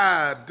 man.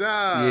 God,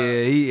 dog. Yeah,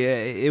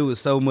 it was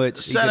so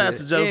much. Shout out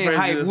to Joe Freshgood.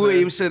 Hype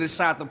Williams should have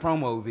shot the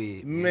promo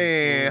vid.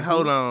 Man,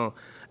 hold on.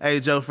 Hey,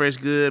 Joe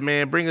Freshgood,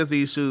 man, bring us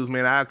these shoes,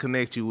 man. I'll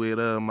connect you with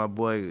my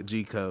boy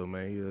G-Code,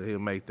 man. He'll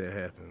make that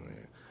happen, man.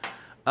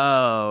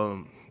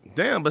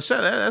 Damn, but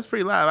that's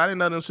pretty live. I didn't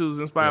know them shoes was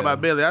inspired by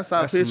Belly. I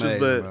saw pictures, amazing,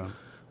 but bro.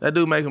 that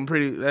do make them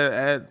pretty.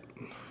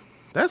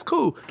 That's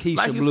cool. Keisha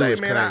like you Blue say,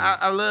 is man, crazy.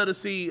 I love to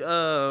see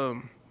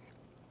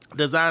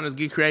designers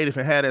get creative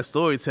and have that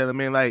storytelling,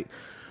 man. Like,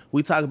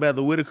 we talk about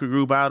the Whitaker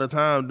Group all the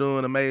time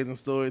doing amazing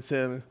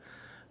storytelling.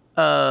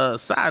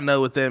 Side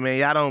note with that, man,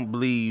 y'all don't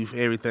believe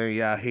everything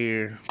y'all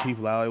hear.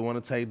 People always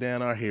want to take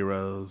down our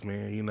heroes,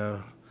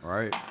 man,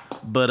 Right.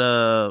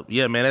 But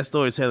yeah, man, that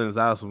storytelling is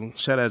awesome.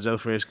 Shout out Joe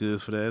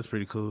Freshgoods for that. That's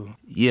pretty cool.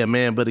 Yeah,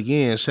 man. But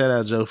again, shout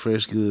out Joe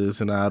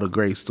Freshgoods and all the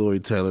great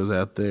storytellers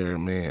out there,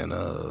 man.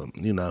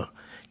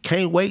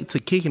 Can't wait to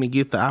kick in and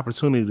get the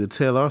opportunity to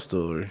tell our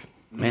story.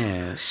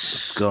 Man,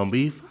 It's gonna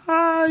be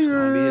fire. it's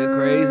gonna be a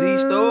crazy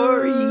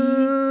story.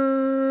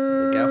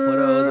 Look out for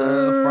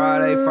those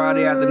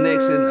Friday after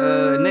next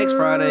and next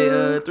Friday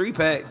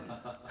 3-pack.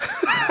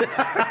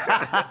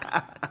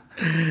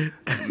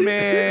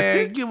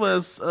 Man, give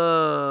us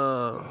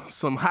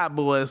some Hot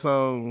Boy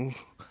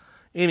songs.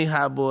 Any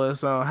Hot Boy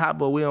song. Hot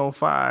Boy, we on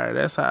fire.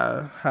 That's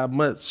how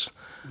much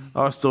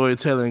our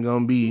storytelling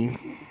gonna be.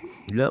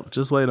 Yep,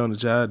 just wait on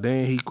it, y'all.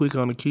 Damn, he quick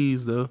on the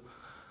keys, though.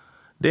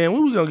 Damn,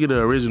 when we gonna get an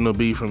original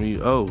beat from you?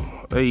 Oh,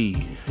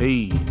 hey.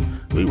 We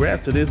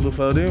rapped to this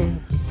before, didn't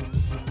we?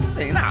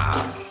 Hey, nah.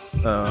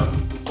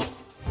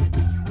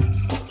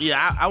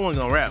 Yeah, I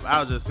wasn't gonna rap. I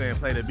was just saying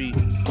play the beat.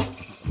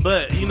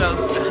 But,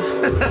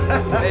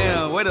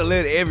 Damn, way to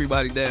let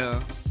everybody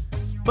down.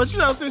 But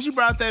since you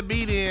brought that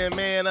beat in,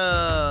 man,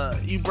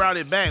 you brought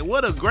it back.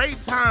 What a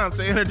great time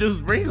to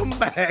introduce Bring 'Em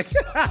Back.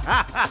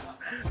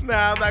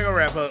 Nah, I'm not gonna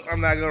rap.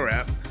 I'm not gonna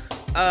rap.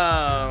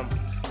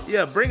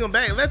 Yeah, Bring 'Em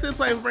Back. Let this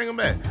play for Bring 'Em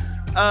Back.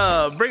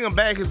 Bring 'Em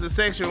Back is the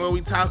section where we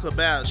talk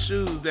about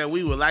shoes that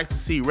we would like to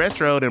see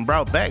retroed and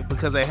brought back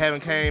because they haven't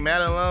came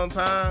out in a long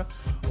time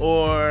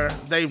or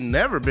they've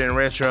never been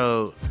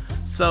retroed.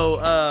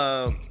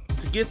 So,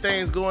 to get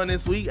things going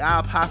this week,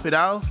 I'll pop it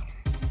off.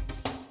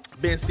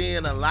 Been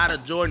seeing a lot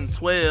of Jordan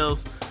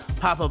 12s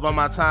pop up on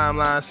my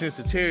timeline since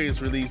the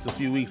Cherries released a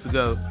few weeks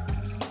ago.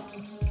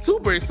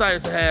 Super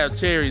excited to have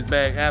Cherries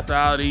back after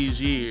all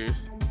these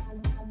years.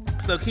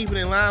 So keeping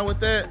in line with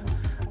that,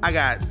 I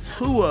got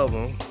two of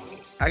them.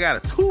 I got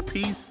a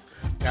two-piece.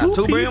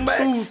 Two Bring 'Em Back?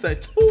 Two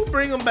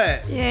Bring 'Em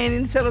Back. You ain't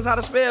even tell us how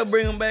to spell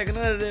Bring 'Em Back and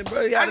none of that,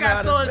 bro. I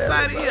got so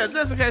excited. Yeah,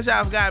 just in case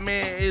y'all forgot,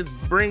 man, it's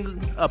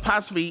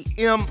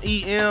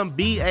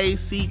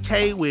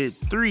MEMBACK with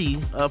 3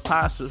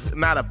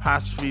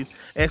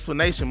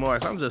 exclamation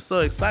marks. I'm just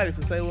so excited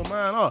to say what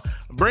mine are.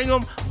 Bring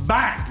 'em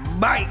back.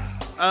 Bite.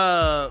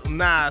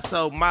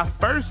 So my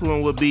first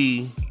one would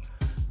be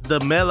the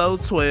Mellow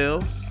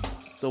 12s,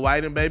 the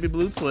white and baby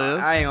blue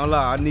 12s. I ain't gonna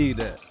lie, I need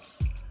that.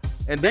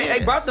 And then They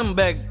brought them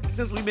back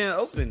since we been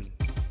open.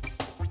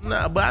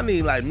 Nah, but I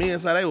need like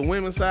men's size. They were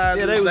women's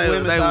sizes. Yeah, they was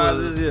women's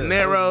sizes, yeah.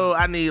 Narrow.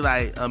 I need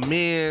like a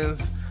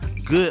men's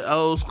good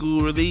old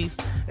school release.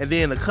 And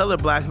then the color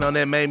blocking on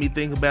that made me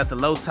think about the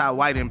low top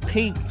white and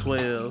pink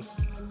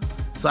 12s.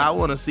 So I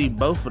want to see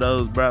both of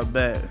those brought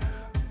back.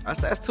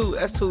 That's too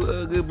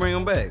good to bring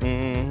them back.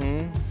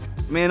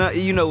 Mm-hmm. Man,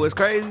 you know what's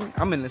crazy?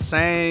 I'm in the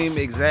same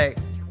exact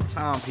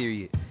time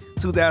period.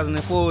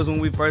 2004 was when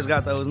we first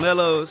got those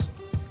mellows.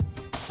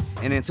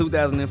 And in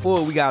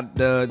 2004, we got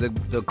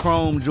the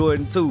Chrome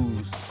Jordan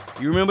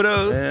 2s. You remember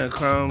those? Yeah,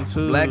 Chrome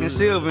 2. Black and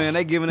silver, and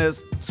they giving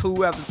us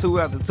 2 after 2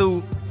 after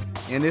 2.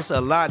 And it's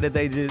a lot that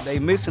they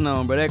missing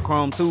on, but that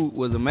Chrome 2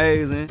 was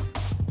amazing.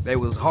 They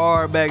was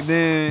hard back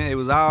then. It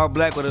was all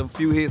black with a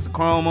few hits of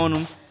chrome on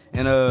them.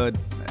 And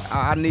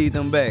I need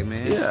them back,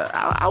 man. Yeah,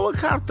 I would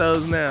cop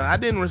those now. I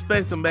didn't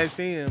respect them back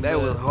then. That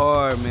was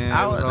hard, man.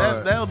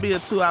 That would be a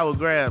 2 I would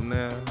grab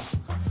now.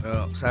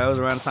 So that was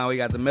around the time we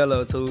got the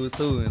mellow 2s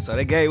too. And so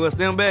they gave us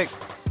them back.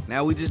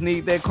 Now we just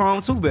need that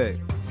Chrome 2 back.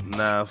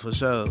 Nah, for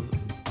sure.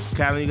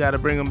 Kylan, you got to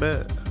bring them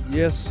back.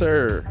 Yes,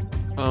 sir.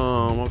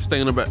 I was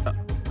thinking about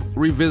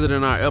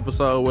revisiting our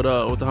episode with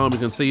the homie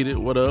Conceited.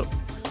 What up?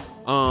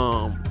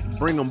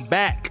 Bring them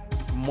back.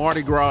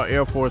 Mardi Gras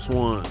Air Force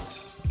Ones.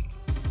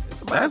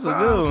 That's a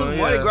good one.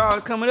 Mardi Gras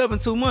is coming up in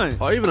 2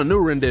 months. Or even a new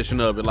rendition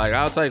of it. Like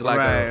I'll take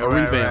a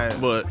revamp,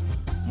 but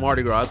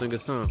Mardi Gras, I think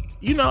it's time.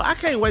 You know, I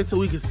can't wait till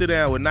we can sit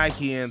down with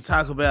Nike and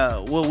talk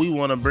about what we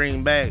want to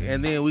bring back,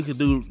 and then we could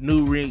do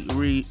new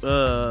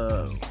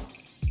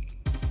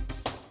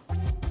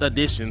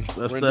additions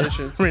of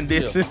stuff.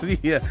 Renditions,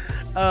 yeah.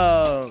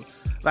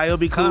 Like it'll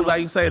be cool,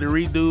 like you say, to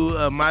redo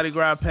a Mardi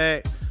Gras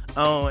pack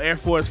on Air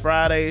Force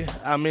Friday.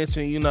 I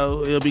mentioned, you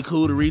know, it'll be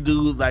cool to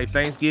redo like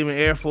Thanksgiving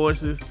Air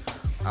Forces.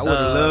 I would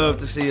have loved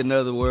to see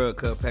another World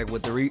Cup pack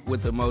with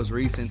the most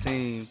recent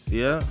team.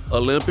 Yeah.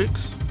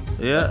 Olympics.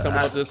 Yeah. Coming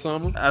up this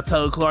summer. I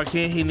told Clark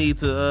Kent he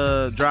needs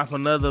to drop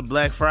another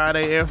Black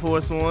Friday Air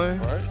Force One.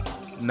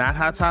 Right. Not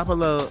high top or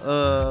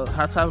low.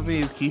 High top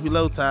means keep it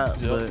low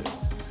top. Yep. But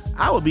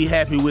I would be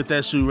happy with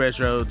that shoe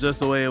retro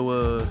just the way it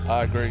was.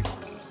 I agree.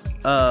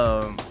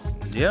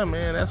 Yeah,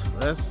 man,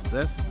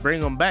 that's bring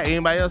them back.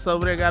 Anybody else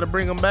over there got to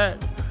bring them back?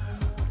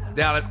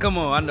 Dallas, come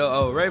on. I know.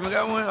 Oh, Raven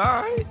got one. All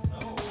right.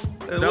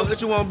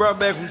 What you want brought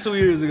back from 2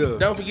 years ago?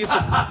 Don't forget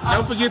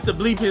to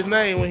bleep his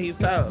name when he's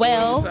talking.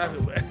 Well,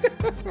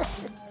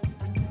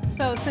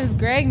 so since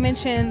Greg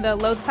mentioned the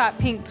low top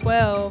pink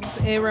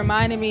 12s, it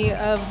reminded me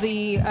of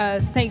the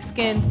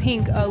snakeskin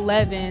pink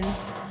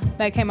 11s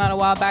that came out a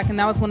while back, and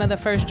that was one of the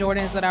first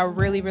Jordans that I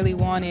really, really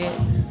wanted.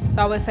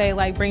 So I would say,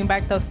 like, bring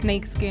back those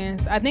snake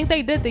skins. I think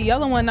they did the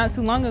yellow one not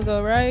too long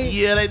ago, right?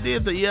 Yeah, they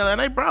did the yellow,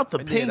 and they brought the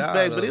pinks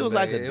back, but it was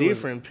like a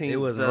different pink. It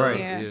wasn't right.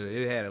 Yeah.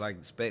 It had like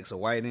specks of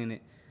white in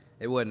it.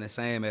 It wasn't the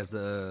same as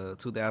the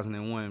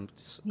 2001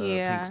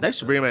 yeah. They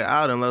should bring back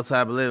all them low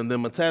top 11, the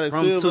metallic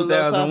from silver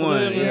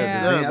 2001.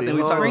 Yeah. I think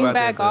we talked bring about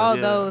back that, all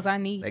those. I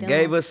need They them.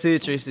 gave us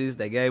citruses.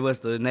 They gave us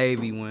the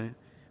navy one.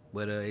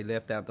 But they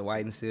left out the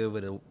white and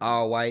silver, the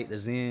all white, the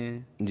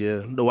Zen.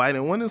 Yeah, the white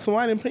and one and some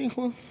white and pink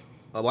ones.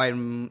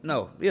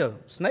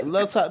 Snake.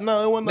 Low top,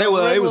 no, it wasn't.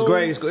 It was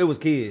gray. It was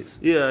kids.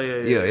 Yeah.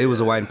 It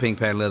was a white and pink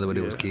patent leather, but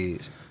it was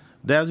kids.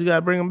 Daz, you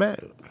gotta bring them back.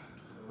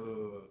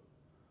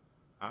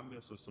 I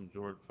mess with some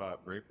Jordan 5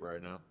 grape right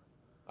now.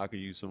 I could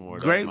use some more.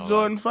 Grape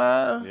Jordan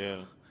 5? Yeah.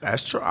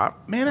 That's true.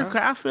 Man, that's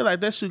crazy. I feel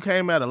like that shoe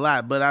came out a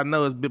lot, but I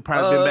know it's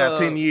probably been about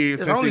 10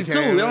 years since only it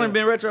came It out. only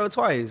been retro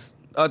twice.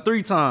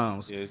 3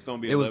 times. Yeah, it's going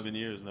to be 11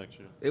 years next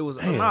year. It was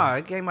it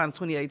came out in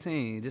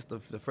 2018. Just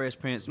the Fresh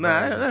Prince.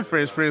 Nah, that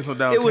Fresh Prince one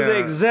don't It was count. the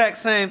exact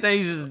same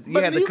thing. You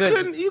had to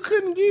cut. You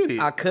couldn't get it.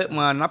 I cut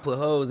mine and I put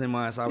holes in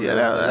mine. So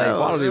the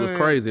quality was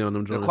crazy on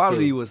them. The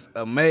quality was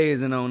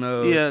amazing on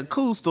those. Yeah,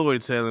 cool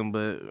storytelling,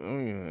 but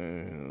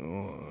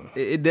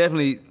it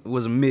definitely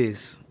was a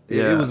miss.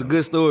 It was a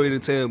good story to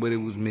tell, but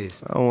it was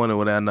missed. I wonder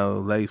what I know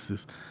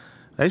laces.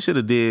 They should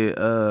have did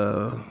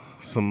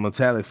some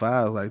metallic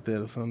files like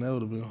that or something. That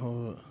would have been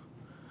hard.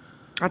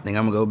 I think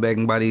I'm gonna go back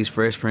and buy these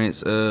Fresh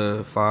Prince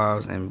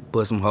files and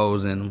put some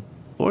holes in them.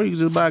 Or you can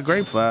just buy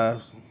grape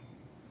files.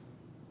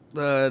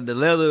 The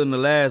leather in the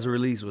last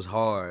release was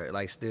hard,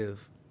 like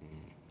stiff.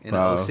 And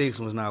the 06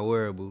 was not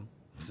wearable.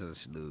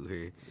 This dude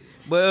here.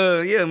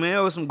 But yeah, man,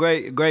 that was some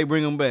great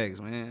bring them backs,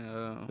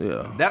 man.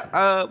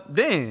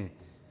 Dan,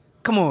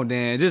 come on,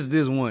 Dan, just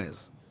this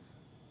once.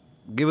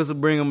 Give us a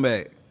bring them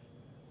back.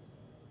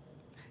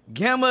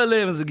 Gamma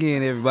 11s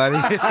again, everybody.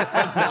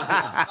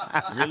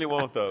 You really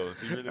want those.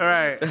 You really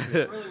right.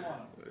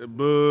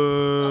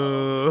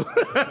 Boo.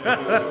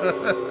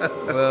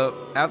 Well,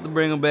 after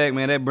bring them back,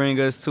 man, that brings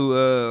us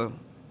to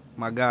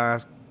my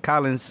guys,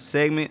 Colin's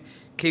segment,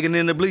 Kicking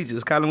in the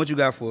Bleachers. Colin, what you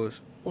got for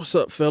us? What's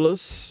up,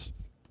 fellas?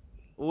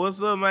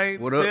 What's up,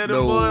 mate? What Tell up, the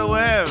though? boy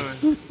what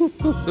happened.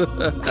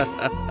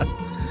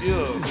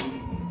 Yeah.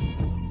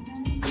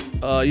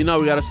 You know,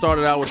 we got to start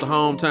it out with the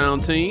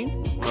hometown team.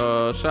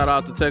 Shout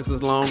out to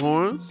Texas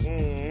Longhorns.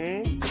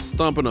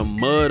 Stumping a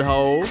mud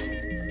hole.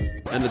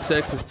 And the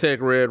Texas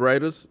Tech Red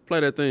Raiders. Play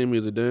that theme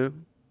music,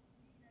 Dan.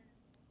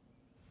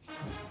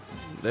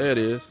 There it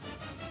is.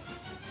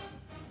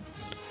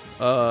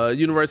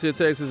 University of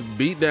Texas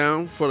beat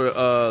down for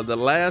the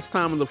last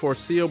time in the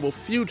foreseeable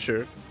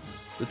future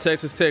the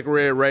Texas Tech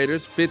Red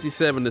Raiders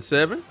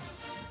 57-7.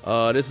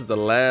 This is the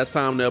last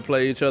time they'll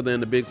play each other in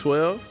the Big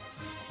 12.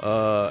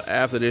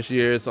 After this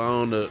year, it's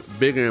on the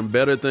bigger and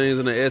better things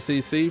in the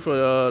SEC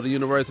for the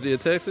University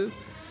of Texas.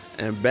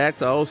 And back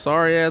to old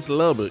sorry-ass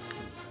Lubbock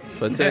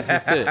for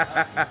Texas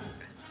Tech.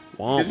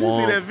 Did you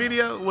see that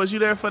video? Was you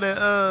there for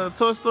that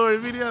Toy Story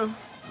video?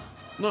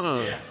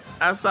 No. Yeah.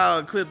 I saw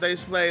a clip they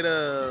played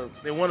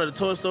in one of the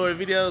Toy Story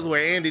videos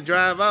where Andy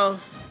drive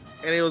off.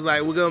 And it was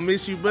like, we're going to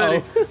miss you,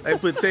 buddy. Oh. They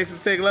put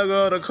Texas Tech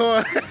logo on the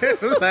car.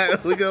 It was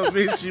like, we're going to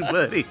miss you,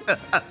 buddy.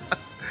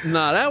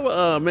 Nah, that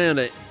was,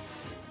 man,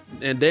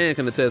 and Dan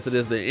can attest to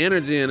this, the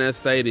energy in that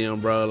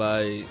stadium, bro.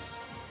 Like,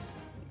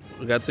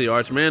 we got to see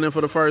Arch Manning for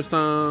the first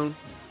time.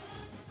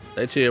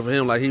 They cheered for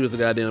him like he was the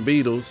goddamn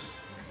Beatles.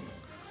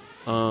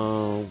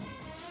 So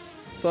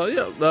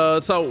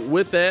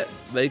with that,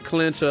 they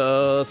clinch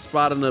a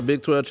spot in the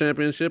Big 12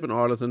 championship in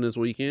Arlington this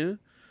weekend.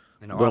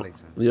 In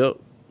Arlington? Yep.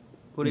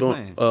 Who they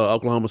playing?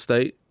 Oklahoma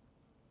State.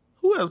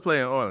 Who else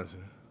playing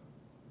Arlington?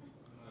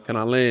 Can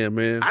I land,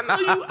 man?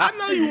 I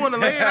know you want to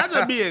land. I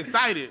just be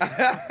excited.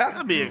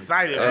 I be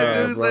excited,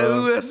 man.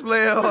 Who else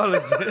playing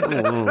Arlington?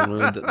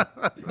 Man.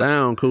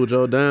 Down,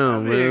 Cujo,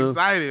 down, man. I be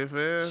excited,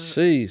 man.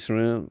 Sheesh,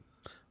 man.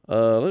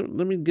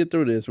 Let me get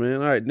through this, man.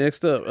 All right,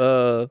 next up,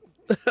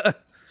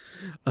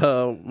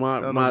 my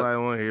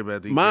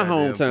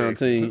hometown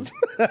team.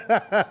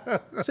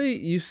 See,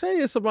 you say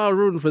it's about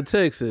rooting for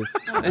Texas,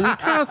 and you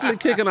constantly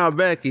kicking our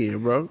back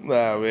end, bro.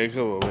 Nah, man,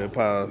 come on, man,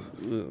 pause.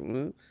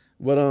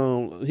 But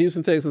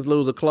Houston Texans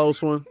lose a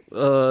close one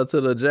to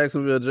the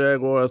Jacksonville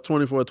Jaguars,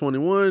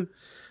 24-21.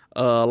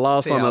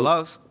 Loss on the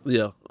loss.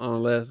 Yeah, on the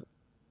last.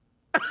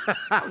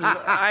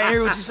 I didn't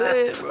hear what you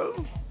said, bro.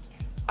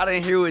 I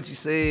didn't hear what you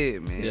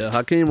said, man. Yeah,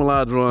 Hakeem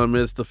Olajuwon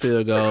missed the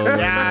field goal.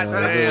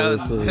 Yeah,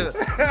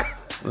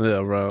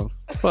 bro.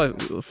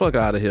 Fuck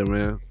out of here,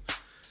 man.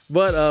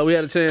 But we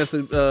had a chance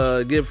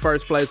to give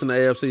first place in the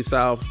AFC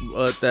South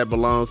that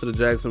belongs to the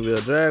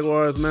Jacksonville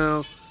Jaguars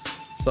now.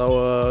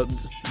 So,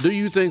 do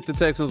you think the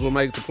Texans will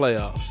make the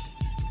playoffs?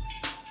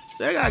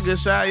 They got a good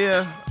shot,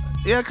 yeah.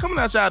 Yeah, coming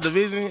out y'all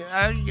division,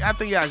 I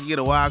think y'all can get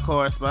a wild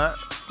card spot.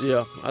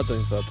 Yeah, I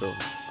think so, too.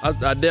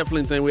 I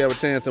definitely think we have a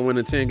chance of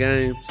winning 10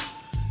 games.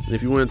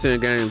 If you win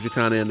 10 games, you're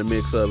kind of in the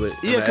mix of it.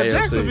 Yeah, because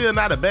Jacksonville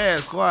not a bad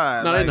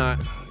squad. No, they're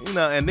not. You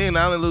know, and then they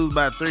only lose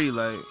by 3,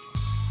 like.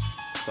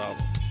 So.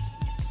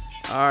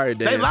 All right,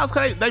 Dan. They lost.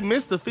 They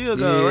missed the field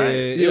goal, right?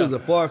 It was a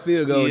far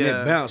field goal, and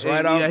it bounced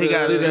right off. Yeah, he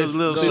got it was a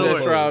little short.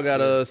 That trial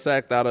got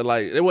sacked out of,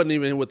 like, it wasn't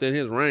even within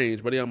his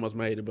range, but he almost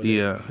made it. But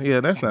yeah,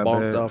 that's not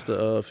bumped bad. Off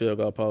the field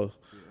goal post.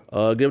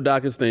 Give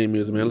Doc his theme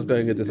music, man. Let's go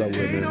ahead and get this over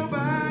with, man.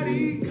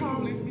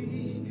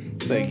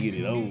 Say get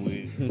it over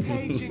with.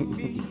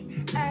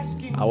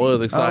 I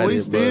was excited. Are we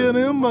still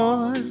them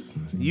boys?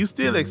 You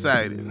still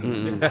excited?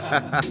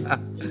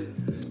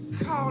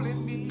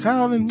 Calling me,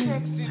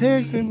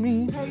 texting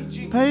me,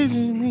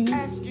 paging me.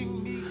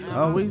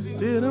 Are we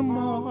still them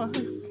boys?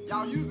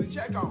 Y'all usually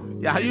check on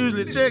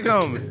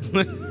me.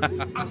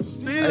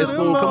 Hey,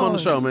 School, come on the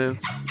show, man.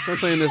 Come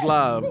sing this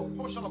live.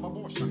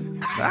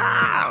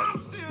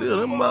 Still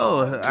them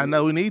boys. I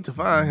know we need to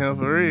find him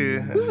for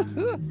real.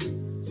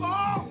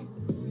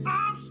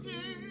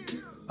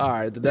 All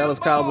right, the Dallas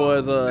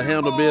Cowboys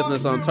handled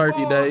business on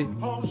Turkey Day,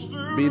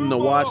 beating the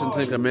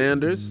Washington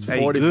Commanders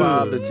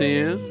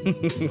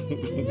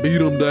 45-10. Beat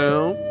them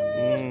down.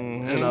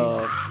 And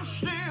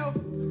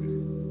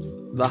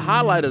the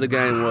highlight of the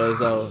game was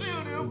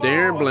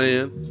Darren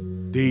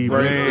Bland breaks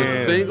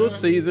the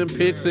single-season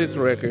pick-six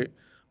record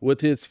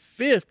with his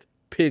 5th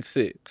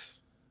pick-six.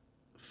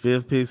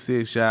 5th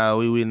pick-six, y'all.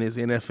 We witnessed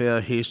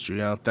NFL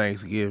history on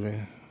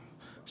Thanksgiving.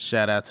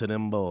 Shout out to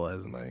them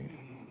boys, man.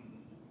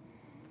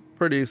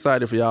 Pretty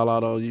excited for y'all,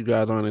 although you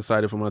guys aren't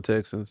excited for my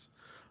Texans.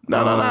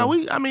 No.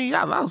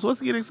 Y'all lost. What's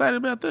to get excited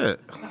about that?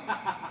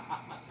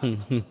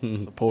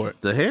 Support.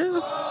 The hell?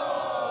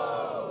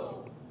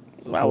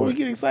 Why would we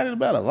get excited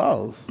about a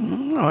loss?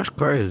 No, that's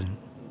crazy.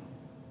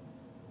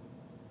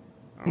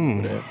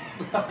 That's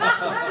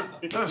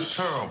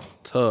terrible.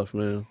 Tough,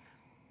 man.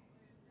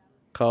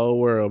 Cold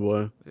world,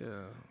 boy.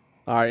 Yeah.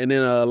 All right, and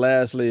then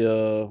lastly,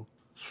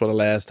 for the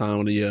last time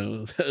of the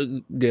year,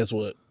 guess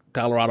what?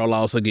 Colorado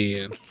lost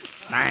again.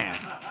 Damn.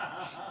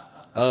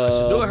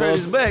 Shador hurt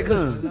his back,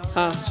 huh?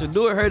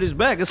 Shador hurt his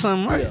back or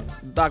something, right? Yeah.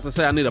 Doctor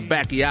said I need a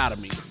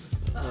backiotomy.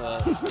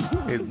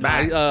 His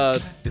back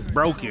is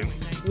broken.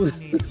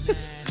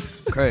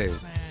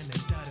 Crazy.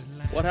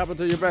 What happened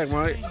to your back,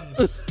 Mike?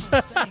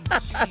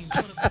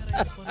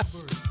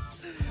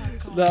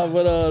 No,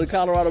 but the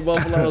Colorado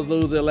Buffaloes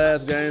lose their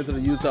last game to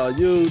the Utah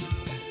Utes.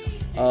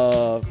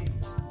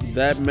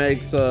 That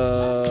makes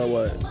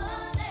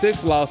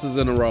 6 losses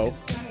in a row.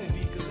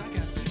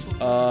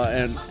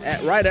 And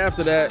right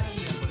after that,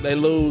 they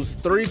lose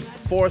 3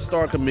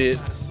 4-star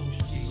commits.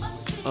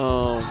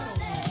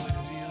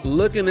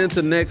 Looking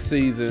into next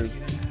season,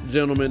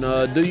 gentlemen,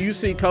 do you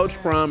see Coach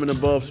Prime and the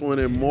Buffs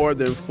winning more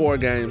than 4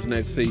 games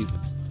next season?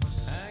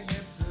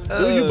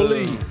 Do you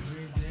believe?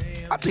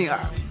 I think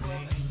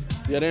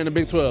yeah, they're in the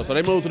Big 12, so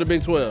they moved to the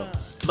Big 12.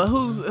 But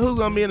who's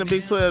gonna be in the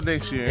Big 12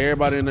 next year?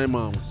 Everybody and their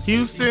mama.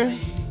 Houston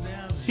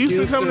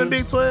coming to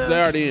Big 12?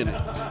 They already in it.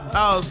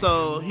 Oh,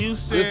 so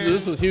Houston.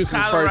 This was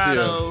Houston's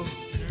Colorado.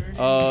 first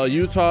year.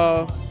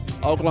 Utah,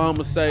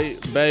 Oklahoma State,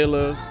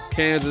 Baylor,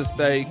 Kansas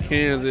State,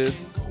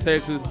 Kansas,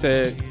 Texas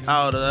Tech.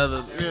 All the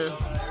others, yeah.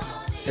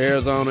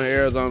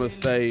 Arizona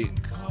State.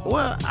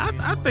 Well,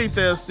 I think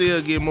they'll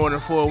still get more than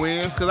 4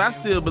 wins because I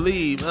still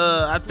believe.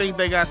 I think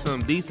they got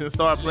some decent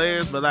star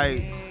players, but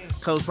like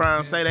Coach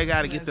Prime say, they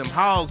got to get them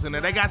hogs in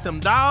there. They got them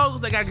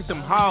dogs. They got to get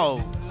them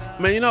hogs.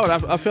 Man, you know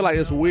what? I feel like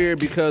it's weird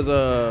because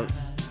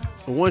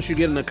once you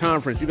get in the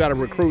conference, you got to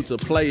recruit to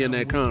play in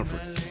that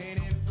conference.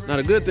 Now,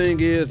 the good thing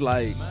is,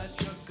 like,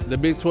 the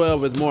Big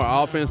 12 is more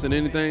offense than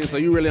anything, so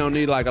you really don't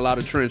need, like, a lot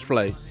of trench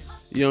play.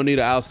 You don't need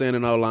an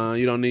outstanding O-line.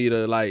 You don't need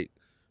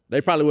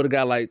they probably would have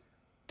got, like,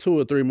 2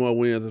 or 3 more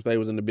wins if they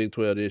was in the Big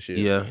 12 this year.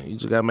 Yeah, you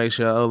just got to make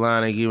sure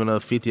O-line ain't giving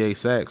up 58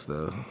 sacks,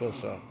 though. For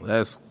sure.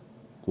 That's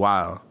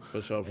wild.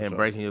 For sure. And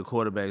breaking your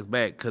quarterback's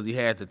back because he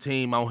had the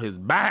team on his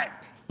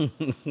back.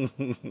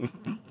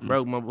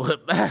 Broke my boy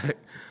back.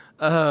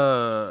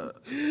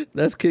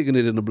 That's kicking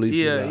it in the bleachers.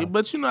 Yeah, now.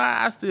 but you know,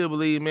 I still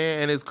believe,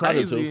 man, and it's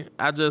crazy.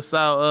 I just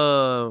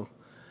saw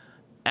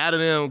out of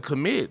them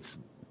commits,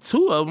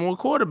 2 of them were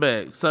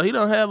quarterbacks. So he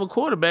don't have a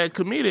quarterback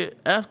committed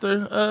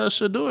after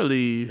Shador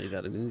leave. You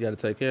got to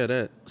take care of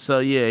that. So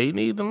yeah, he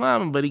needs the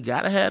lineman, but he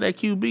got to have that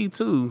QB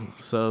too.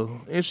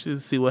 So interested to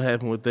see what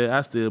happened with that.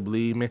 I still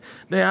believe, man.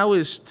 Damn, I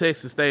wish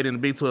Texas stayed in the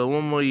Big 12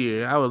 one more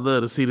year. I would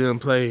love to see them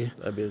play.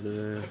 That'd be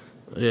good.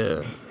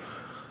 Yeah.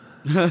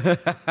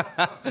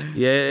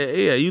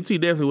 yeah, UT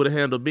definitely would have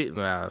handled bit.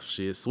 Nah,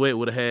 shit. Sweat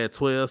would have had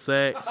 12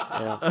 sacks.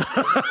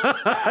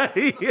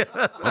 Yeah.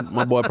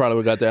 My boy probably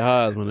would have got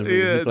that Heisman.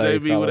 If he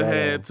played JB would have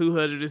had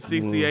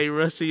 268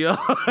 rushing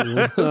yards.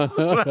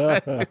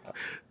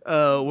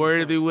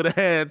 Worthy would have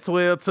had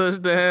 12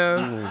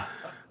 touchdowns.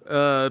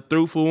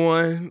 Threw for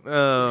 1.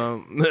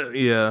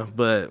 Yeah,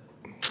 but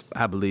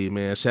I believe,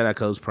 man. Shout out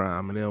Coach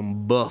Prime and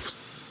them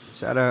Buffs.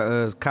 Shout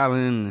out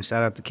Colin and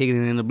shout out to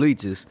Kicking It in the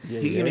Bleachers.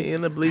 Kicking It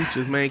in the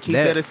Bleachers, man. Keep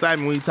that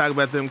excitement when you talk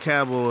about them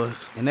Cowboys.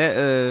 And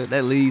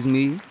that leads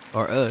me,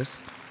 or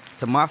us,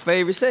 to my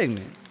favorite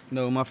segment. You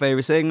know what my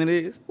favorite segment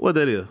is? What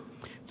that is?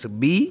 To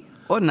be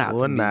or not to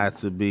be. Or not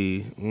to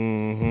be.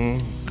 Mm-hmm.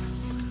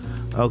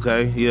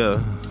 Okay,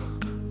 yeah.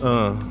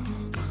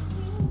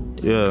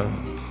 Yeah.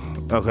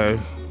 Okay.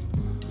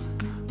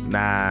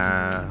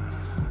 Nah,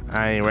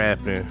 I ain't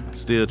rapping.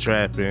 Still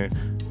trapping.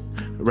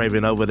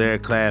 Raven over there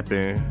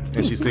clapping,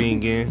 and she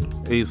singing.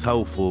 It's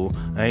hopeful.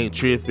 I ain't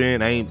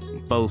tripping, I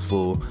ain't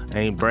boastful. I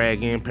ain't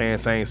bragging,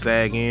 pants ain't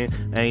sagging.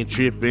 I ain't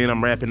tripping,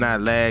 I'm rapping,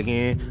 not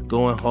lagging.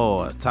 Going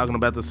hard, talking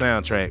about the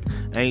soundtrack.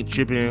 I ain't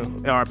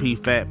tripping,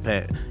 RP Fat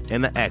Pat.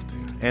 And the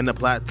acting, and the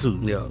plot too.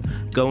 Yeah.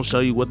 Gonna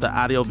show you what the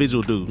audio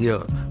visual do.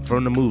 Yeah.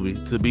 From the movie,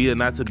 To Be or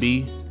Not to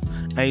Be.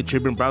 I ain't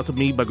tripping, brought to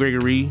me by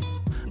Gregory.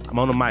 I'm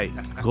on the mic,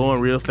 going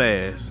real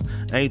fast.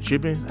 I ain't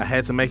tripping, I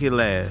had to make it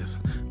last.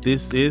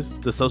 This is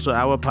the Social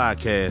Hour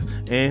Podcast,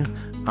 and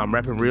I'm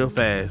rapping real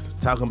fast,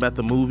 talking about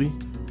the movie.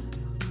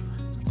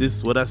 This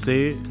is what I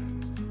said.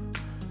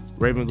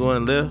 Raven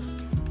going left,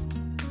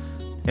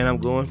 and I'm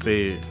going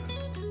fed.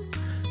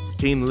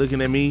 King looking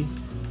at me.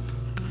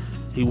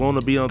 He want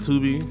to be on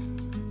Tubi,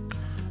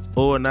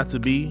 or not to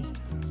be,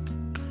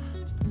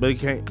 but he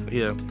can't.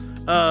 Yeah.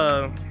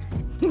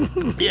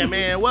 Yeah,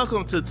 man.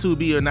 Welcome to To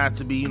Be or Not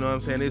to Be. You know what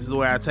I'm saying? This is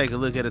where I take a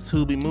look at a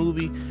Tubi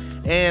movie.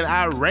 And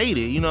I rate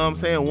it, you know what I'm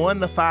saying? 1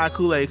 to 5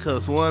 Kool-Aid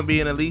cups. 1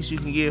 being the least you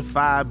can get,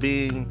 5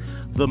 being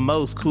the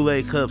most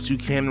Kool-Aid cups you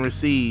can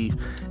receive.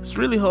 It's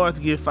really hard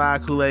to get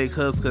 5 Kool-Aid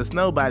cups because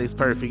nobody's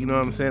perfect, you know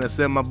what I'm saying?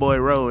 Except my boy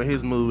Ro and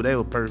his movie, they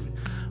were perfect.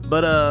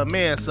 But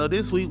man, so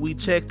this week we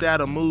checked out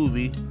a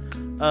movie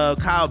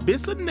called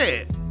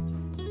Bissonnette.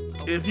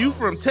 If you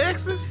from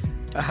Texas,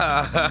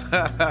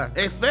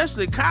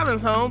 especially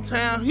Colin's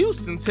hometown,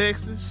 Houston,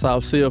 Texas,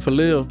 South Seal for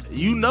Lil,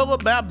 you know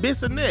about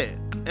Bissonnette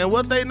and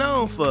what they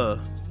known for.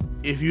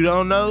 If you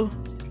don't know,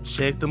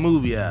 check the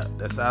movie out.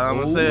 That's all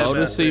I'm gonna say.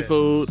 Loaded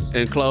seafood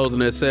and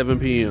closing at 7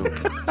 p.m.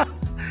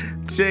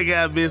 Check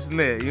out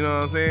Bissonnette, you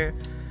know what I'm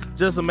saying?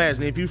 Just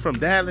imagine if you from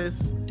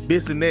Dallas,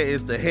 Bissonnette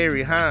is the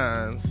Harry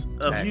Hines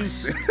of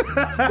Houston.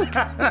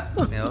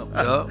 Yep,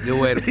 good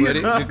way to put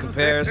it. Good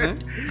comparison.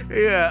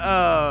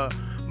 Yeah,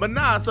 but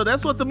nah, so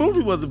that's what the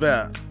movie was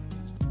about.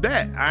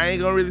 That, I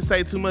ain't gonna really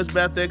say too much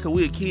about that because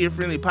we a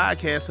kid-friendly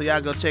podcast, so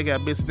y'all go check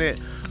out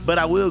Bissonnette. But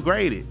I will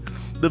grade it.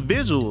 The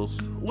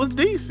visuals was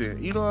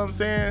decent, you know what I'm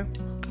saying?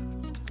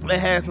 They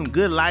had some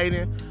good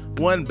lighting.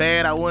 Wasn't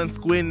bad. I wasn't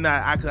squinting.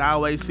 I could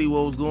always see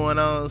what was going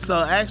on. So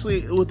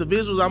actually, with the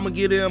visuals, I'm gonna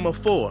give them a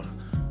 4.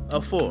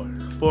 A 4.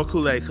 4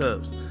 Kool-Aid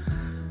cups.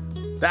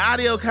 The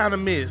audio kind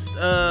of missed.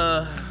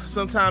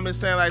 Sometimes it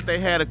sounded like they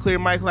had a clear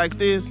mic like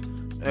this,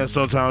 and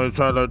sometimes it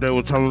sounded like they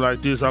were talking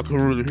like this. I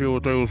couldn't really hear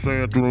what they were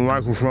saying through the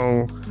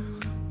microphone.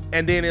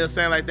 And then it'll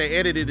sound like they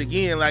edited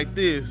again like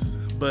this.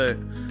 But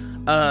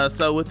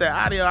so with that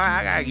audio,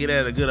 I gotta get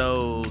at a good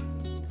old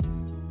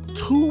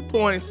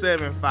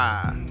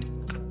 2.75.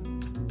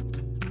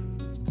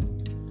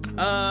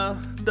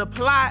 The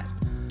plot,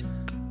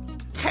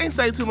 can't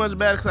say too much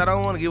about it because I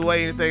don't want to give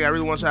away anything. I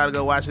really want y'all to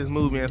go watch this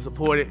movie and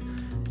support it.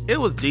 It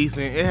was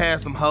decent. It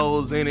had some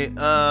holes in it.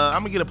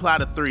 I'm gonna get a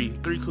plot of 3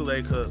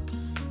 Kool-Aid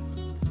cups.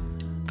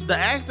 The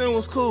acting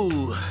was cool.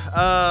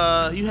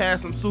 You had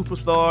some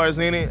superstars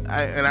in it,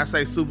 and I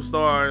say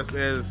superstars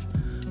as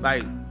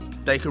like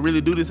they could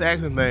really do this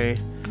acting thing.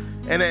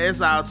 And it's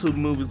how 2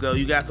 movies go.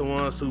 You got the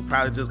ones who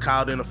probably just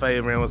called in a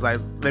favor and was like,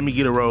 let me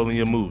get a role in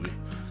your movie.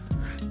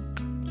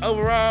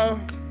 Overall,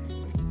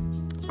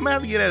 I'm gonna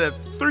have to get at a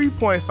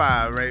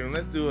 3.5 rating.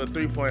 Let's do a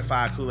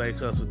 3.5 Kool-Aid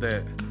cups with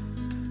that.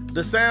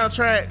 The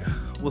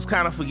soundtrack was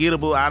kind of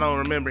forgettable. I don't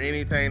remember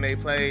anything they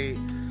played.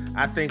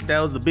 I think that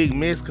was a big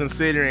miss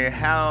considering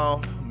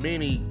how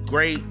many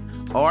great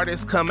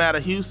artists come out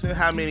of Houston,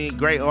 how many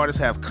great artists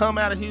have come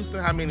out of Houston,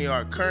 how many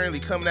are currently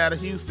coming out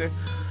of Houston.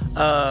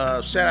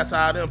 Shout out to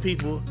all them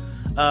people.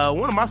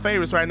 One of my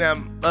favorites right now,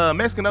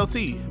 Mexican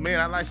OT. Man,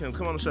 I like him.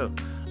 Come on the show.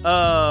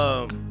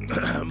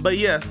 But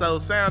yeah, so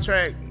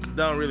soundtrack,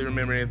 don't really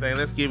remember anything.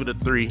 Let's give it a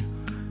 3.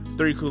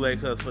 3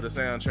 Kool-Aid cups for the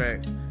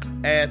soundtrack.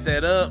 Add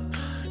that up,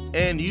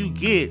 and you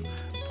get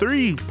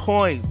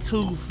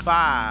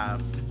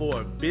 3.25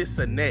 for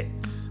Bissonnet.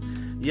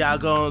 Y'all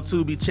going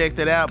to be check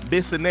that out.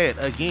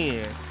 Bissonnet,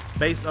 again,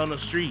 based on the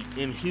street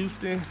in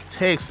Houston,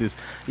 Texas.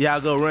 Y'all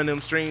go run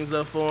them streams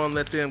up for them,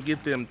 let them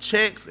get them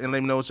checks, and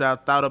let me know what y'all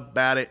thought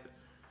about it.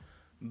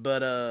 But,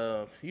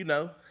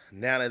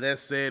 now that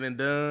that's said and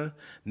done,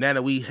 now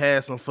that we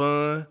had some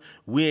fun,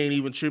 we ain't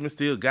even tripping,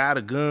 still got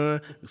a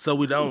gun, so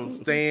we don't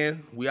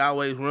stand. We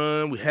always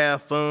run, we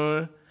have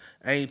fun.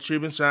 Ain't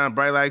tripping, shine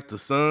bright like the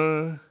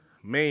sun.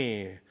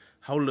 Man,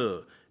 hold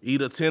up.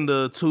 Eat a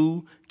tender or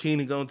 2.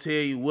 Keenan gonna tell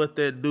you what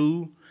that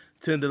do.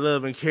 Tender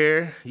love and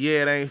care.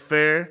 Yeah, it ain't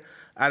fair.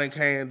 I done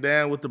came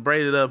down with the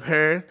braided up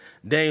hair.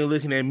 They ain't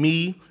looking at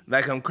me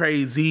like I'm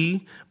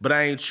crazy, but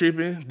I ain't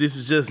tripping. This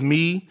is just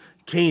me.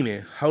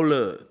 Keenan, hold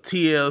up.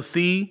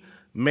 TLC,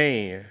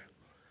 man.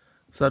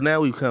 So now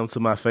we've come to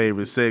my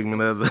favorite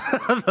segment of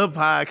the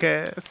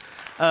podcast.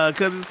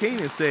 Cause it's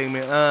Keenan's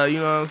segment. You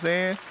know what I'm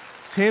saying?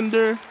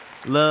 Tender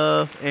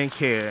love and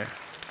care.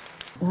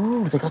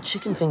 Ooh, they got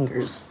chicken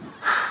fingers.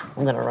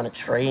 I'm gonna run a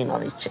train on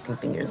these chicken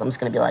fingers. I'm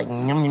just gonna be like,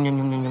 yum, yum, yum, yum,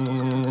 yum, yum,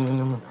 yum, yum,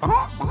 yum.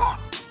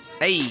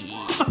 Hey.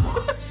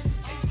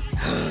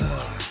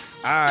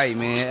 All right,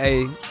 man.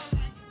 Hey,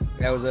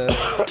 that was a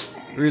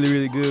really,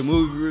 really good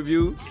movie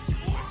review.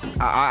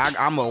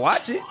 I'm gonna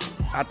watch it.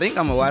 I think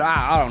I'm gonna watch it.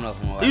 I don't know if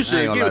I'm gonna watch it. You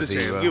should give it a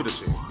chance. Give it a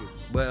chance.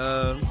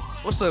 But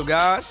what's up,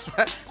 guys?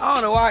 I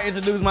don't know why I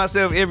introduce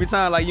myself every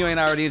time like you ain't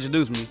already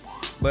introduced me.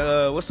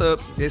 But what's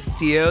up? It's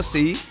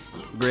TLC,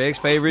 Greg's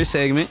favorite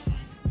segment.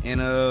 And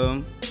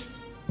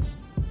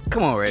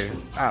come on,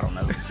 Raven. I don't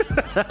know.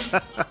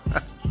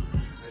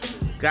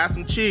 Got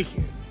some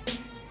chicken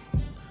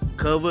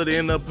covered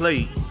in a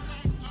plate.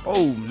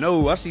 Oh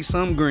no, I see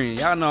some green.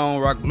 Y'all know I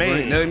don't rock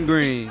green, nothing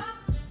green.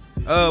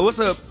 What's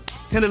up?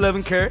 Tender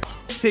loving carrot.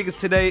 Chicken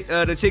today.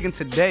 The chicken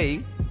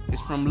today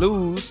is from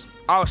Lou's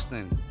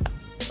Austin.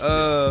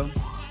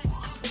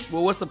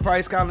 Well, what's the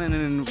price, Colin?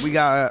 And we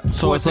got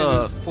so it's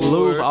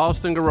Lou's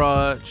Austin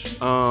Garage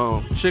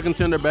chicken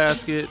tender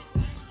basket,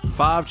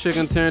 5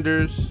 chicken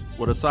tenders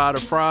with a side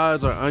of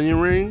fries or onion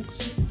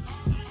rings.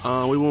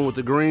 We went with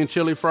the green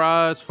chili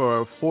fries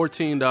for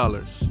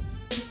 $14.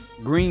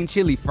 Green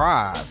chili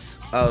fries.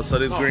 Oh, so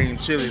this green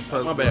chili is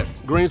supposed to be. My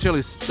bad. Green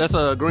chili. That's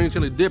a green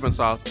chili dipping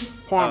sauce.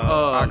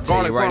 Garlic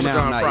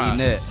Parmesan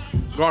fries.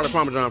 Garlic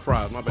Parmesan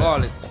fries. My bad.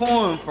 Garlic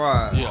corn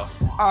fries. Yeah.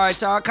 All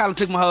right, y'all. Colin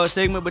took my whole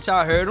segment, but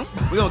y'all heard him.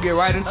 We're gonna get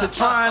right into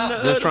trying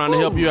to. Just trying to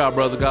help you out,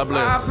 brother. God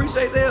bless. I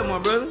appreciate that, my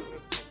brother.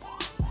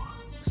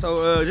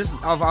 So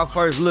just off our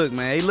first look,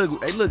 man, they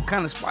look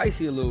kind of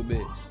spicy a little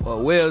bit,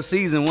 or well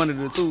seasoned, one of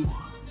the two.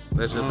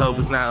 Let's just hope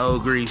it's not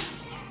old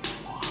grease.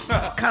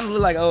 Kind of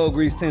look like old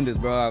grease tenders,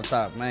 bro, off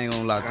top. I ain't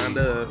gonna lie to you.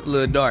 A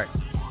little dark.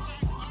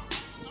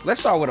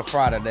 Let's start with a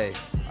fry today.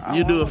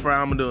 You do a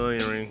fry, I'm gonna do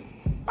an onion ring.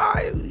 All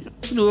right,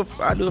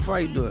 I do a fry,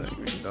 you do it.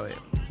 Go ahead.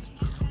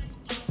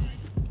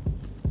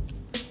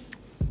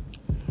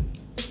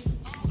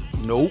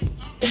 Nope.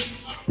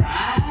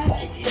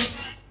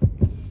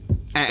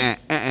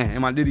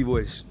 In my Diddy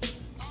voice.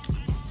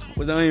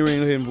 What's the onion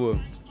ring hitting for?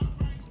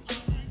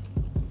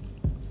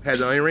 Had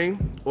the onion ring,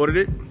 ordered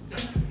it.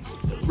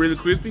 Really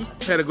crispy,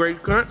 had a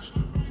great crunch.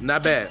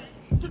 Not bad.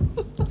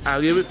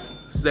 I'll give it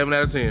 7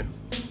 out of 10.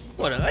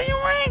 What, an onion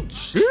ring?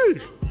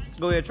 Sheesh.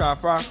 Go ahead, try a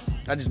fry.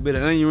 I just bit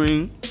an onion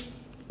ring.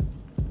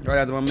 Right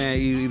after my man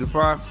eat the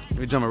fry,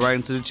 we jumping right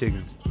into the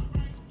chicken.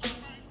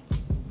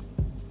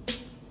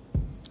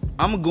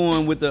 I'm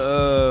going with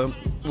the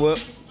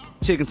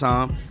chicken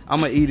time. I'm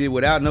gonna eat it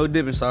without no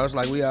dipping sauce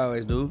like we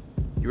always do.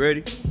 You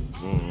ready?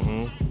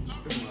 Mm-hmm.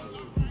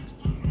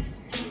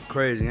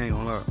 Crazy, I ain't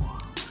gonna lie.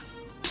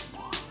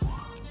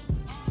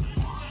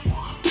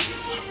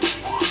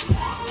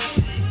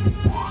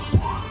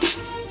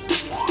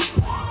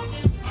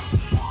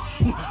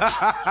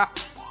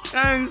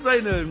 I ain't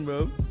say nothing,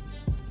 bro.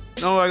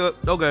 No,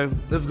 okay,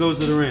 let's go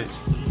to the ranch.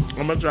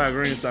 I'm gonna try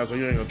green sauce, but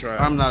you ain't gonna try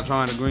it. I'm not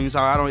trying the green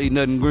sauce. I don't eat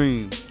nothing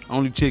green.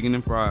 Only chicken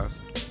and fries.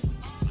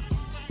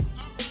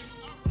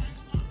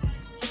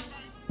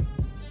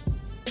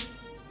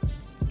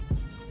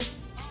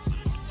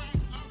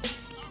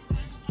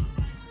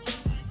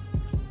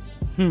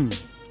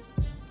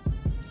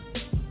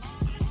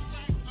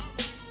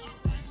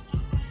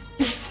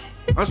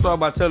 I start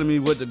by telling me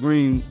what the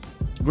green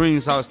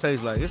sauce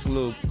tastes like. It's a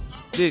little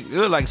thick. It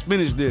looks like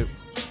spinach dip.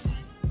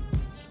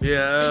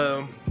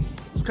 Yeah,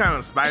 it's kind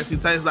of spicy.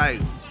 Tastes like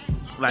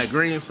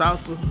green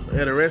salsa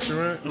at a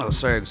restaurant. No,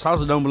 sir.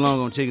 Salsa don't belong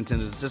on chicken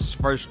tenders. It's just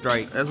first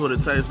strike. That's what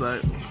it tastes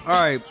like. All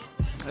right,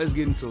 let's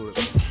get into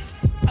it.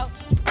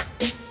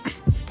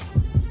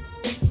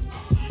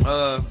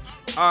 All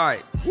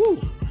right.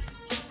 Woo.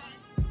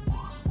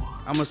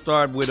 I'm gonna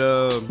start with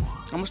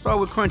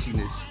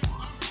crunchiness.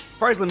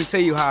 First, let me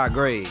tell you how I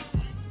grade.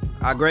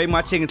 I grade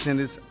my chicken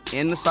tenders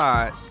in the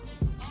sides,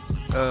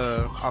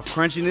 off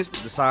crunchiness,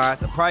 the side,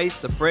 the price,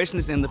 the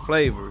freshness, and the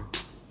flavor.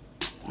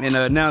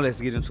 And now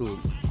let's get into it.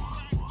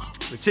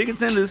 The chicken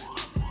tenders,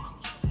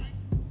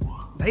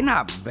 they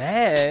not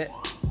bad,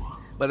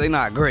 but they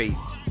not great.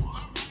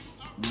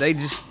 They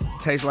just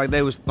taste like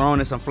they was thrown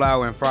in some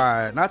flour and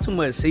fried. Not too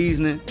much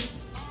seasoning.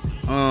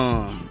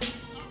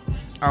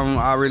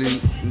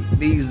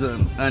 These are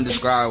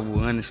undescribable,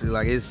 honestly.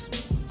 Like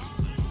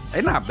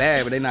they not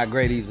bad, but they not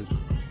great either.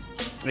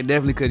 They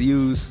definitely could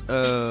use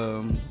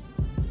to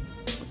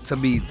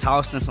be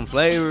tossed in some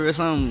flavor or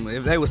something.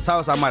 If they was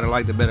tossed, I might have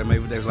liked it better.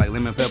 Maybe if they was like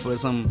lemon pepper or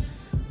something.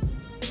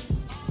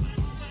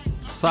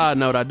 Side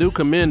note, I do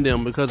commend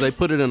them because they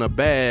put it in a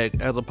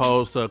bag as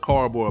opposed to a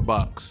cardboard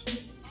box.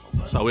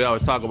 So we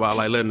always talk about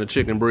like letting the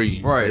chicken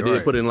breathe. Right, They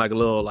did put it in like a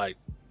little like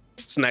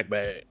snack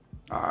bag.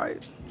 All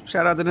right.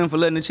 Shout out to them for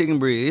letting the chicken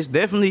breathe. It's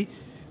definitely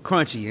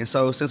crunchy. And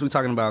so since we're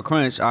talking about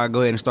crunch, I'll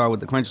go ahead and start with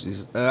the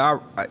crunchies.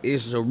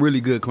 It's a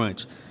really good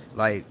crunch.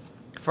 Like,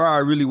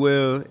 fried really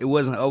well. It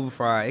wasn't over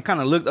fried. It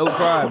kind of looked over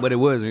fried, but it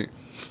wasn't.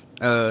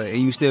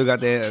 And you still got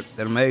that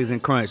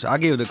amazing crunch. I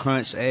give the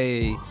crunch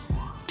a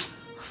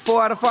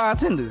 4 out of 5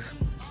 tenders.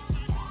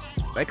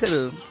 I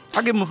give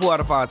them a 4 out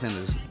of 5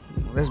 tenders.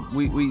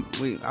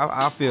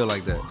 I feel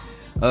like that.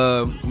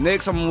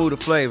 Next, I'm gonna move to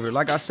flavor.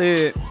 Like I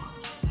said,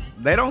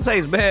 they don't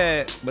taste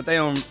bad, but they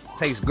don't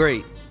taste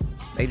great.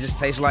 They just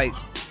taste like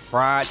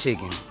fried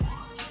chicken.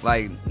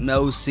 Like,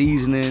 no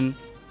seasoning.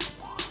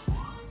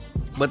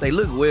 But they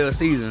look well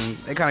seasoned.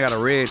 They kind of got a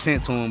red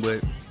tint to them,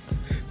 but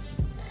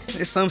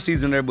there's some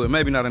seasoning there, but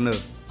maybe not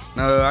enough.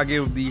 I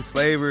give the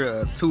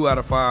flavor a 2 out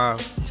of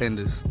 5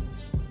 tenders.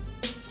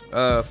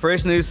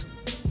 Freshness,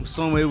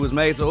 assuming it was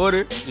made to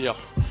order. Yeah.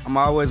 I'm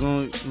always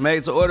on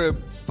made to order,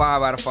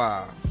 5 out of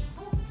 5.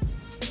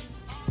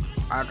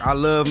 I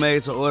love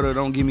made to order.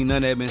 Don't give me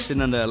none that been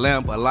sitting under a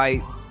lamp, a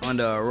light, on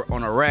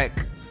a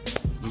rack.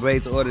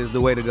 Made to order is the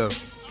way to go.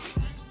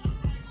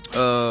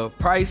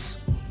 Price.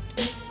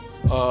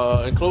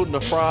 Including the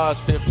fries,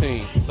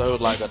 15. So it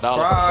was like $1 for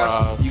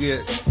fries. You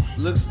get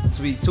looks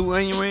to be 2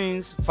 onion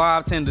rings,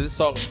 5 tenders.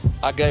 So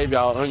I gave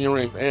y'all onion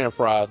rings and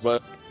fries,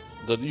 but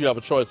you have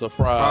a choice of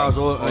fries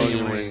or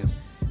onion rings.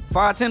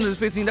 5 tenders,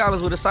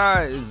 $15 with a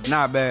side is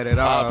not bad at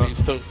all.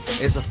 5-piece too.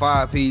 It's a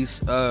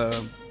 5-piece. I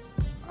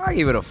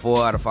give it a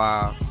 4 out of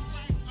 5.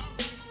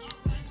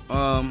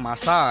 My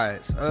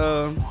sides.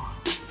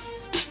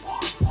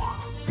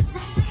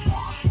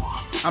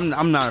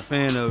 I'm not a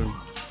fan of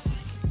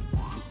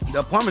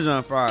the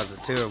Parmesan fries. Are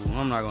terrible.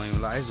 I'm not gonna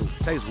even lie. It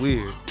tastes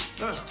weird.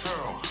 That's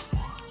terrible.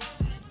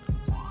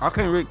 I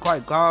can't really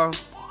quite call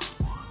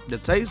the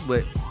taste,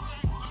 but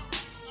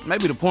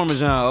maybe the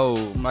Parmesan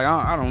old. Like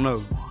I don't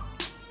know.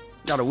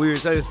 Got a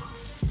weird taste.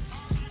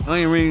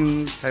 Onion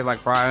ring tastes like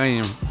fried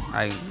onion.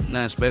 Like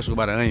nothing special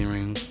about an onion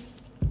ring.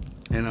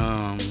 And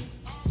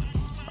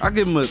I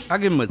give him a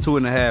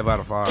 2.5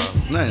 out of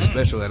 5. Nothing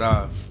special at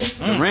all.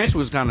 The ranch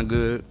was kind of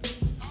good.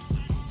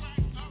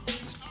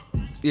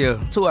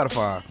 Yeah, 2 out of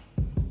 5.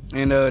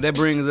 And that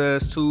brings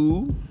us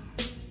to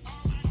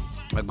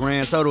a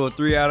grand total of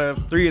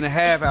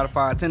 3.5 out of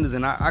 5 tenders,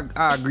 and I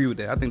agree with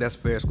that. I think that's a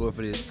fair score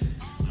for this.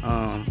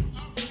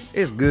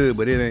 It's good,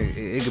 but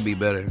it could be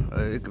better.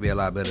 It could be a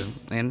lot better.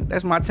 And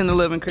that's my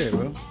 10-11 curve,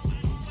 bro.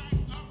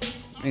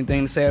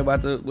 Anything to say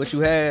about what you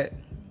had?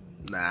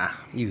 Nah.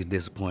 You was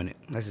disappointed.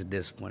 That's a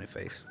disappointed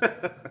face.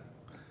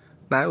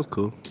 Nah, it was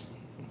cool.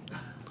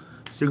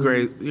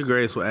 Your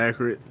grades were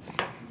accurate.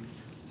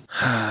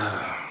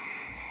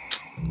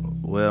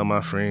 Well,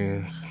 my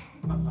friends,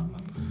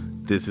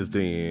 this is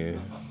the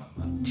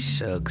end.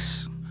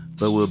 Shucks.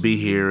 But we'll be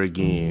here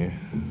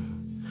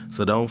again.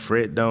 So don't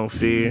fret, don't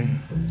fear.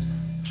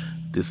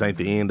 This ain't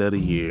the end of the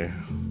year.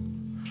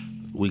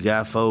 We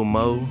got 4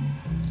 more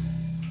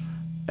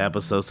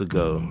episodes to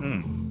go.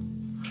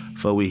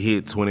 Before we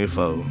hit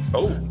 24.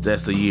 Oh.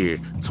 That's the year,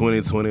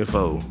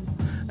 2024.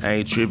 I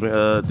ain't tripping,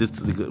 this is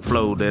the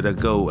flow that'll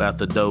go out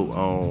the door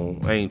on.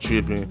 I ain't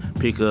tripping,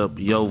 pick up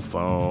your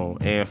phone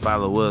and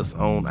follow us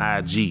on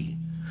IG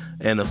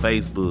and the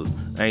Facebook.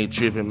 I ain't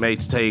tripping,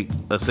 make take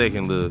a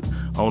second look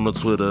on the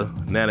Twitter,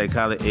 now they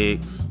call it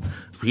X.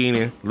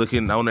 skinny,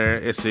 looking on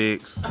there at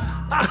 6.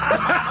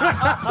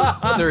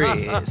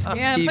 Threads.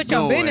 Yeah, Keep put your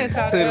going business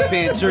out to there. the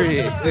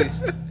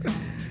Pinterest.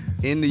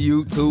 In the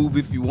YouTube,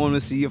 if you want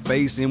to see your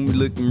face and we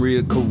looking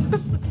real cool.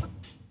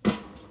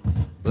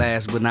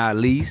 Last but not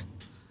least,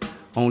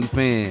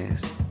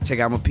 OnlyFans. Check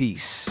out my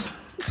piece.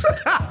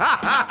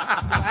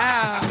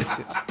 Wow.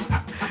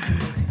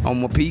 Oh, On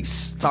my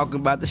piece,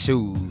 talking about the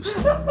shoes.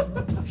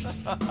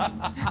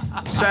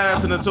 Shout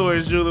out to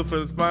Notorious Jeweler for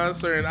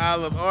sponsoring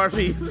all of our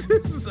pieces.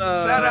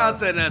 Shout out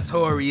to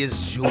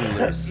Notorious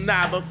Jewelers.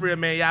 Nah, but for real,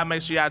 man, y'all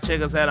make sure y'all check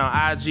us out on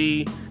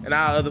IG and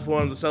all other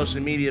forms of social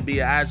media, be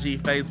it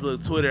IG,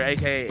 Facebook, Twitter,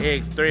 aka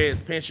X,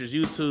 Threads, Pinterest,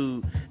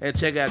 YouTube, and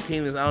check out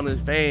Keenan's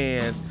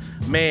OnlyFans.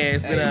 Man,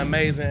 it's been an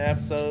amazing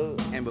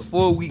episode. And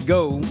before we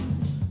go,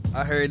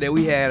 I heard that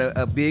we had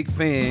a big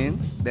fan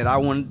that I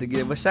wanted to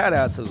give a shout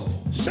out to.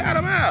 Shout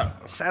him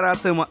out. Shout out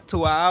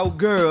to our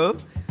girl,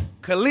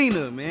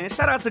 Kalina, man.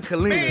 Shout out to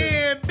Kalina.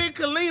 Man, big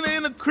Kalina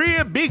in the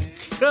crib, big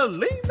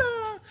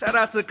Kalina. Shout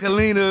out to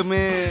Kalina,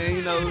 man.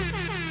 You know,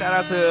 shout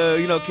out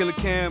to Killer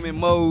Cam and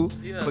Mo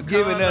for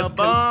giving us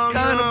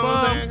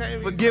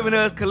for giving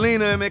us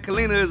Kalina. Man,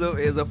 Kalina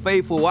is a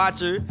faithful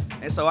watcher,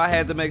 and so I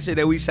had to make sure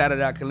that we shouted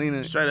out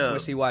Kalina straight up when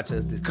she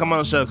watches this. Come on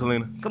the show,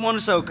 Kalina. Come on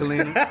the show,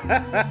 Kalina.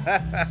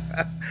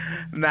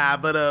 Nah,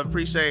 but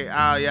appreciate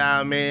all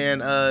y'all,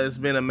 man. It's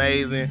been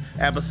amazing.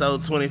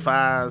 Episode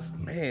 25.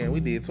 Man, we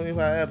did 25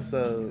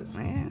 episodes.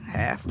 Man,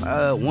 half,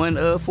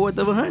 1/4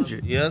 of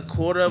 100. Yeah,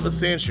 quarter of a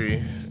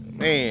century.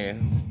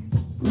 Man.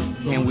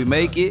 Can we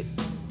make it?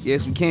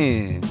 Yes, we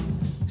can.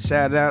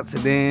 Shout out to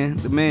Dan,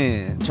 the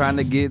man, trying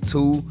to get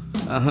to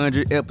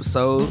 100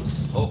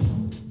 episodes.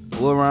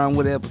 We're around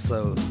with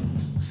episodes.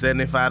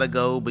 75 to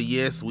go, but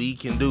yes, we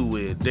can do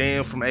it.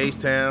 Dan from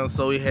H-Town,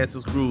 so he had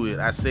to screw it.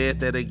 I said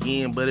that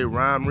again, but it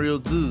rhymed real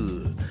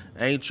good.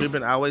 Ain't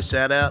tripping, always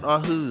shout out our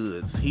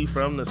hoods. He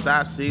from the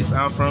Stop 6,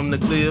 I'm from the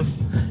Cliff.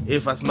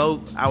 If I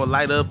smoke, I would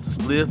light up the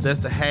spliff. That's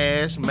the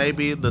hash,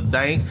 maybe the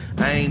dank.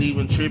 I ain't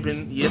even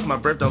tripping. Yes, my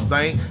breath don't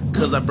stink,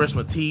 cause I brush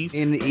my teeth.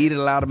 And eat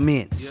a lot of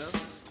mints.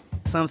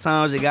 Yep.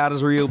 Sometimes you got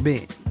us real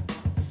bent.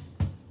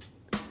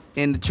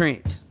 In the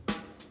trench.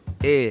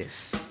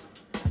 Yes.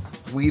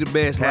 We the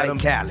best like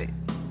Cali.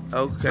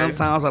 Okay.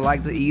 Sometimes I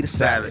like to eat a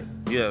salad.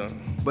 Yeah.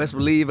 Best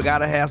believe I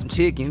gotta have some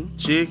chicken.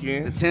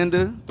 Chicken. The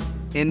tender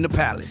in the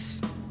palace.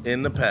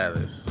 In the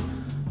palace.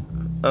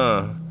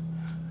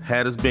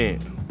 Had us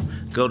bent.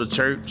 Go to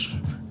church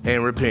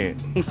and repent.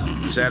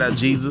 Shout out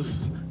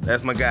Jesus.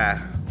 That's my guy.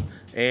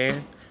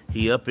 And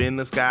he up in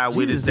the sky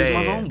with his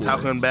dad,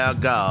 talking about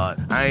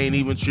God. I ain't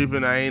even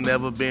tripping, I ain't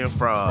never been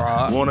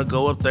fraud. Wanna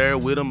go up there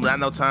with him, not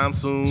no time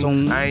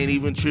soon. I ain't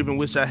even tripping,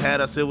 wish I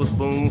had a silver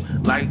spoon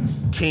like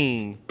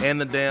King and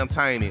the damn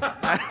Tiny.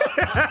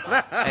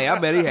 Hey, I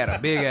bet he had a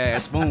big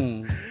ass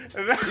spoon.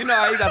 You know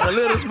how he got the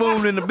little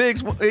spoon and the big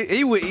spoon?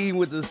 He would eat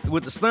with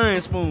the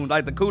stirring spoon,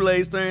 like the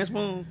Kool-Aid stirring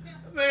spoon.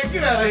 Man,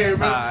 get out of here,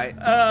 bro. All right.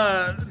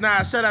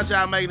 Nah, shout out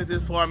y'all making it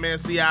this far, man.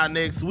 See y'all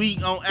next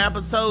week on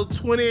episode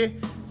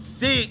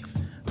 26.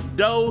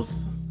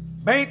 Dos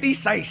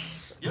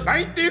 26.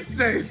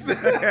 26. All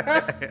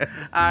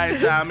right,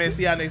 y'all, man.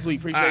 See y'all next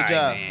week. Appreciate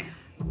y'all. You are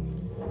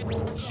in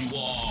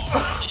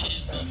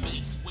the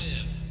mix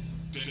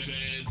with the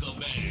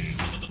man,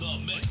 the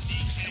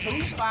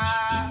Mexican.